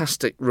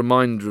fantastic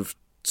reminder of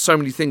so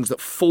many things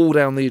that fall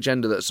down the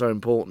agenda that are so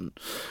important.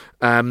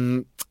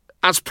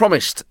 As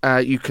promised,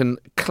 you can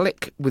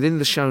click within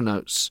the show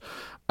notes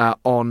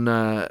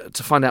to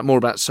find out more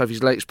about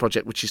Sophie's latest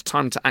project, which is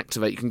Time to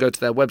Activate. You can go to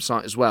their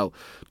website as well,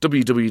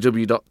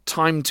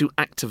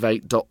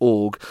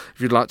 www.timetoactivate.org,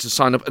 if you'd like to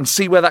sign up and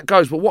see where that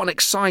goes. But what an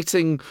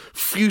exciting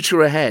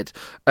future ahead,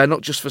 not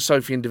just for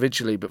Sophie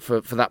individually, but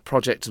for that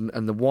project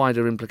and the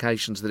wider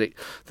implications that it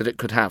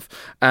could have.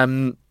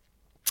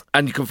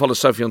 And you can follow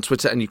Sophie on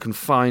Twitter, and you can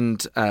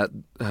find her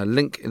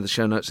link in the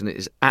show notes, and it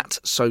is at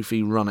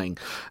Sophie Running.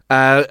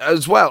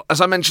 As well, as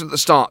I mentioned at the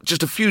start,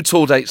 just a few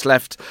tour dates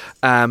left.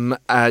 You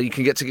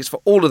can get tickets for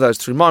all of those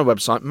through my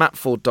website,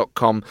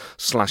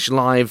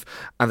 mattford.com/live,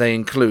 and they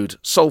include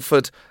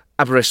Salford,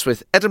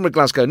 Aberystwyth, Edinburgh,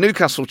 Glasgow,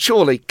 Newcastle,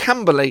 Chorley,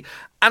 Camberley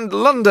and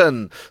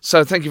London.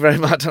 So thank you very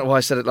much. I don't know why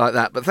I said it like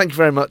that, but thank you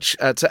very much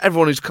to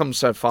everyone who's come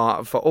so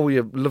far, for all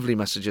your lovely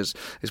messages.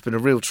 It's been a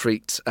real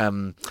treat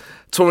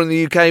touring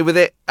the UK with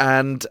it,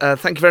 and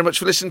thank you very much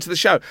for listening to the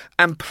show.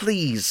 And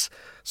please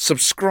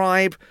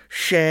subscribe,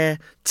 share,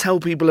 tell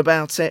people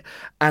about it,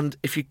 and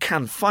if you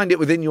can, find it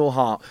within your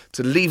heart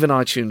to leave an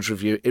iTunes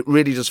review. It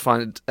really does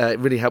it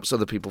really helps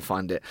other people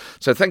find it.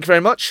 So thank you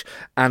very much,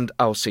 and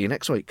I'll see you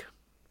next week.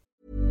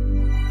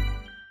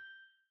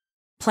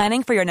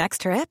 Planning for your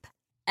next trip?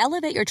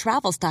 Elevate your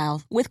travel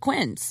style with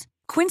Quince.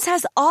 Quince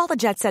has all the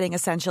jet-setting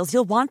essentials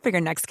you'll want for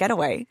your next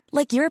getaway,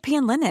 like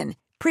European linen,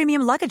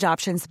 premium luggage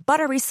options,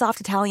 buttery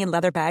soft Italian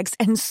leather bags,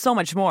 and so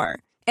much more.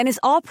 And is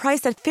all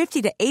priced at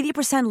 50 to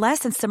 80% less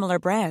than similar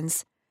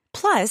brands.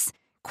 Plus,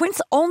 Quince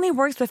only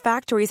works with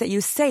factories that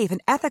use safe and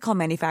ethical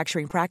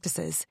manufacturing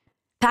practices.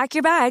 Pack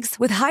your bags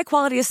with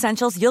high-quality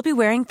essentials you'll be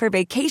wearing for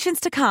vacations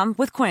to come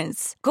with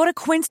Quince. Go to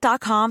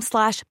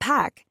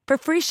quince.com/pack for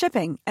free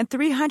shipping and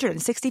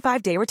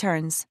 365-day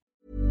returns.